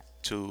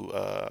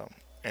 to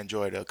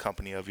enjoy the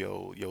company of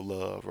your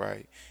love,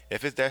 right?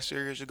 If it's that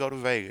serious, you go to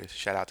Vegas.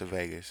 Shout out to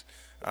Vegas,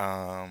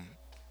 and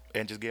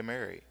just get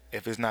married.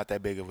 If it's not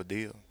that big of a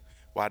deal,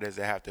 why does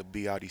it have to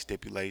be all these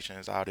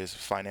stipulations, all this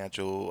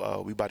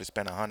financial? We about to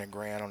spend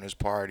 $100,000 on this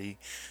party.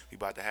 We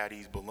about to have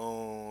these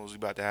balloons. We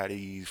about to have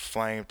these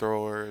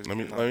flamethrowers. Let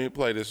me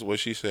play this what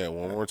she said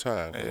one more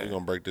time. We're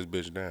gonna break this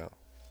bitch down.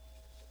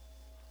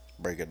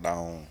 break it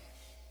down.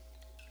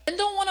 men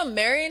don't want to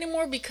marry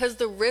anymore because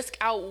the risk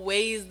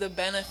outweighs the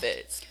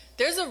benefits.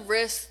 There's a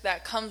risk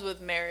that comes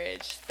with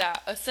marriage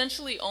that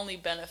essentially only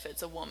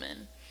benefits a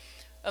woman.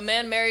 A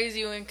man marries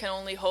you and can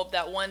only hope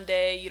that one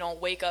day you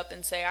don't wake up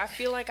and say, I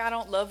feel like I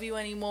don't love you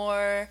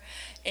anymore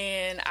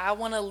and I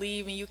want to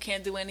leave and you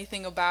can't do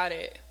anything about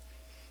it.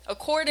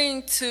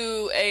 According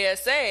to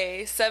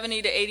ASA,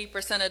 70 to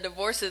 80% of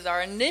divorces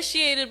are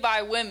initiated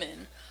by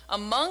women.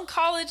 Among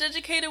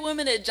college-educated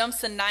women, it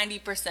jumps to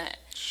 90%.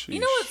 You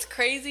know what's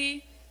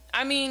crazy?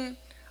 I mean,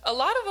 a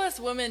lot of us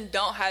women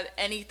don't have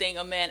anything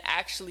a man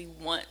actually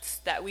wants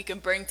that we can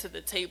bring to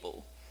the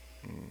table.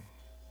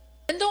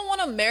 Men don't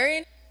want to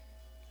marry.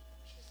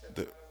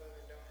 The- Women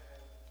don't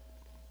have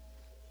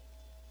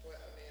what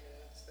a man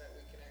wants that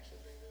we can actually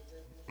bring to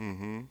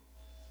the table.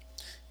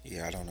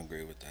 Yeah, I don't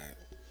agree with that.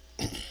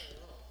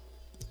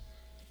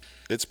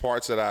 It's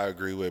parts that I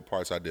agree with,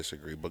 parts I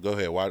disagree. But go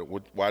ahead.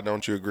 Why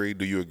don't you agree?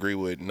 Do you agree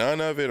with none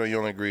of it, or you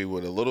only agree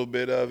with a little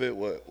bit of it?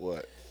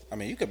 What? I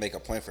mean, you could make a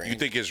point for You any.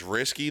 think it's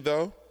risky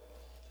though?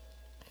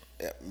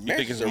 You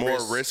think it's more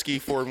risky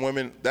for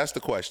women? That's the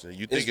question.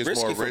 You think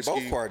it's more risky for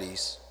both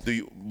parties?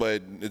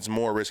 But it's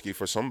more risky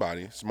for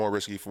somebody. It's more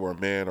risky for a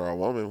man or a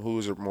woman. Who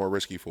is it more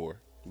risky for?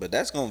 But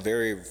that's gonna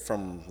vary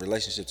from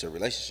relationship to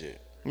relationship.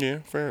 Yeah,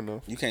 fair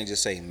enough. You can't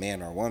just say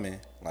man or woman.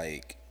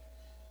 Like,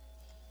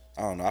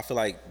 I don't know. I feel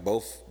like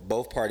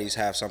both parties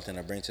have something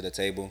to bring to the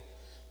table.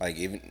 Like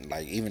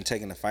even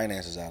taking the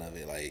finances out of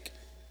it. Like,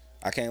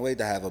 I can't wait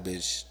to have a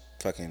bitch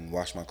fucking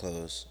wash my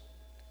clothes,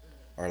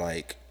 or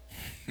like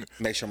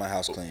make sure my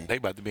house clean. They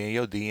about to be in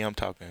your DM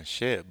talking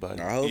shit, but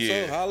I hope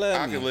Yeah, so. Holla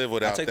at I me. can live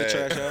without I'll take that.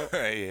 the trash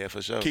out. yeah,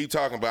 for sure. Keep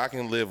talking, but I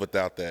can live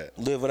without that.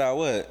 Live without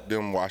what?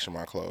 Them washing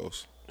my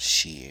clothes.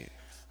 Shit.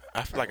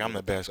 I feel like I'm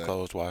the best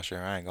clothes washer.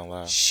 I ain't gonna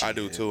lie. I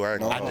do too. I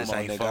ain't No gonna I just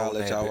homo, ain't nigga. I'll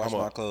folding let y'all that wash bitch.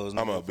 my clothes.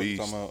 I'm a nigga. Fuck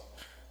beast. talking about.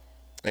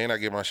 And I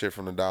get my shit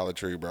from the Dollar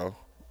Tree, bro.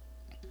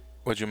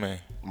 What you mean?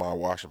 My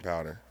washing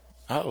powder.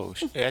 Oh,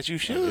 as you Yeah,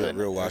 should.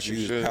 real wash. You You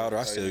use should. powder.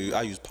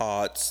 I use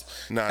pods.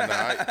 Nah,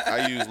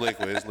 I use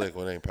liquid. It's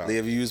liquid, ain't powder.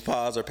 Liv, you use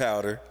pods or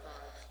powder?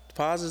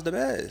 Pods is the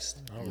best.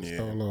 I always Yeah.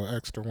 throw a little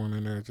extra one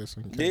in there just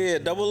in case. Yeah,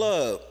 double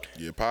up.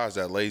 Yeah, pause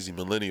that lazy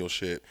millennial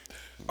shit.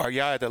 Are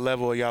y'all at the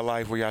level of y'all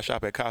life where y'all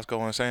shop at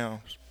Costco and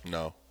Sam's?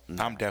 No.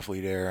 I'm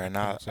definitely there, and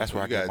that's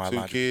where I You get my got two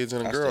laundry. kids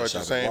and a I girl still at the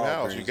shop at same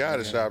house. Walgreens, You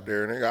gotta nigga. shop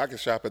there, nigga. I can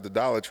shop at the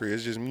Dollar Tree.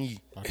 It's just me.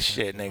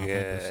 Shit, nigga.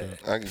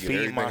 100%. I can get Feeding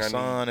everything my I need.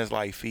 son is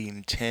like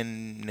feeding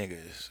 10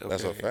 niggas.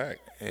 That's a okay? fact.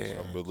 Yeah.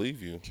 I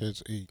believe you.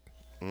 Kids eat.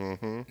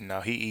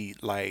 No, he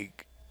eat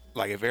like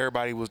if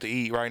everybody was to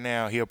eat right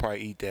now, he'll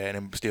probably eat that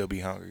and still be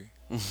hungry.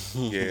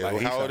 Yeah.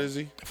 Like, How he old is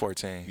he?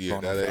 14. Yeah,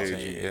 Going on that 15,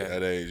 age. yeah.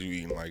 That age, you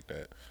eating like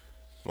that.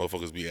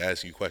 Motherfuckers be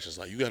asking you questions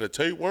like, "You got a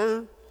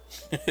tapeworm?"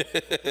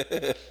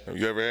 Have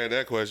you ever had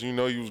that question? You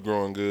know you was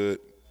growing good.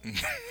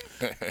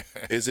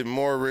 Is it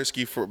more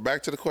risky for?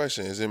 Back to the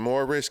question. Is it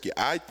more risky?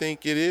 I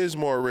think it is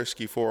more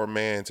risky for a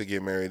man to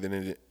get married than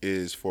it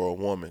is for a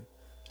woman.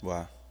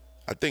 Wow.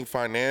 I think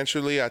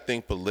financially, I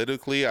think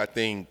politically, I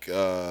think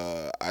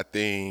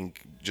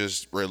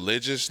just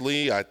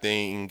religiously, I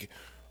think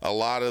a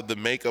lot of the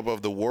makeup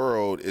of the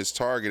world is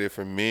targeted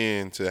for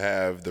men to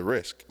have the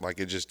risk. Like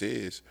it just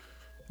is.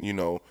 You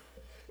know,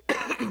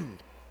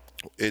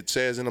 it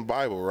says in the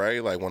Bible,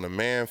 right? Like when a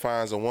man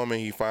finds a woman,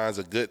 he finds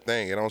a good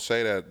thing. It don't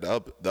say that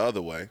the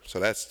other way. So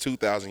that's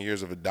 2,000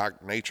 years of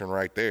indoctrination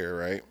right there,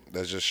 right?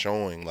 That's just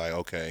showing like,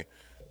 okay,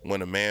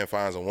 when a man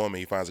finds a woman,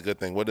 he finds a good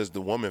thing. What does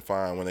the woman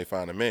find when they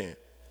find a man?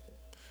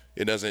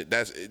 It doesn't.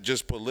 That's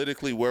just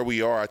politically where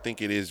we are. I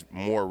think it is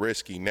more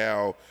risky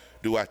now.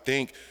 Do I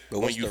think? But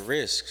what's the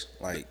risk?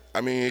 Like, I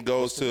mean, it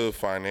goes to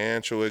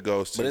financial. It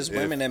goes to. but it's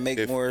women that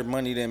make more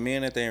money than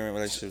men if they're in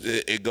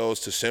relationships. It goes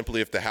to simply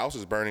if the house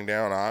is burning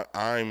down,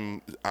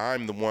 I'm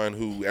the one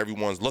who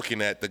everyone's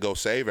looking at to go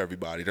save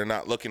everybody. They're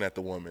not looking at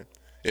the woman.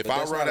 If But I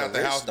that's run not a out the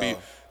risk, house, though.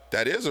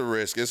 that is a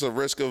risk. It's a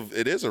risk of.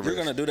 It is a You're risk.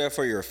 gonna do that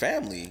for your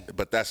family.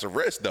 But that's a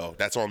risk, though.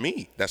 That's on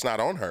me. That's not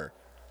on her.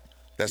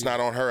 That's not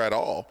on her at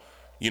all.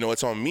 You know,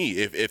 it's on me.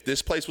 If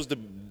this place was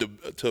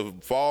to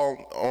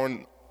fall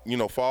on, you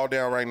know, fall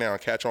down right now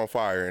and catch on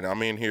fire, and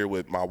I'm in here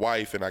with my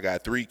wife and I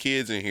got 3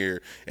 kids in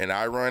here, and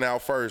I run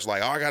out first,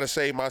 like, oh, I gotta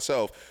save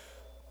myself.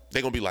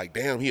 They're gonna be like,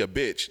 damn, he a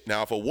bitch.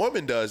 Now, if a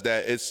woman does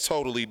that, it's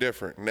totally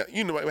different. Now,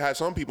 you know, I have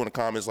some people in the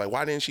comments like,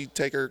 why didn't she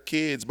take her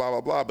kids, blah, blah,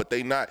 blah. But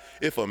they not,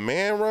 if a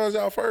man runs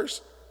out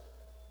first,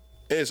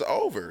 it's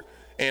over.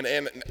 And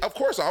of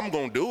course I'm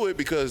gonna do it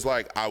because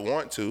like I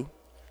want to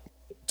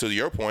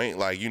your point,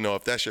 like, you know,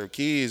 if that's your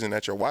kids and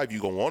that's your wife,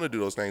 you gonna want to do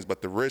those things,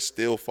 but the risk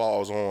still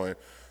falls on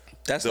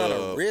That's not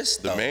a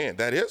risk, the though. man.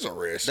 That is a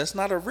risk. That's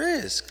not a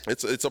risk.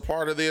 It's a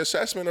part of the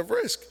assessment of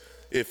risk.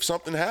 If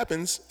something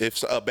happens,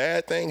 if a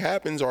bad thing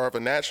happens, or if a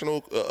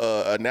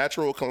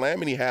natural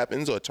calamity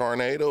happens, or a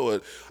tornado,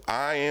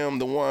 I am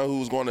the one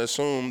who's going to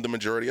assume the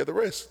majority of the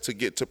risk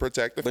to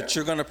protect the family. But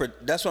you're gonna.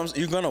 That's what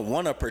you're gonna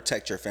want to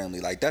protect your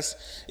family. Like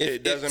that's.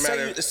 It doesn't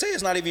matter. Say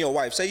it's not even your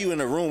wife. Say you in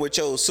a room with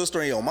your sister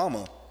and your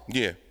mama.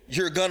 Yeah.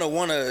 You're gonna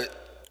want to.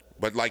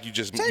 But like you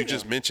just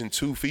them. mentioned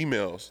 2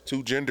 females, 2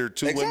 women,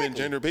 Exactly.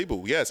 gender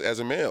people. Yes, as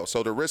a male.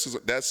 So the risk is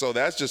that's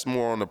just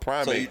more on the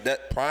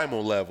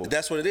primal level.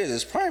 That's what it is.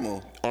 It's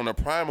primal. On the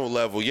primal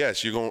level,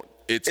 yes, you're going.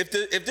 It's If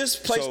this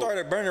place So-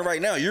 started burning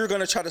right now, you're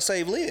gonna try to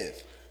save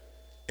Liv.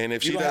 and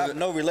if you she don't have doesn't,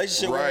 no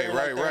relationship with right, her,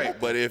 right, like, right.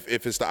 But if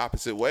it's the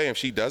opposite way, if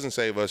she doesn't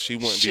save us, she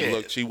wouldn't be Shit.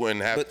 looked. She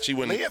wouldn't have. But She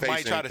wouldn't Liv face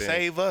might try to anything.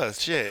 save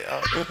us. Shit.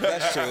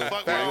 That's true.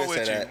 Fuck Facts. wrong Say with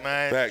you, that.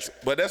 man? Facts.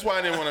 But that's why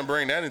I didn't want to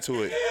bring that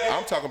into it.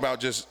 I'm talking about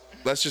just,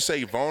 let's just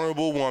say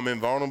vulnerable woman,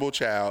 vulnerable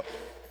child.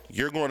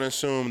 You're going to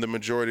assume the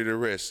majority of the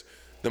risk.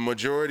 The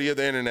majority of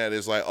the internet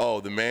is like,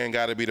 oh, the man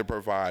got to be the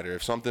provider.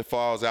 If something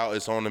falls out,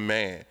 it's on the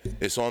man.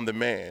 It's on the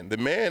man. The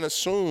man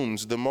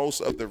assumes the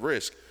most of the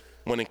risk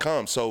when it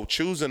comes. So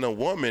choosing a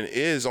woman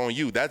is on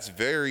you. That's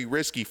very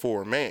risky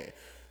for a man.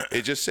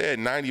 It just said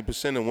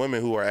 90% of women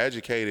who are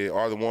educated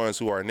are the ones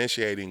who are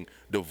initiating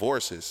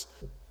divorces.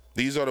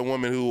 These are the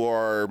women who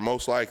are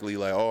most likely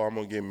like, oh, I'm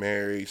going to get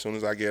married. As soon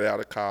as I get out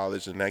of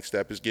college, the next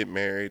step is get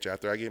married.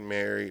 After I get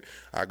married,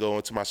 I go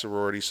into my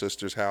sorority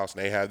sister's house,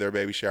 and they have their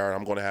baby shower, and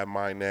I'm going to have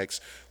mine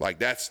next. Like,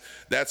 that's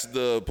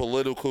the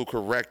political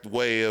correct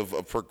way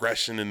of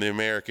progression in the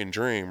American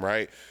dream,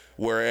 right?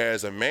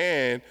 Whereas a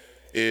man,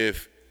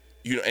 if,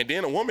 you know, and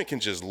then a woman can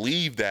just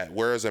leave that.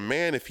 Whereas a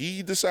man, if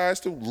he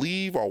decides to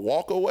leave or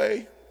walk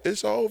away,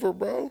 it's over,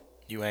 bro.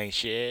 You ain't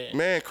shit.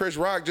 Man, Chris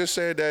Rock just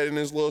said that in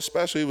his little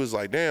special. He was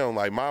like, damn,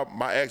 like my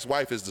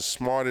ex-wife is the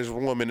smartest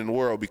woman in the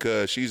world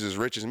because she's as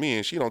rich as me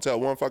and she don't tell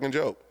one fucking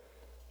joke.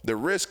 The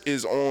risk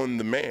is on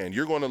the man.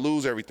 You're going to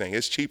lose everything.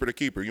 It's cheaper to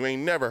keep her. You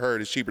ain't never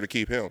heard it's cheaper to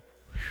keep him.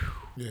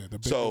 Yeah, the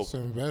biggest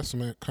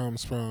investment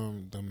comes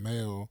from the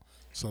male.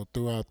 So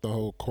throughout the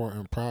whole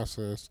courting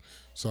process,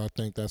 so I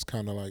think that's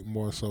kind of like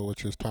more so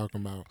what you're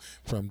talking about.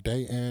 From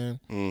dating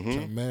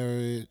to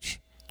marriage,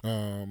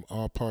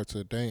 all parts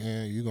of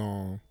dating, you're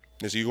going to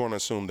is you're going to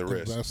assume the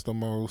risk. invest the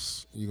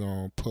most, you're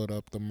going to put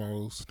up the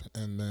most,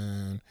 and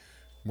then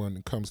when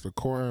it comes to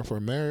courting for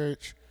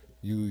marriage,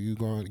 you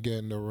going to get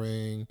in the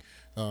ring.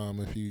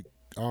 If you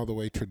all the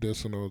way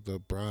traditional, the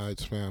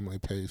bride's family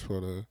pays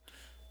for the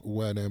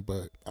wedding,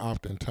 but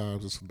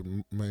oftentimes it's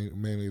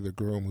mainly the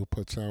groom who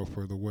puts out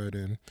for the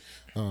wedding,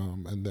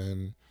 and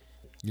then,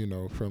 you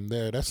know, from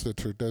there, that's the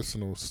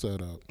traditional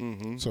setup.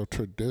 So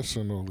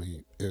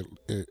traditionally,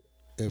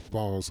 it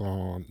falls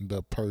on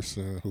the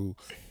person who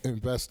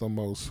invests the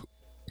most,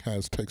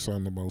 takes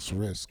on the most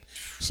risk.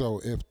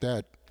 So if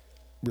that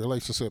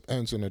relationship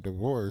ends in a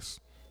divorce,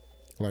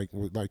 like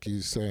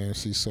he's saying,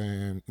 she's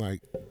saying,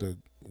 like, the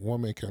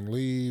woman can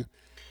leave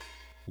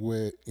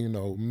with, you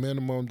know,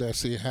 minimum that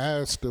she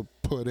has to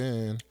put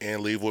in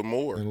and leave with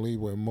more.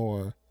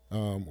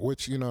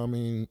 Which, you know what I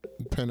mean,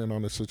 depending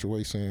on the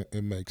situation,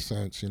 it makes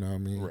sense, you know what I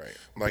mean? Right.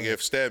 Like,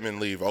 if Stedman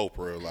leave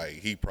Oprah, like,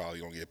 he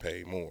probably going to get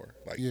paid more.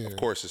 Like, of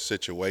course, it's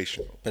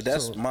situational. But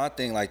that's my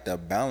thing, like, the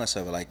balance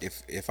of it. Like,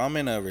 if I'm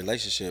in a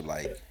relationship,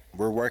 like,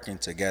 we're working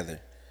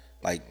together.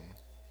 Like,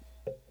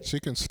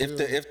 she can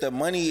still, if the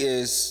money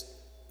is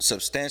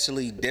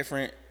substantially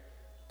different,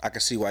 I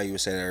can see why you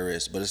would say that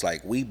risk. But it's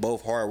like, we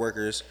both hard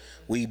workers.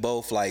 We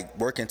both, like,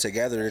 working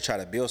together to try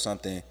to build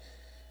something.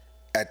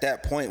 At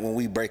that point, when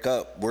we break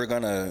up, we're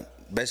going to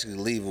basically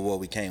leave with what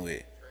we came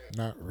with.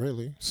 Not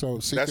really. So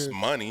that's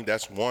money.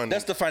 That's one.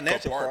 That's the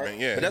financial part.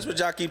 Yeah. But that's what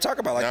y'all keep talking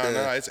about. Like,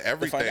 no, it's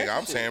everything.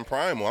 I'm saying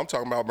primal. I'm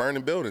talking about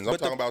burning buildings. I'm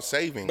talking about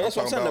saving. But that's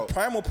what I'm saying. The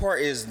primal part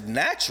is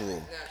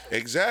natural.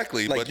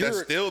 Exactly. Like, but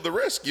that's still the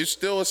risk. You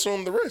still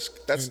assume the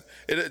risk. That's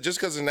it. Just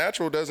because it's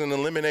natural doesn't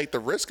eliminate the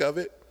risk of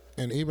it.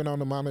 And even on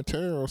the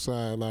monetary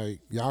side, like,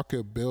 y'all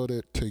could build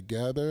it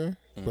together,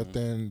 but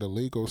then the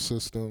legal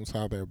systems,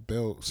 how they're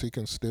built, she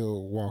can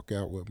still walk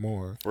out with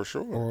more. For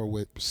sure. Or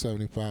with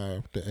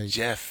 75 to 80.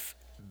 Jeff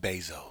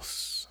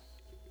Bezos.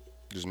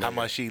 How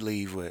much she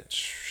leave with?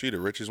 She the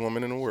richest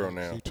woman in the world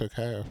now. She took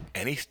half.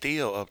 And he's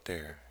still up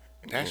there.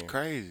 That's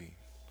crazy.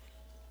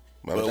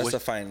 But that's the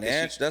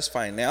finance. That's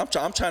finance.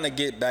 I'm trying to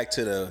get back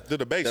to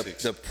the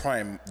basics. The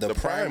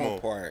primal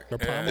part. The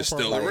primal it's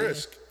still a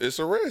risk. It's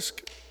a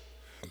risk.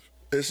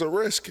 It's a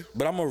risk.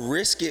 But I'm gonna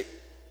risk it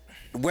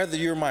whether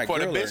you're my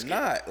girl or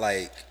not.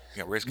 Like,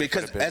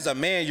 because as a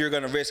man, you're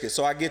gonna risk it.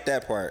 So I get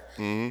that part.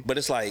 But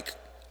it's like,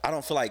 I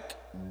don't feel like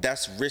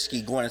that's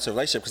risky going into a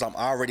relationship because I'm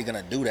already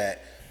gonna do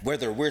that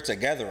whether we're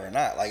together or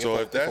not. Like, so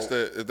if that's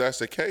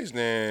the case,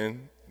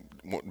 then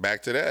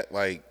back to that.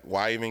 Like,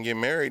 why even get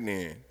married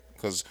then?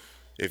 Because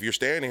if you're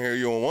standing here,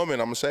 you're a woman.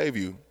 I'm gonna save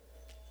you.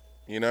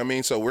 You know what I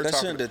mean? So that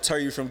shouldn't deter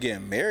you from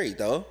getting married,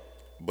 though.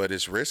 But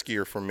it's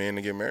riskier for men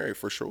to get married,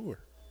 for sure.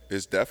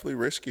 It's definitely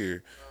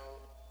riskier.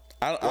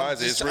 I'm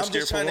just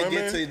trying to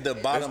get to the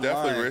bottom line. It's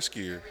definitely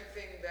riskier.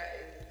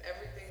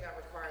 Everything that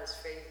requires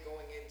faith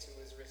going into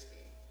is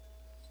risky.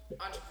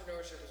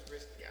 Entrepreneurship is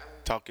risky.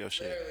 Talk your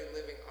shit. Literally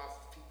living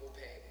off of people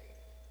paying me.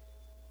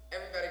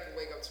 Everybody can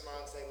wake up tomorrow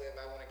and say, "Liv,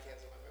 I want to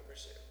cancel my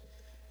membership."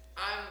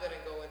 I'm gonna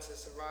go into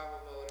survival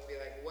mode and be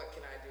like, "What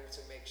can I do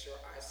to make sure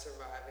I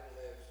survive and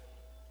live?"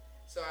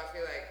 So I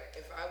feel like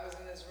if I was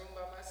in this room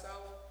by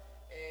myself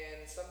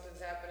and something's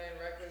happening,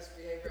 reckless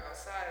behavior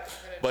outside,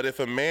 but if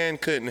a man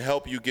couldn't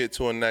help you get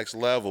to a next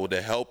level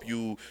to help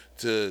you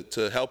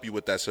help you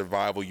with that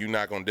survival, you're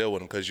not gonna deal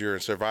with him because you're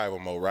in survival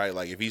mode, right?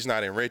 Like, if he's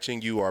not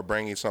enriching you or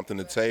bringing something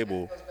to the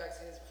table. That goes back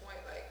to his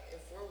point. Like, if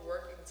we're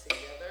working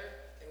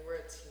together and we're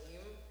a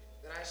team,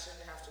 then I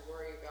shouldn't have to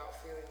worry about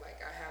feeling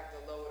like I have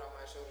the load on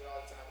my shoulder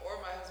all the time, or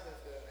my husband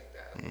feeling like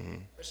that.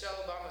 Michelle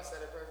Obama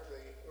said it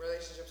perfectly.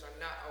 Relationships are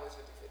not always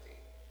 50-50.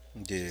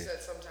 Yeah. She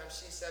said sometimes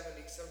she's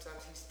 70,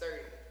 sometimes he's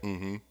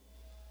 30.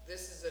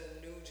 This is a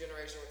new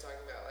generation we're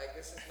talking about. Like,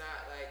 this is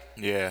not like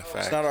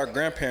it's not our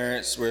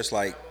grandparents where it's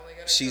like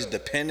she's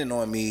dependent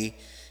on me,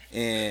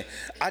 and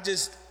I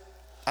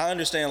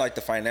understand like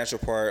the financial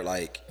part,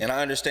 like, and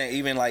I understand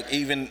even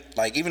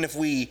if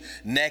we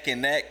neck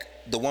and neck,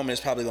 the woman is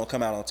probably gonna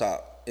come out on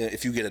top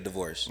if you get a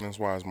divorce. That's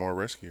why it's more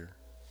riskier.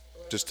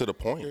 Just to the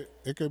point.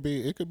 It could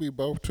be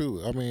both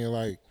too. I mean,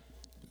 like,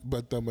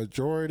 but the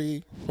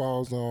majority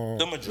falls on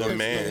The majority. The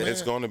man.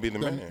 It's going to be the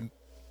man.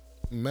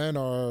 Men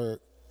are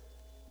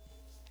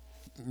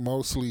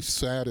mostly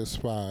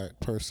satisfied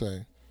per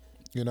se.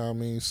 You know what I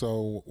mean?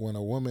 So when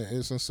a woman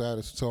isn't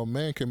satisfied, so a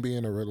man can be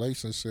in a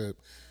relationship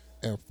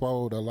and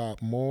fold a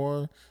lot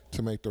more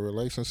to make the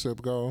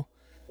relationship go,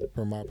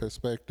 from my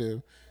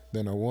perspective,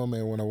 than a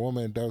woman. When a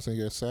woman doesn't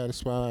get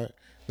satisfied,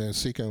 then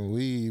she can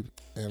leave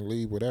and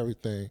leave with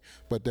everything.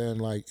 But then,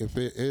 like, if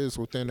it is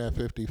within that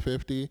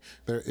 50-50,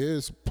 there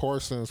is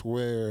portions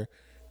where,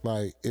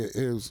 like, it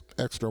is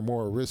extra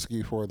more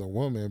risky for the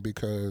woman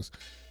because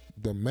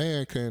the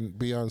man can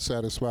be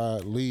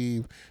unsatisfied,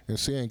 leave, and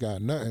she ain't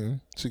got nothing.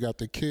 She got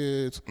the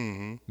kids.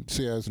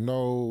 She has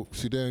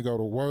she didn't go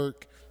to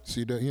work.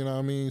 She did, you know what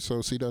I mean?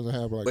 So she doesn't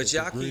have like But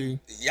a degree.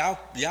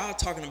 y'all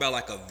talking about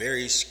like a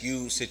very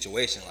skewed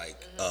situation, like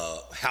a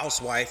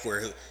housewife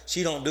where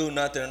she don't do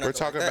nothing. Or nothing We're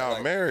talking like that. about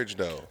like, marriage,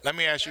 though. Let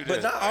me ask you But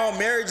this: not all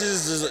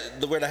marriages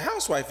is where the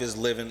housewife is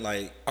living.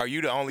 Like, Are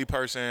you the only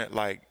person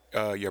like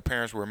your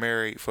parents were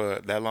married for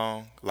that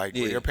long? Like,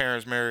 were Yeah. your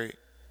parents married?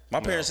 my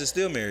parents are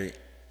still married.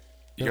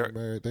 They're Your-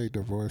 married, they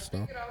divorced though.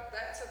 You know,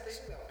 that's a thing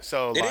though.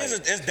 So It like,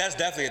 is. That's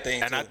definitely a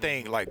thing. and too. I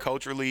think like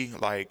culturally,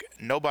 like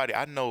nobody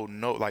I know,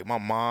 like my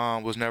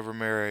mom was never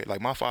married.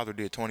 Like my father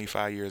did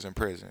 25 years in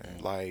prison.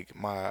 Like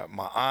my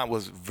aunt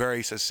was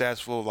very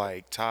successful,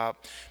 like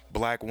top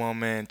black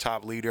woman,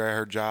 top leader at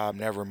her job,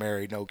 never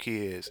married, no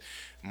kids.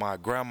 My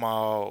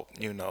grandma,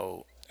 you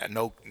know,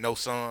 no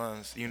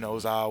sons, you know, it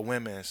was all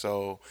women.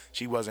 So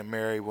she wasn't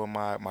married when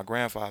my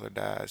grandfather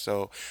died.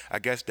 So I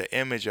guess the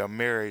image of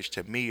marriage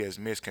to me is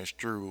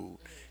misconstrued.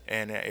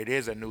 And it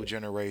is a new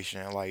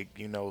generation, like,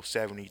 you know,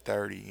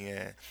 70-30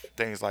 and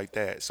things like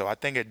that. So I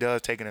think it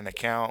does take it into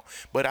account.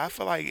 But I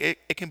feel like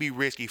it can be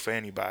risky for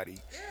anybody.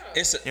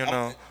 It's You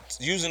know.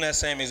 using that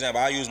same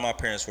example. I use my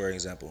parents for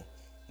example.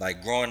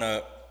 Like growing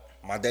up,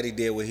 my daddy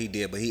did what he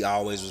did, but he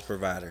always was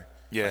provider.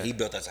 Yeah. Like, he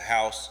built us a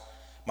house.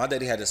 My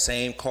daddy had the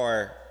same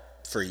car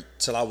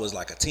till I was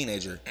like a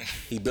teenager.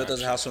 He built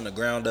us a house from the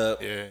ground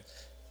up. Yeah.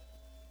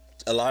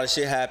 A lot of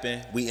shit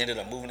happened. We ended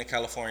up moving to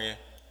California.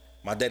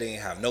 My daddy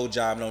didn't have no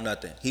job, no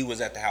nothing. He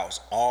was at the house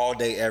all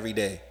day, every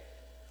day.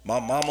 My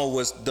mama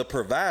was the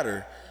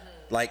provider,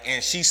 like,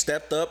 and she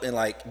stepped up and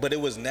like, but it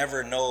was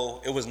never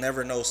no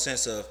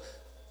sense of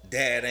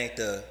dad ain't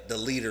the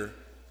leader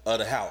of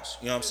the house.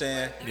 You know what I'm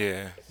saying?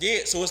 Yeah. Yeah.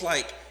 So it's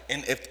like,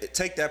 and if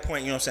take that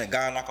point, you know what I'm saying?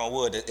 God knock on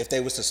wood, if they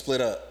was to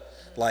split up,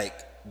 like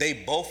they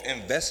both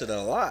invested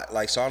a lot.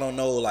 Like, so I don't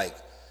know, like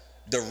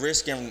the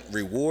risk and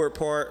reward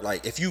part.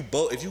 Like if you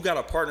got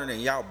a partner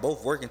and y'all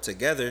both working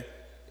together,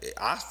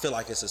 I feel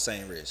like it's the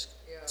same risk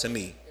to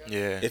me.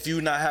 Yeah. If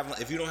you don't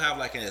have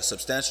like a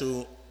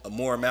substantial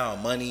more amount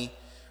of money,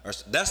 or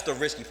that's the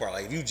risky part.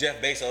 Like if you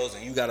Jeff Bezos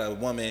and you got a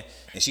woman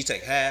and she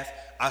take half,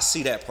 I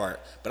see that part.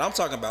 But I'm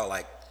talking about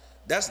like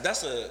that's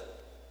a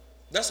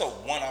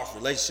one-off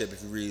relationship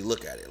if you really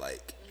look at it.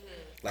 Like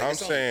I'm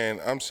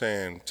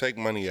saying, take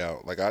money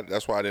out. Like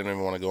that's why I didn't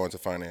even want to go into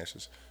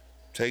finances.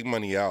 Take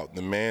money out.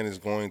 The man is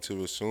going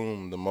to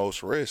assume the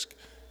most risk.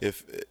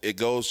 If it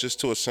goes just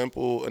to a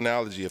simple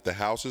analogy, if the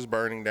house is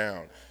burning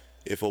down,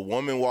 if a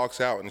woman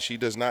walks out and she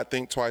does not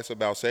think twice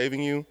about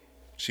saving you,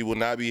 she will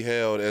not be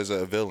held as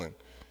a villain.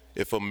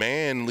 If a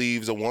man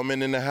leaves a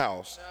woman in the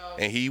house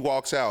and he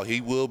walks out, he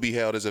will be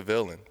held as a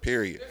villain,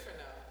 period. Different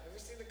now. Have you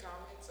seen the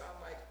comments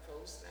on like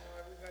posts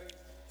now?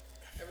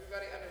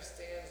 Everybody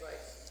understands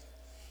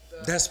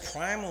like that's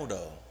primal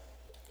though.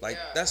 Like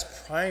Yeah. that's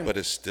primal. But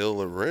it's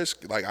still a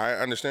risk. Like, I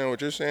understand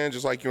what you're saying,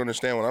 just like you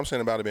understand what I'm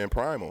saying about it being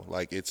primal.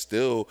 Like, it's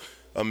still,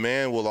 a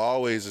man will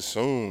always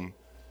assume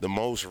the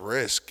most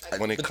risk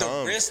when it But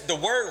comes. the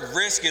word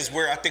risk is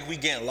where I think we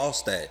getting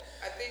lost at.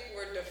 I think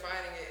we're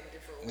defining it in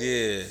different ways.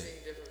 Yeah. We're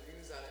seeing different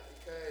views on it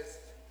because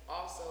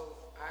also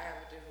I have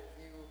a different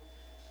view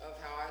of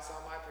how I saw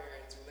my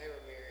parents when they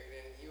were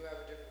married, and you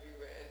have a different view.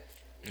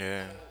 And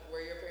Yeah.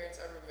 were your parents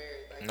ever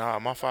married? Like, Nah,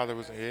 my father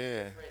was,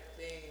 yeah. different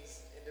things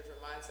and different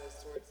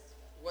mindsets towards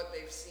what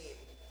they've seen.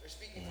 They're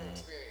speaking from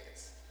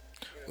experience.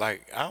 You know?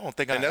 Like I don't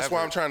think And I that's ever,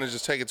 why I'm trying to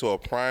just take it to a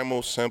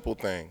primal, simple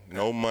thing.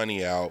 No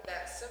money out.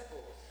 That's simple.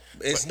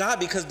 It's not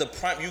because the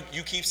prime.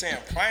 You keep saying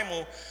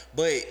primal,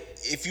 but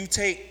if you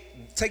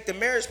take the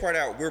marriage part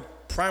out,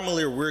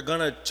 we're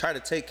gonna try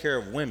to take care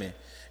of women.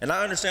 And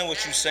I understand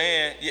what you're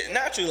saying. Yeah,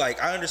 naturally, like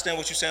I understand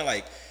what you're saying.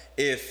 Like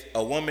if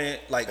a woman,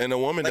 like, And a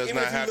woman like, does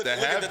even not if you have look to at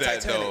have the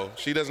that, Titanic, though.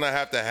 She does not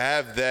have to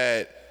have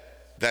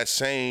that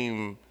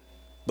same.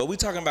 But we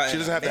talking about She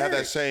doesn't have to have that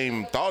marriage.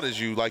 same thought as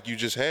you, like you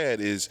just had.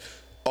 Is,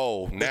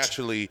 oh,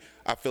 naturally,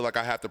 I feel like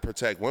I have to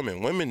protect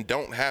women. Women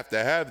don't have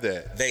to have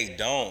that. They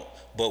don't.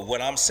 But what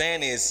I'm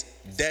saying is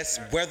that's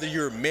whether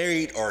you're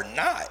married or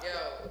not.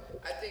 Yo,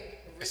 I think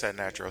It's that risky is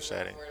natural the wrong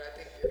setting. word. I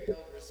think you're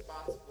held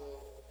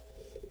responsible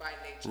by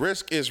nature.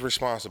 Risk is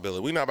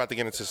responsibility. We're not about to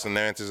get into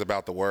semantics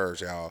about the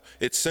words, y'all.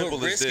 It's simple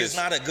But as risk this. is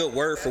not a good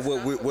word for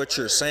what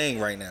you're saying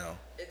right now.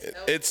 It's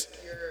it's-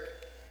 your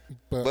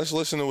But Let's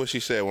listen to what she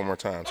said one more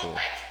time, too.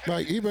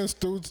 like even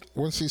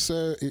when she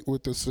said it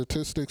with the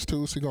statistics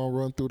too, she gonna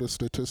run through the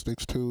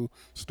statistics too.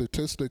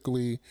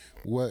 Statistically,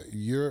 what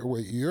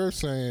you're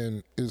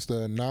saying is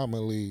the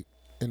anomaly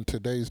in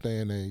today's day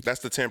and age. That's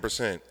the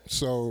 10%.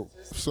 So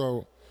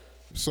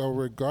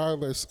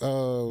regardless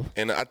of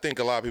And I think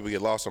a lot of people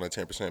get lost on that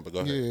 10%, but go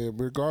ahead. yeah,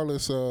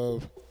 regardless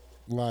of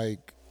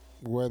like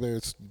whether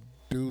it's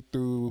due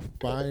through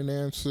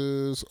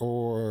finances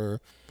or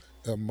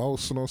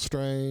emotional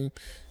strain,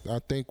 I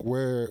think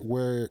where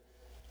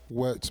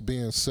what's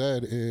being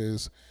said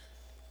is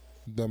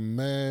the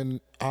men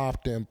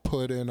often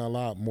put in a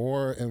lot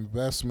more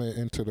investment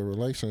into the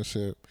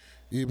relationship,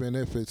 even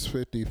if it's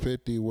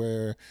 50-50,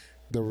 where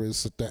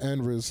the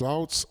end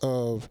results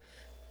of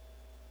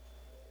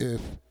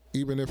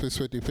even if it's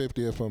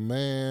 50-50, if a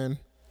man,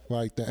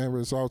 like the end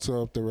results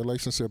of the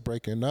relationship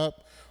breaking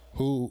up,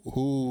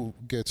 who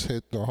gets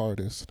hit the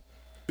hardest?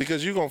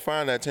 Because you're going to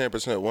find that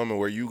 10% woman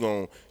where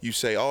you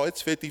say, oh,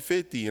 it's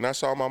 50-50, and I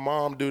saw my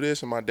mom do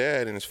this and my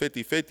dad, and it's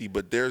 50-50,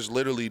 but there's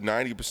literally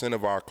 90%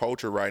 of our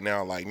culture right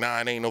now, like, nah,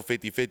 it ain't no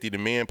 50-50, the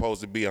man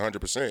supposed to be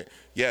 100%.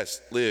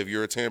 Yes, Liv,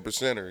 you're a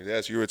 10%er.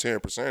 Yes, you're a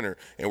 10%er.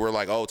 And we're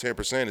like, oh,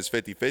 10% is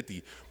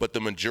 50-50. But the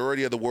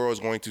majority of the world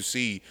is going to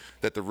see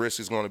that the risk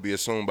is going to be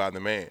assumed by the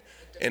man.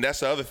 And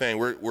that's the other thing,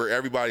 where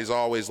everybody's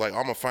always like,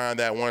 I'm going to find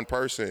that one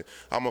person.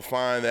 I'm going to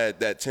find that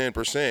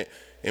 10%.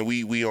 And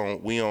we on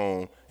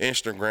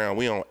Instagram,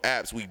 we on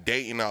apps, we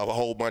dating a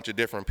whole bunch of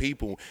different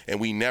people, and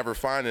we never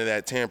finding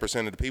that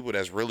 10% of the people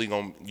that's really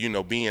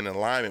gonna, be in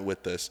alignment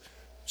with us.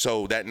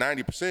 So that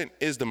 90%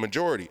 is the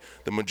majority.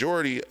 The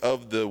majority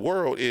of the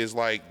world is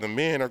like the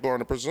men are going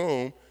to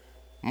presume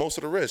most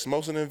of the risk,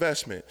 most of the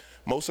investment,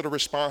 most of the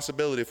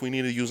responsibility, if we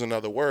need to use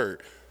another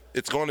word.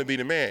 It's going to be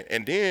the man.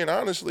 And then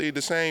honestly,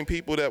 the same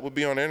people that would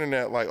be on the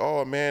internet like,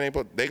 oh man,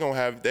 they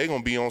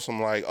gonna be on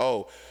some like,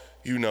 oh,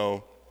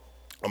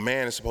 a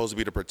man is supposed to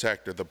be the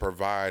protector, the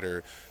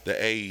provider,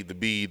 the A, the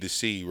B, the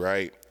C,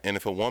 right? And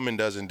if a woman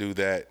doesn't do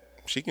that,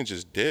 she can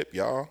just dip,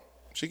 y'all.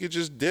 She could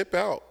just dip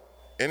out.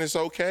 And it's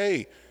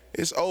okay.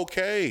 It's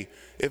okay.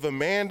 If a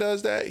man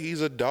does that, he's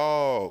a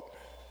dog.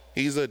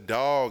 He's a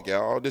dog,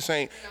 y'all. This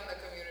ain't... On the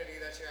community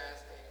that you're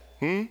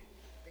asking.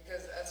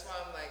 Because that's why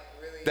I'm like,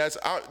 really...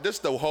 This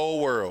the whole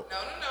world. No.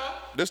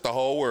 This the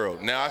whole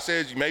world. Now, I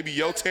said maybe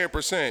your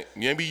 10%,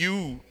 maybe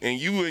you and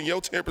your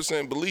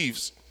 10%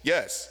 beliefs,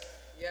 yes.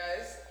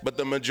 Yes.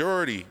 But the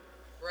majority.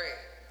 Right.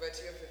 But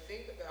you have to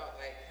think about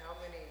like how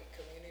many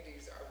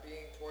communities are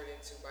being poured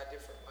into by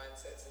different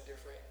mindsets and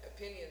different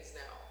opinions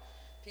now.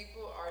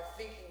 People are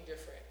thinking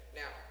different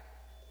now.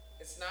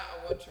 It's not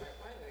a one-track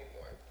mind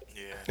anymore.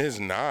 Yeah.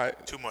 It's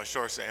not. Too much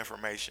source of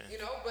information.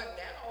 But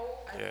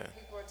now I think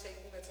people are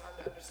taking the time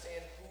to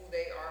understand who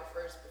they are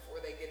first before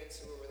they get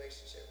into a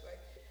relationship.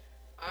 Like,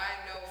 I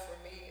know for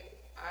me,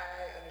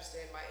 I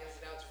understand my ins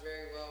and outs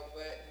very well,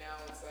 but now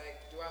it's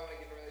like, do I want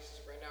to get in a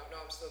relationship right now?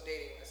 No, I'm still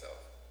dating myself.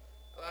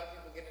 A lot of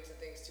people get into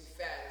things too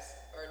fast,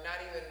 or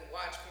not even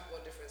watch people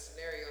in different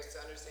scenarios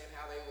to understand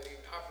how they would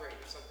even operate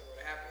if something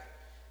were to happen.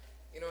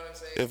 You know what I'm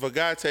saying? If a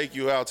guy take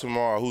you out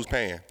tomorrow, who's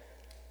paying?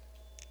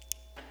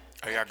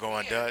 Are y'all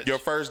going Dutch? Your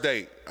first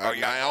date. I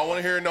don't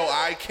want to hear no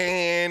I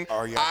can,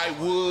 I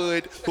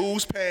would.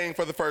 Who's paying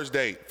for the first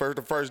date, for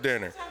the first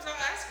dinner? Sometimes I'll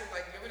ask him,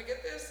 like, you want me to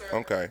get this? Or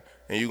Okay.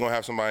 And you're going to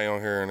have somebody on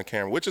here in the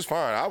camera, which is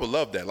fine. I would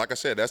love that. Like I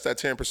said, that's that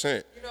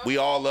 10%. We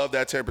all love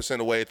that 10%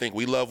 the way I think.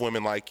 We love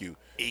women like you.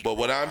 But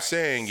what I'm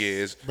saying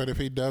is... But if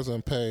he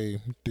doesn't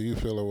pay, do you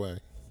feel away?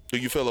 Do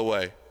you feel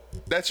away?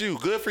 That's you.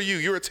 Good for you.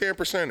 You're a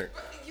 10%er.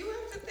 But you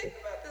have to think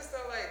about this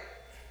though. Like,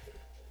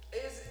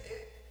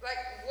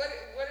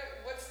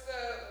 what's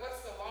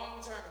the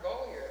long-term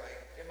goal here?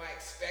 Like, am I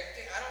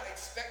expecting? I don't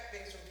expect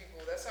things from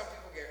people. That's how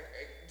people get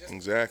hurt.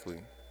 Exactly.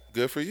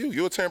 Good for you.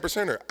 You're a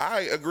 10%er. I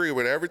agree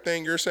with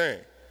everything you're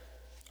saying.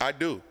 I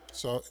do.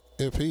 So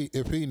if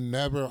he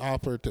never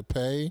offered to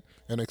pay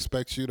and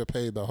expects you to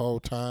pay the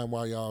whole time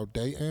while y'all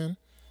dating,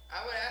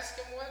 I would ask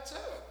him what too.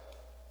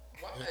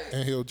 Why?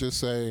 and he'll just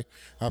say,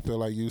 I feel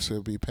like you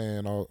should be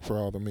paying for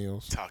all the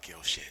meals. Talk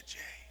your shit, Jay.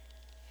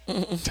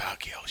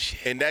 Talk your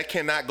shit. And that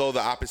cannot go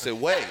the opposite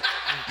way.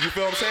 You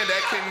feel what I'm saying?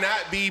 That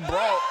cannot be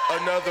brought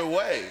another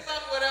way.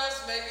 Someone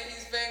else, maybe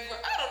he's paying for.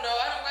 I don't know.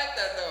 I don't like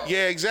that though.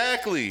 Yeah,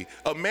 exactly.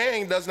 A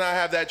man does not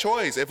have that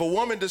choice. If a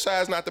woman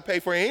decides not to pay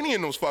for any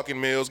of those fucking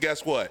meals,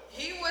 guess what?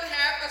 He would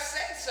have a say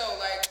so.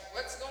 Like,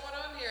 what's going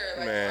on here?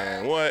 Like,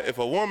 Man, what? If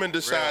a woman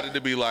decided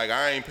to be like,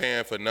 I ain't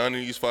paying for none of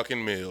these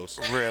fucking meals.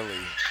 Really?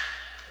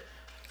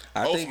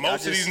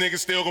 Most of these niggas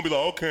still gonna be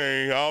like,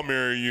 okay, I'll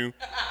marry you.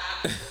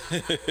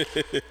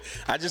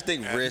 I just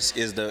think risk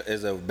is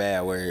a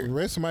bad word.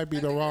 Risk might be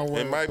the wrong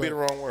word. It might be the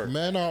wrong word.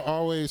 Men are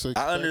always expected.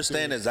 I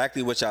understand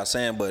exactly what y'all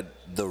saying, but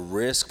the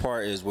risk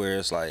part is where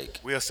it's like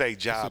We'll say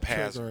job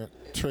hazard.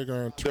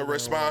 Trigger. The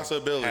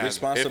responsibility.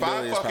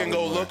 Responsibility If is I fucking probably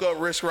go more. look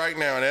up risk right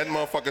now and that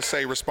motherfucker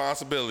say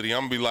responsibility,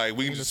 I'm gonna be like,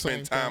 we can just the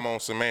spend same time thing. on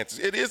semantics.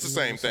 It is the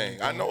same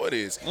thing. I know it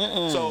is.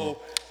 So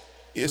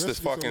it's the Risk is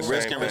a fucking word. same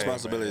Risk and thing,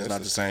 responsibility man. is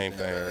not It's the same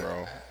thing,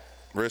 bro.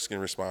 Risk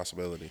and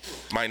responsibility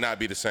might not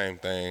be the same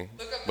thing,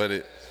 Look up but the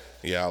it.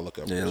 Yeah, I'll look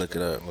up. Yeah, look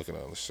it up. Look it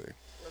up. Let's see.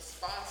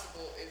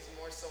 Responsible is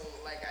more so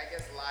like I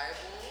guess liable.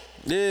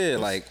 Yeah,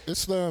 like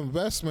It's the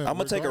investment. I'm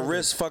gonna take a regardless.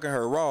 risk fucking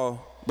her raw,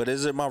 but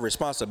is it my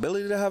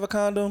responsibility to have a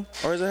condom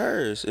or is it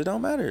hers? It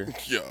don't matter.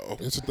 Yo,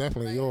 It's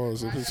definitely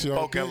yours. If it's your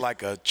Spoken dick,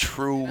 like a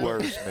true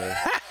wordsmith.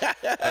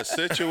 a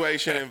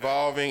situation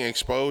involving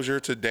exposure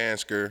to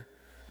Dansker.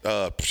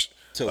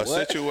 To A what?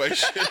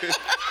 situation.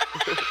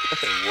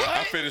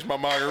 I finished my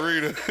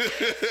margarita.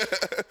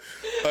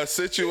 A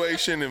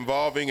situation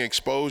involving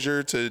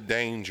exposure to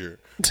danger.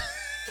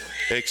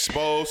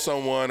 Expose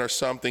someone or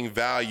something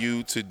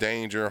valued to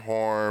danger,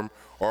 harm,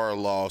 or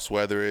loss,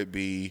 whether it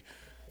be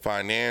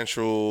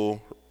financial,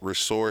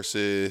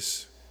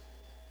 resources,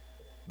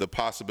 the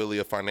possibility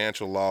of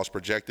financial loss,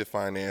 projected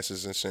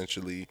finances,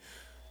 essentially,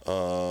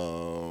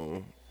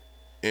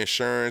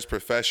 insurance,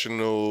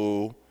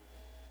 professional,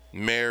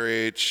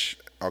 marriage.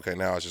 Okay,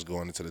 now it's just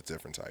going into the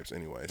different types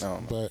anyways.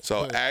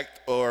 but Act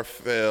or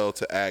fail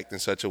to act in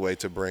such a way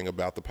to bring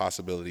about the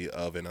possibility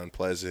of an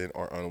unpleasant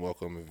or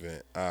unwelcome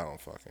event. I don't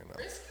fucking know.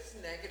 Risk is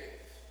negative.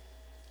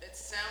 It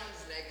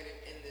sounds negative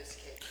in this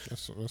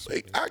case. that's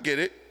I get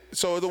it.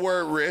 So the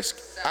word risk,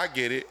 I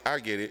get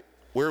it.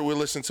 We're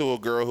listening to a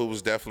girl who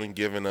was definitely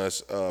giving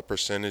us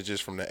percentages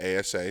from the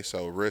ASA.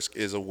 So risk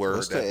is a word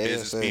What's that the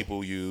business ASA?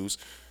 people use.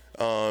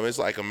 It's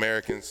like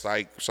American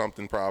Psych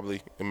something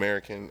probably.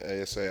 American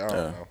ASA, I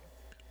don't know.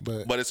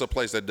 But it's a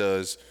place that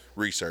does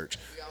research.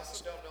 We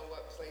also don't know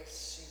what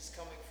place she's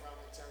coming from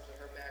in terms of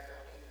her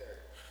background either.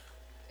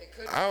 It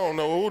could I don't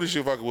know who the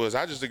shit fucker was.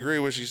 I just agree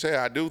with what she said.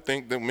 I do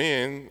think that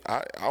men,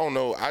 I don't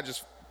know, I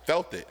just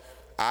felt it.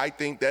 I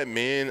think that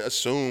men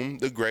assume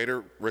the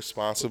greater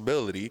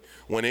responsibility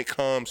when it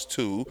comes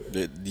to,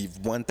 The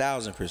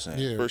 1,000%.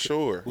 Yeah. for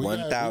sure. We got-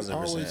 we 1,000%.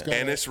 always gotta-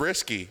 And it's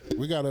risky.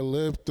 we gotta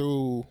live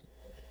through.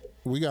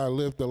 We gotta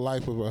live the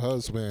life of a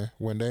husband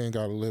when they ain't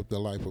gotta live the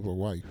life of a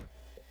wife.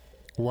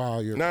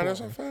 While you're No, that's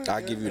courting. not fine.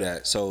 I'll give you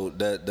that. So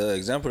the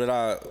example that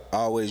I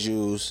always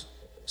use,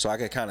 so I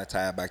can kind of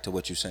tie it back to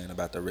what you're saying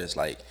about the risk,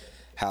 like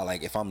how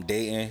like if I'm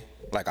dating,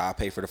 like I'll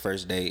pay for the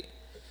first date,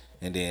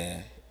 and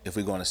then if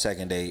we go on a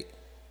second date,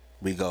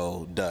 we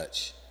go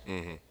Dutch.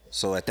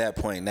 So at that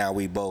point, now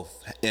we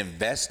both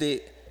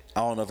invested. I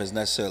don't know if it's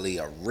necessarily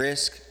a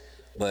risk,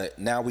 but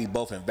now we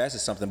both invested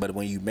something. But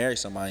when you marry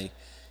somebody,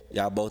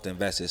 y'all both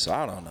invested. So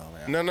I don't know,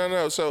 man.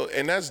 No. So,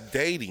 and that's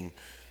dating.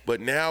 But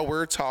now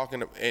we're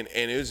talking, and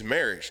it's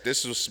marriage.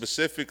 This was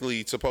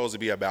specifically supposed to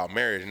be about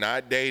marriage,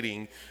 not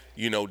dating.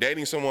 You know,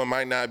 dating someone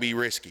might not be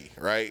risky,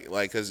 right?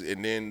 Like,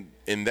 and then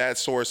in that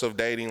source of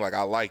dating, like,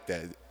 I like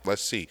that.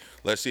 Let's see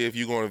if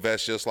you're gonna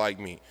invest just like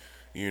me.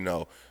 You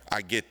know,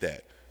 I get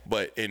that.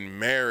 But in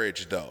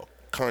marriage, though,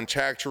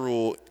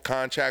 contractual.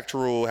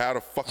 How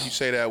the fuck you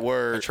say that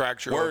word?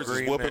 Contractual Words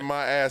agreement. is whooping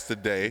my ass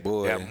today.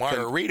 Boy, That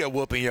margarita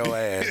whooping your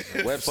ass.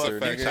 Webster,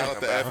 Fuck, nigga. shout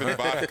out to F and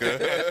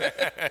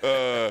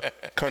vodka.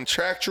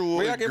 Contractual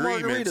Where y'all get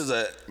agreements.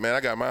 margaritas at? Man,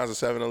 I got mine at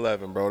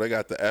 7-Eleven, bro. They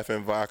got the F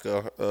and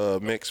vodka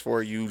mix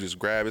for you. Just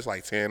grab it. It's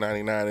like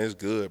 $10.99. It's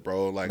good,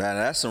 bro. Like, Man,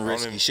 that's some I don't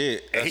risky even-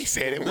 shit. He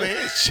said it with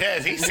his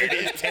chest. He said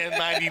it's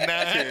 $10.99.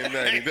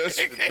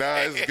 $10.99. Nah,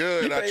 it's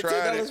good. I Pay tried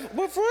 $10 it,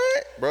 What for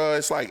it? bro.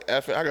 It's like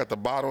F. I got the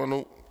bottle in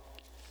the.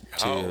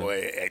 Oh,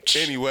 wait.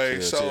 Anyway,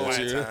 Chill, so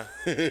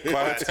chill,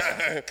 quiet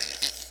time.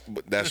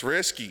 But that's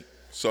risky.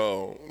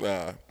 So,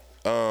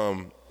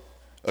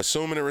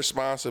 assuming the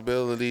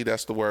responsibility,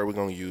 that's the word we're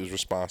gonna use.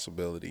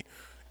 Responsibility.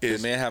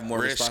 Is men have more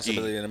risky.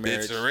 responsibility in a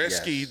marriage? It's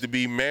risky Yes. to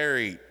be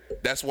married.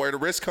 That's where the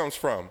risk comes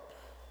from.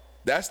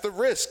 That's the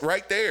risk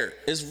right there.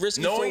 It's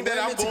risky knowing for that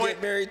women I'm to going.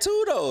 get married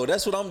too, though.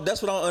 That's what I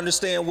don't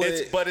understand.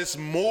 But it's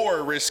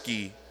more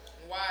risky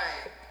Why?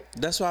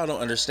 That's why I don't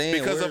understand.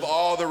 because of Where's-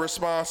 all the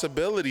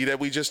responsibility that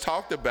we just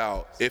talked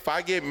about. If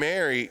I get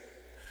married,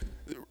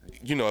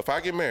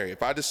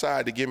 if I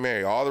decide to get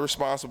married, all the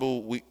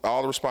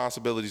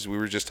responsibilities we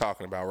were just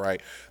talking about, right?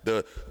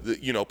 The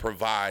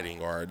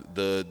providing or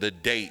the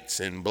dates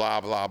and blah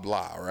blah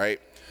blah,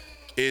 right?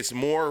 It's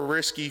more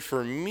risky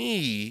for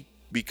me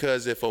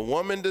because if a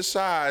woman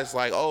decides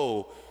like,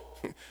 oh,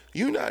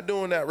 you're not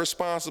doing that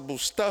responsible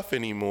stuff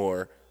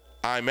anymore,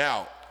 I'm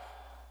out.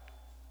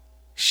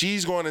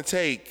 She's going to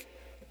take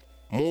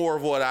more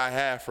of what I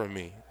have from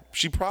me.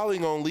 She probably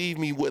going to leave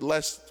me with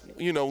less.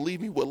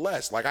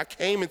 Like I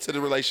came into the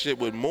relationship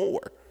with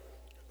more.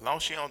 As long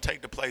as she don't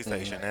take the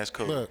PlayStation, that's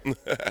cool. Look,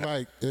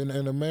 like in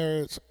a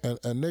marriage, a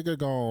nigga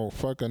gonna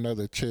fuck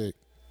another chick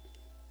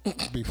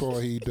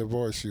before he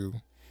divorce you.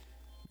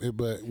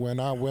 But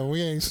when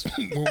we ain't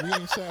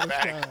satisfied,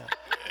 Yeah.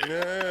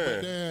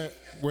 but then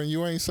when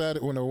you ain't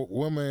satisfied, when a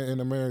woman in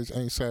a marriage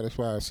ain't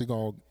satisfied, she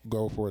gonna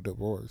go for a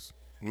divorce.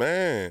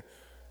 Man,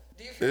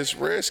 Do you feel it's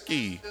like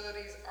risky.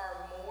 responsibilities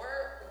are more,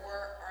 or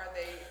are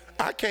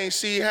they? I can't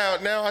see how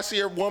now I see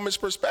a woman's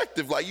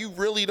perspective. Like you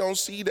really don't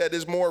see that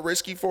it's more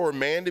risky for a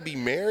man to be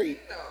married.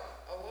 No,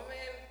 a woman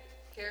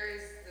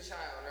carries the child,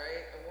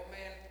 right? A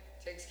woman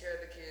takes care of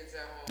the kids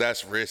at home.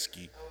 That's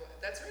risky.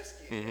 That's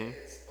risky. It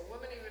is. A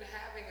woman even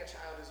having a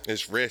child is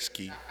It's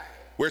risky.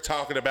 We're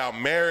talking about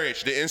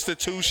marriage, the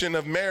institution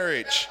of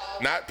marriage,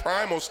 not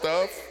primal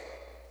stuff.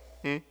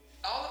 All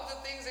of the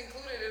things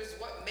included is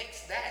what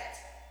makes that.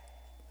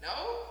 No?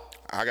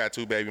 I got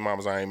 2 baby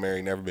mamas. I ain't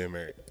married, never been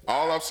married.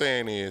 All I'm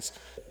saying is,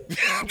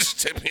 I'm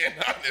just being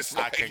honest.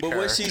 Like, But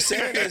what she's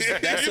saying is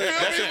that's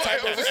a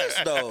type of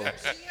risk, though.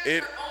 She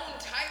It- has her own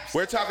types.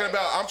 we're talking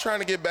about, I'm trying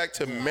to get back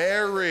to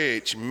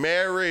marriage,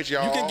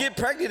 y'all. You can get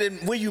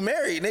pregnant when you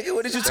married, nigga.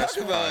 What did you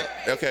talking about?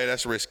 Okay,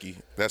 that's risky.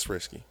 That's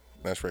risky.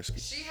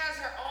 She has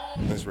her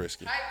own That's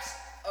risky. types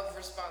of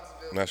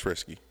responsibility. That's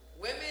risky.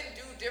 Women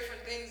do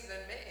different things than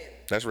men.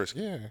 That's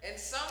risky. Yeah. And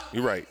some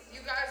You're right. things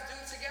you guys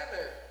do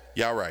together.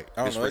 Y'all right.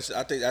 I don't It's know. risky.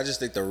 I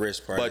just think the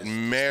risk part. But is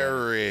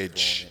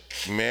marriage,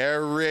 Yeah.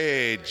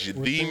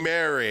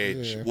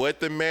 what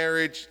the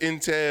marriage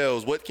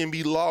entails, what can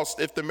be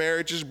lost if the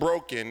marriage is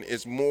broken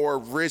is more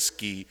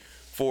risky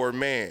for a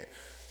man.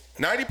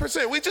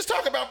 90%, we just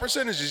talk about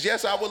percentages.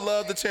 Yes, I would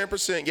love the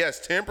 10%.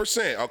 Yes,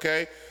 10%,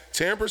 okay?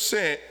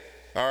 10%,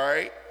 all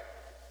right?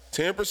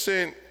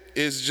 10%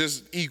 is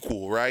just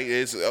equal, right?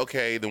 It's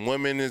okay, the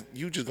woman is,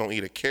 you just gonna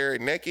eat a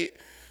carrot naked.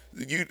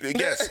 But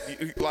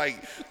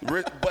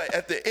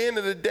at the end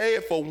of the day,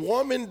 if a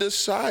woman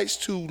decides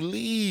to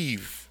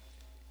leave,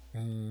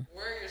 Where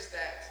are your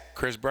stats?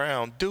 Chris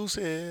Brown,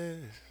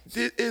 deuces.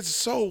 it's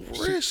so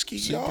risky,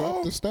 She y'all.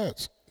 dropped the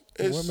stats.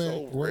 It's so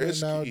Women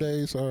risky.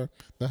 nowadays are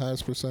the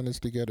highest percentage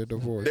to get a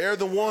divorce They're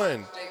the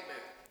one. Statement.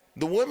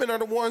 The women are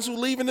the ones who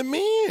leaving the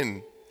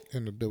men.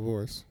 in the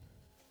divorce.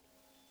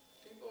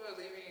 People are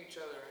leaving each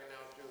other right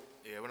now, too.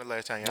 Yeah, when the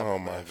last time y'all Oh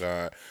my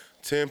God.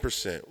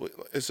 10%.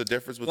 It's a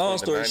difference between Long the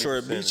story 90%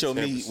 short, beat your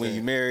and meat when 10%.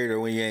 you married or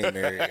when you ain't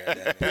married.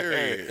 goddamn.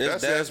 Period.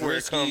 That's where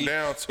it come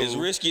down to. It's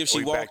risky if she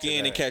We back walk to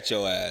in that. and catch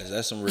your ass.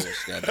 That's some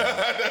risk. goddamn.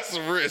 That's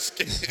a risk.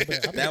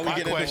 Now we My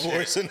get a question-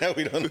 divorce and now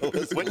we don't know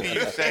what's What do going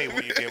you on. say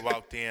when you get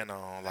walked in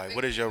on? Like,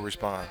 what is your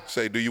response?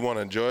 Say, do you want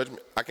to judge me?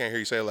 I can't hear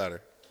you say it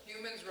louder.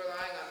 Humans relying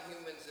on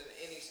humans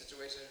in any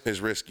situation. It's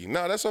risky.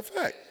 No, that's a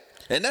fact.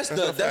 And that's a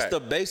the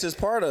fact. basis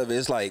part of it.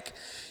 It's like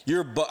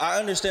I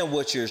understand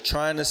what you're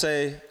trying to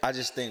say. I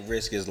just think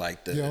risk is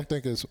like the. You don't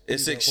think it's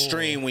either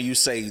extreme when you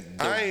say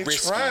the I ain't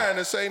risky. trying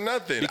to say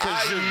nothing.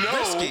 Because I you're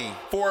know risky.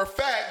 for a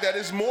fact that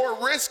it's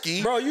more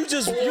risky Bro, you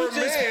just for you a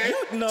just man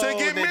you know, to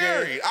get nigga.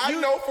 married. I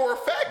know for a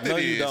fact No,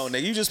 it you is. don't,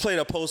 nigga. You just played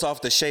a post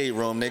off the shade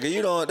room, nigga.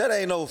 You don't. That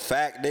ain't no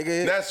fact,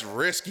 nigga. That's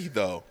risky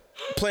though.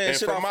 Playing And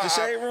shit from off the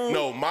shade room.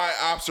 No, my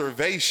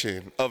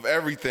observation of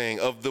everything,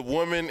 of the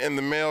woman and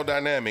the male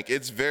dynamic,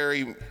 it's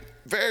very,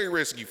 very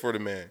risky for the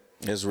man.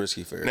 It's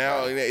risky for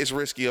Now everybody. it's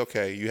risky.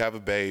 Okay, you have a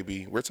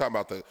baby. We're talking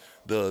about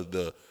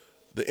the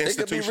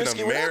institution of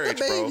risky without the marriage,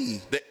 bro.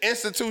 baby. The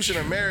institution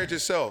of marriage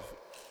itself.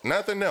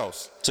 Nothing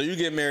else. So you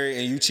get married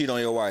and you cheat on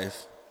your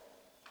wife.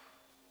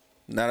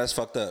 Now that's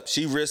fucked up.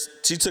 She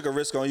took a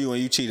risk on you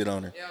and you cheated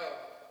on her. Yo,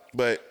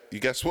 But you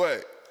guess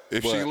what?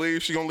 If she What?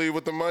 leaves, she gonna leave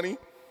with the money.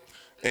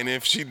 And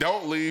if she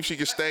don't leave, she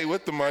can stay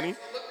with the money. so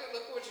look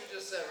at what you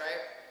just said,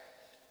 right?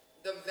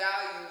 The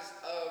values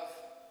of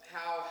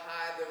how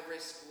high the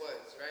risk was,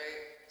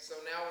 right? So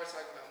now we're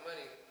talking about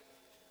money.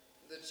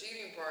 The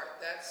cheating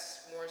part, that's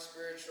more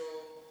spiritual,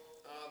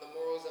 the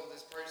morals of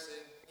this person.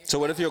 So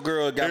what if your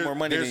girl got Here- more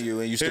money here's- than you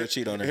and you still here-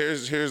 cheat on her?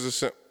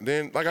 Here's a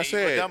then like I You a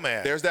said,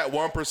 dumbass. there's that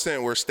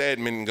 1% where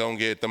Stedman gonna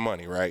get the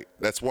money, right?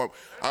 That's one.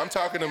 I'm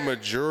talking the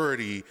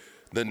majority,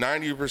 the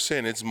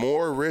 90%. It's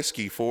more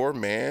risky for a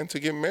man to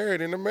get married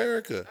in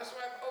America. That's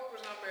why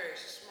Oprah's not married.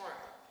 She's smart.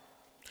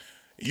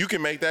 You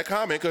can make that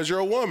comment because you're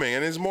a woman,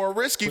 and it's more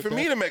risky But for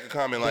me that- to make a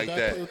comment like that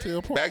that. plays to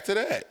your point. Back to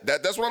that.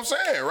 That's what I'm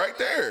saying right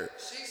there.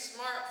 She's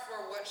smart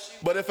for what she.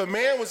 But if a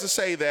man was to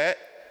say that,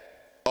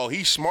 oh,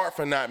 he's smart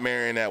for not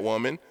marrying that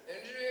woman. And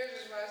here's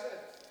just what I said.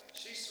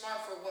 She's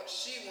smart for what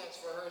she wants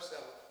for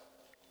herself.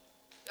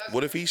 That's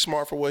What if he's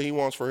smart for what he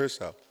wants for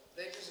himself?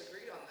 They just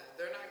agreed on that.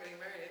 They're not getting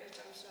married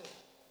anytime soon.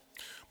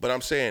 But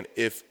I'm saying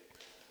if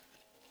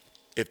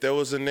there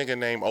was a nigga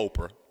named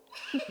Oprah.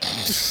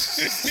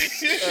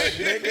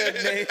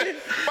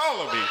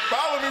 Follow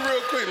me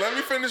real quick. Let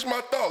me finish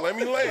my thought. Let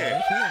me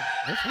land.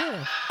 That's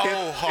real.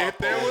 If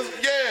there was,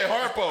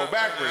 Harpo,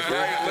 backwards,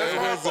 right?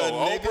 There was a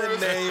nigga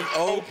named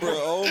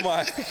Oprah. Oh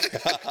my.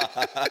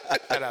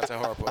 Shout out to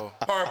Harpo.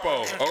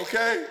 Harpo,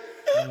 okay?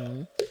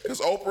 Because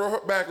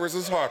Oprah backwards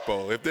is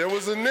Harpo. If there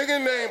was a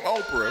nigga named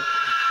Oprah,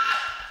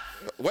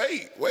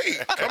 wait,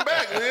 come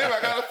back, Liv. I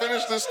gotta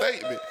finish this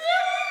statement.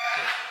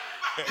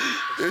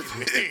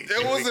 If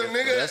there was a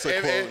nigga, That's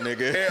a quote,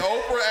 nigga. and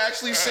Oprah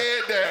actually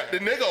said that. The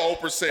nigga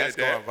Oprah said That's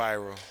that.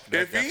 going viral.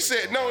 If he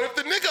said no, if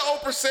the nigga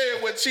Oprah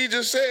said what she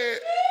just said,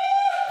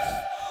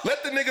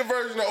 let the nigga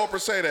version of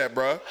Oprah say that,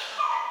 bruh.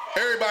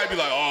 Everybody be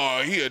like,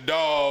 oh, he a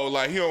dog,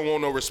 like he don't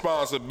want no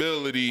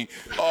responsibility.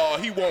 Oh,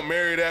 he won't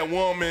marry that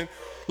woman.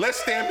 Let's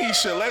Stedman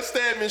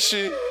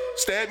shit.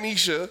 Stab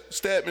Misha,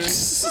 Stedman,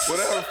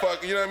 whatever the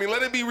fuck, you know what I mean?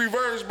 Let it be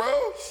reversed, bro.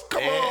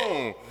 Come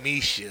on.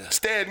 Misha.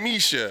 Stab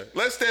Misha.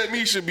 Let Stab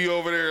Misha be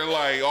over there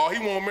like, oh,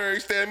 he won't marry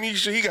Stab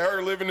Misha. He got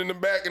her living in the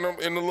back in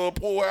the little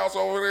pool house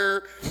over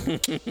there.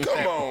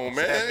 Come on,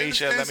 man. Stab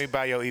Misha, let me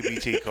buy your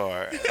EBT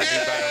card. Let me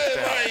buy Yeah,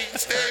 them like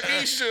Stab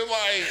Misha,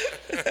 like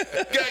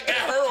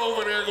got her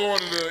over there going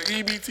to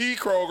the EBT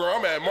Kroger.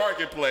 I'm at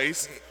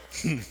Marketplace.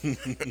 Come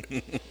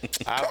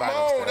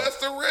on, that's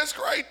the risk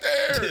right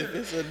there.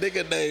 It's a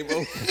nigga name.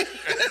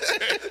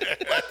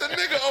 Let the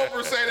nigga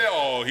Oprah say that.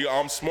 Oh,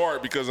 I'm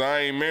smart because I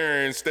ain't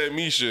marrying Stab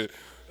Misha.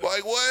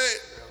 Like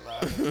what?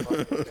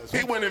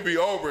 He wouldn't be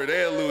over.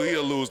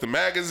 He'll lose the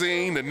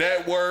magazine, the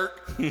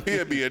network.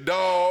 He'll be a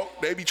dog.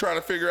 They be trying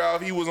to figure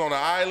out if he was on an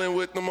island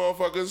with the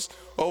motherfuckers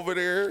over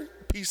there.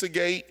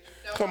 Pizzagate.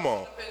 Come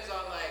on. Depends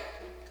on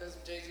because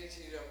Jay-Z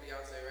cheated on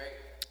Beyonce, right?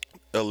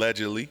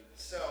 Allegedly.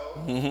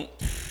 So.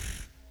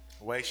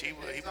 Wait, he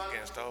was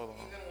getting stolen.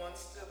 Even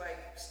wants to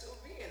still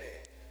be in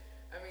it.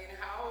 I mean,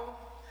 how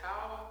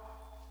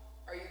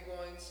are you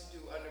going to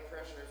do under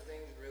pressure if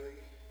things really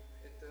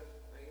hit the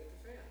fan?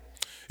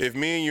 If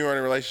me and you are in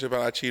a relationship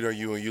and I cheat on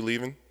you, are you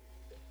leaving?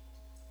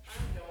 I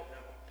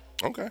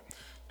don't know. Okay,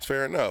 it's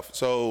fair enough.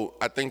 So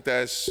I think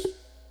that's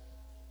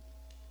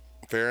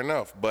fair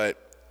enough. But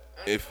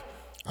if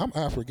I'm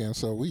African,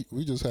 so we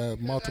just have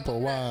multiple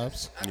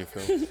wives. you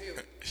feel me?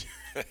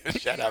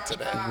 Shout out to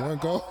that. One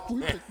go,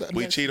 we pick that.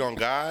 We next. cheat on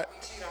God. We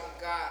cheat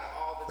on God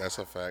all the time. That's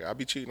a fact. I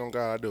be cheating on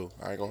God. I do.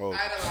 I ain't gonna hold you.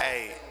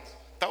 Hey,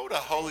 throw the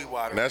holy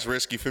water. And that's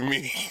risky for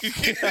me.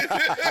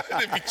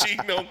 To be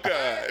cheating on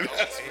God.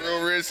 That's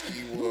real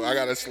risky. Well, I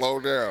gotta slow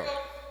down.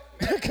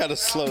 I gotta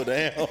slow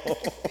down.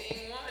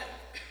 Being one,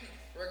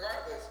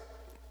 regardless.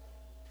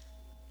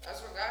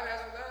 That's what God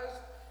has with us.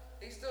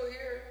 He's still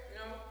here,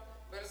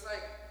 But it's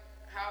like,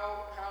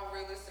 how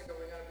realistic are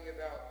we going to be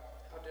about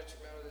how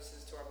detrimental this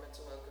is to our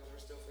mental health because we're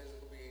still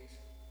physical beings?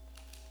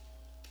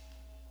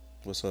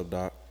 What's up,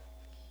 Doc?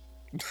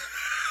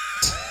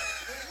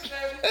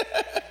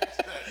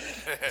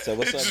 So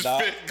what's It up, just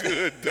Doc? fit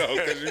good though,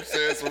 because you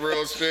said some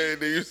real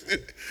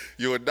shit.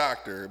 You're a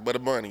doctor, but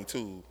of money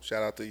too.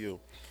 Shout out to you.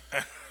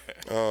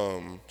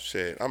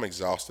 Shit, I'm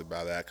exhausted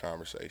by that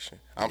conversation.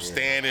 I'm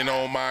standing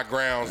on my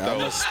grounds though.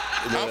 I'm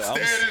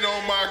standing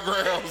on my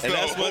grounds And though.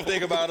 that's one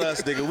thing about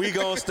us, nigga. We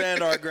gon'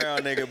 stand our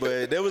ground, nigga.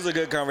 But there was a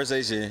good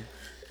conversation.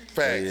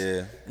 Facts.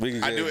 Yeah, we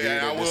can I do,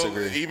 and I will.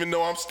 disagree. Even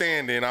though I'm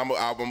standing, I'm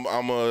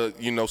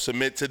a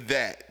submit to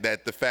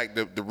that the fact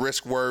that the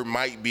risk word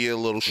might be a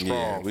little strong.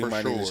 Yeah, we for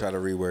might sure. need to try to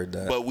reword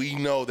that. But we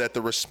know that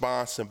the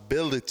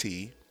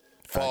responsibility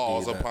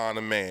falls that. upon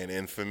a man,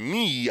 and for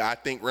me, I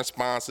think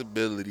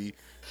responsibility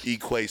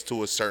equates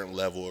to a certain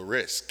level of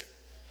risk.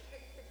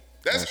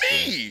 That's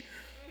me.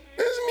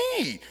 That's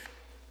me.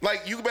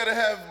 Like, you better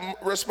have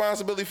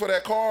responsibility for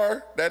that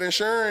car, that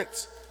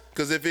insurance,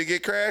 because if it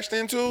get crashed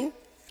into,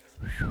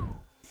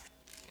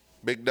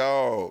 big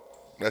dog,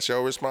 that's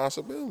your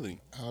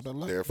responsibility. Out of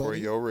luck, Therefore,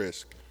 buddy. your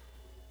risk.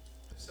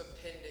 It's a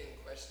pending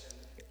question.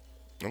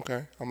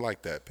 Okay, I'm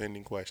like that.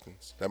 Pending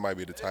questions. That might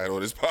be the title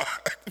of this pod.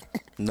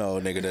 No,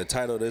 nigga, the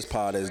title of this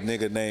pod is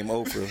Nigga Named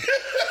Oprah.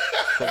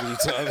 What are you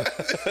talking about?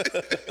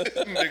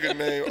 Nigga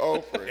named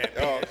Oprah.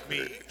 Oh,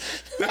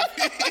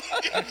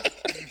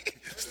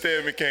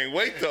 Stedman can't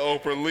wait till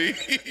Oprah leave.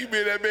 He be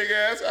in that big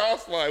ass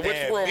house like, which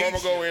Damn, room I'm gonna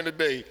Misha. go in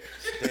today?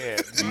 Damn.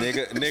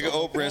 nigga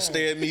Oprah and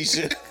Stan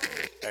Misha.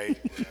 Hey,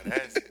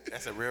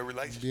 that's a real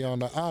relationship. Be on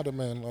the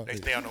ottoman. They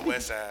stay on the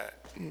west side.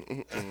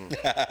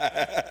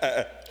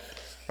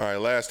 All right,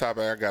 last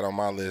topic I got on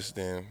my list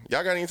then.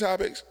 Y'all got any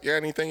topics? You got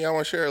anything y'all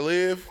want to share?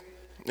 Live?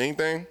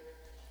 Anything?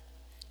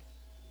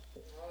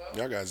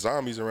 Y'all got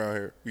zombies around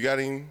here. You got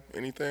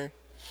anything?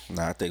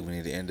 Nah, I think we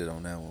need to end it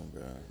on that one,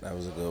 bro. That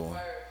was a good one.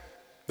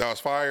 That was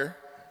fire.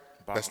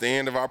 That's the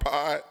end of our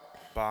pod.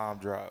 Bomb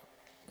drop.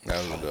 That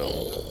was a good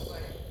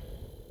one.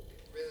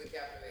 Really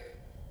captivating.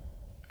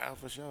 Out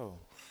for sure.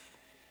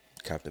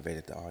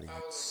 Captivated the I was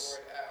audience.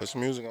 bored out. Put some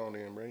music on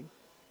then, Brady.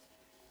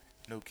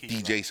 No key.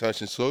 DJ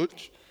such and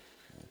such.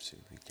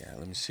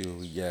 Let me see what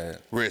we got.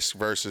 Risk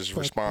versus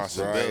Right,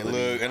 responsibility.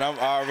 look, and I'm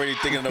already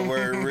thinking the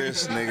word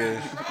risk, nigga.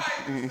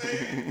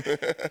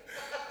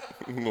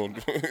 We're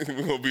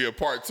gonna be a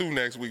part 2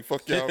 next week.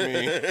 Fuck y'all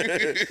mean.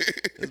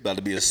 It's about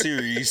to be a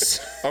series.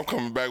 I'm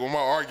coming back with my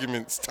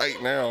arguments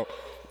tight now.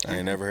 I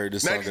ain't never heard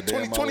this song a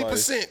day in my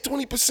life.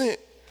 20%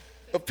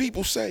 of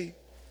people say.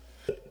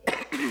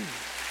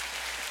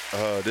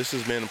 This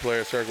has been the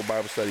Player Circle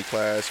Bible Study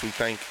class. We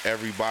thank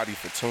everybody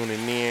for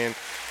tuning in.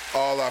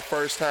 All our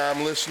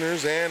first-time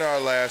listeners and our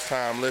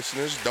last-time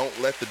listeners, don't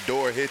let the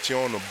door hit you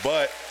on the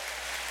butt.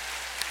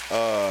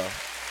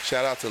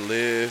 Shout out to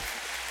Liv.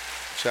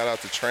 Shout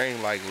out to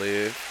Train Like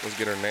Liv. Let's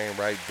get her name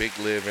right. Big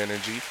Liv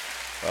Energy.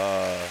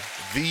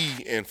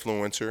 The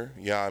influencer.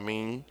 Yeah, I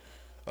mean.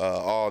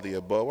 All the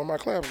above. Where my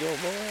claps go? What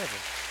happened?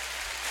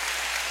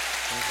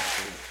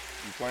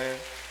 You playing?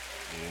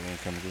 Yeah, it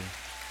ain't coming through.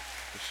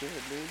 It should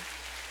be.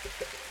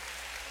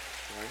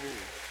 Right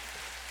here.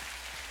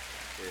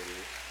 There it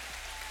is.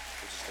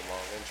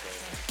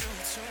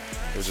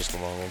 It was just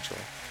a long intro.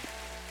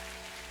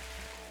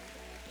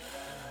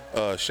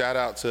 Shout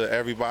out to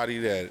everybody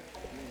that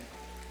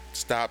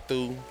stopped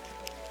through.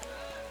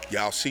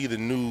 Y'all see the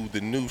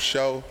new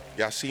show.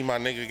 Y'all see my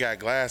nigga got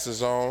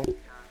glasses on.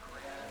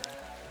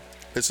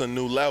 It's a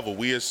new level.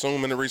 We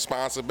assuming the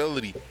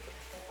responsibility,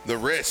 the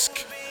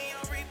risk.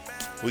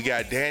 We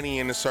got Danny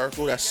in the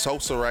circle. That's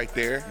Sosa right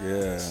there.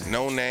 Yeah.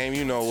 No name,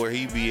 you know where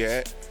he be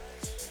at.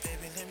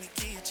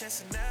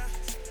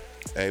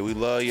 Hey, we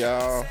love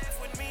y'all.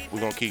 We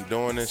gonna keep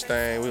doing this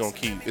thing.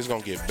 It's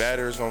gonna get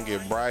better. It's gonna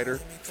get brighter.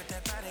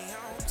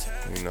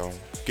 You know,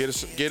 get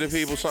the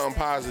people something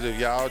positive,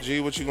 y'all. G,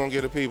 what you gonna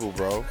get the people,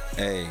 bro?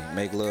 Hey,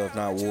 make love,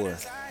 not war.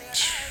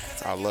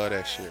 I love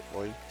that shit,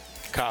 boy.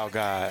 Call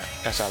God.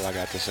 That's all I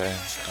got to say.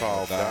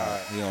 Call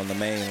God. We on the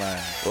main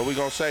line. What we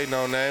gonna say,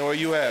 No Name? Where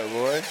you at,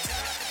 boy?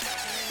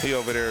 He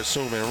over there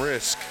assuming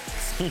risk.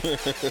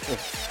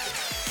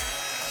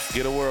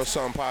 Get a world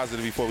something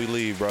positive before we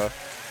leave, bro. All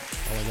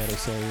I gotta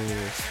say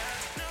is,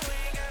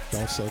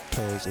 don't suck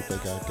toes if they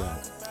got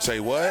gout. Say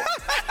what?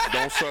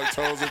 Don't suck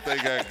toes if they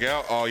got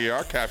gout. Oh yeah,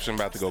 our caption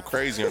about to go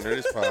crazy under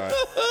this pod.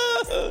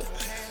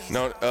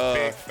 No,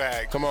 Big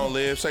fact. Come on,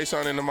 Liv. Say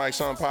something in the mic,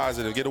 something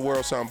positive. Get the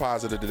world something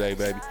positive today,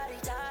 baby.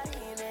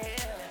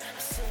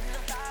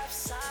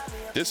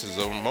 This is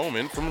a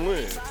moment from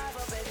Liv.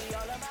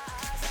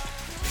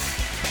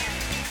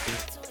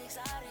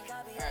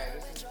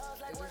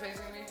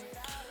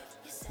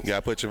 You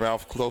gotta put your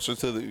mouth closer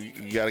to the.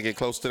 You gotta get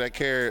close to that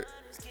carrot.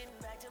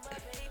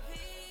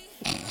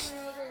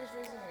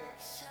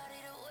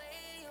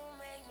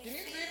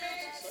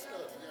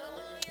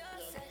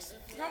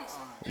 Come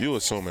on. You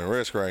assuming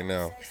risk right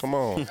now. Come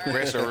on.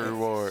 Risk or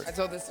reward. I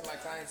told this to my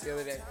clients the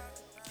other day.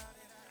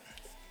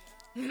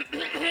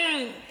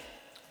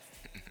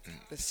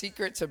 The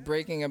secret to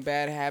breaking a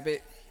bad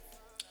habit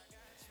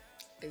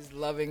is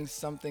loving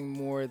something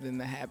more than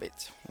the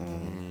habit.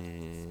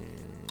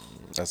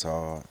 That's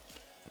hard.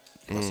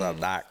 What's up,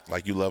 Doc?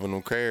 Like you loving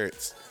them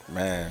carrots.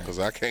 Man. Cause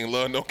I can't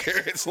love no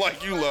carrots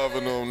like you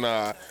loving them.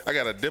 Nah, I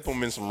gotta dip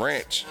them in some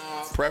ranch.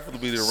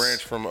 Preferably the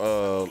ranch from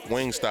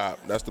Wingstop.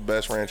 That's the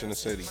best ranch in the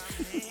city.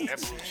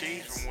 That blue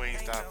cheese from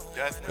Wingstop.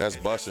 That's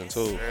busting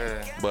too.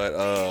 Yeah.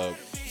 But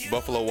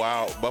Buffalo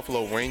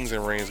Wings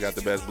and Rings got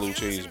the best blue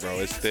cheese, bro.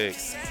 It's thick.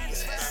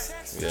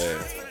 Yeah.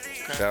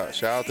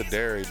 Shout out to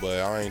Dairy,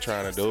 but I ain't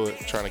trying to do it.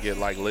 I'm trying to get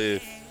like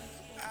Liv.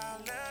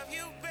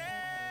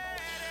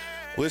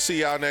 We'll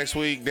see y'all next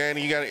week.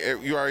 Danny,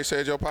 you already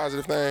said your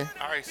positive thing?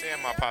 I already said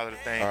my positive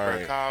thing. All Bro,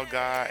 right. call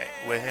God.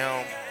 With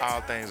him, all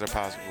things are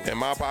possible. And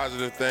my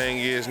positive thing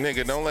is,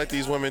 nigga, don't let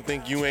these women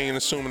think you ain't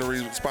assuming the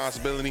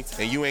responsibility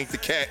and you ain't the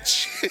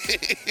catch.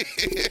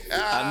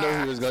 I knew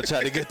he was gonna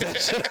try to get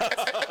that shit out.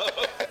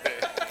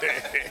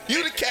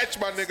 You the catch,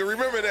 my nigga.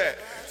 Remember that.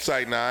 It's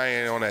like, nah, I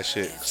ain't on that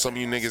shit. Some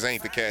of you niggas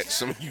ain't the catch.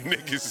 Some of you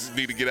niggas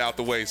need to get out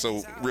the way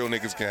so real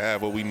niggas can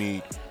have what we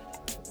need.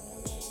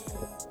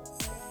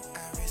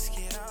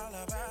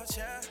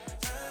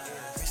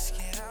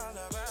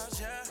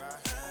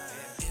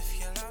 If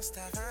you're lost, I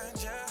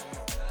find you.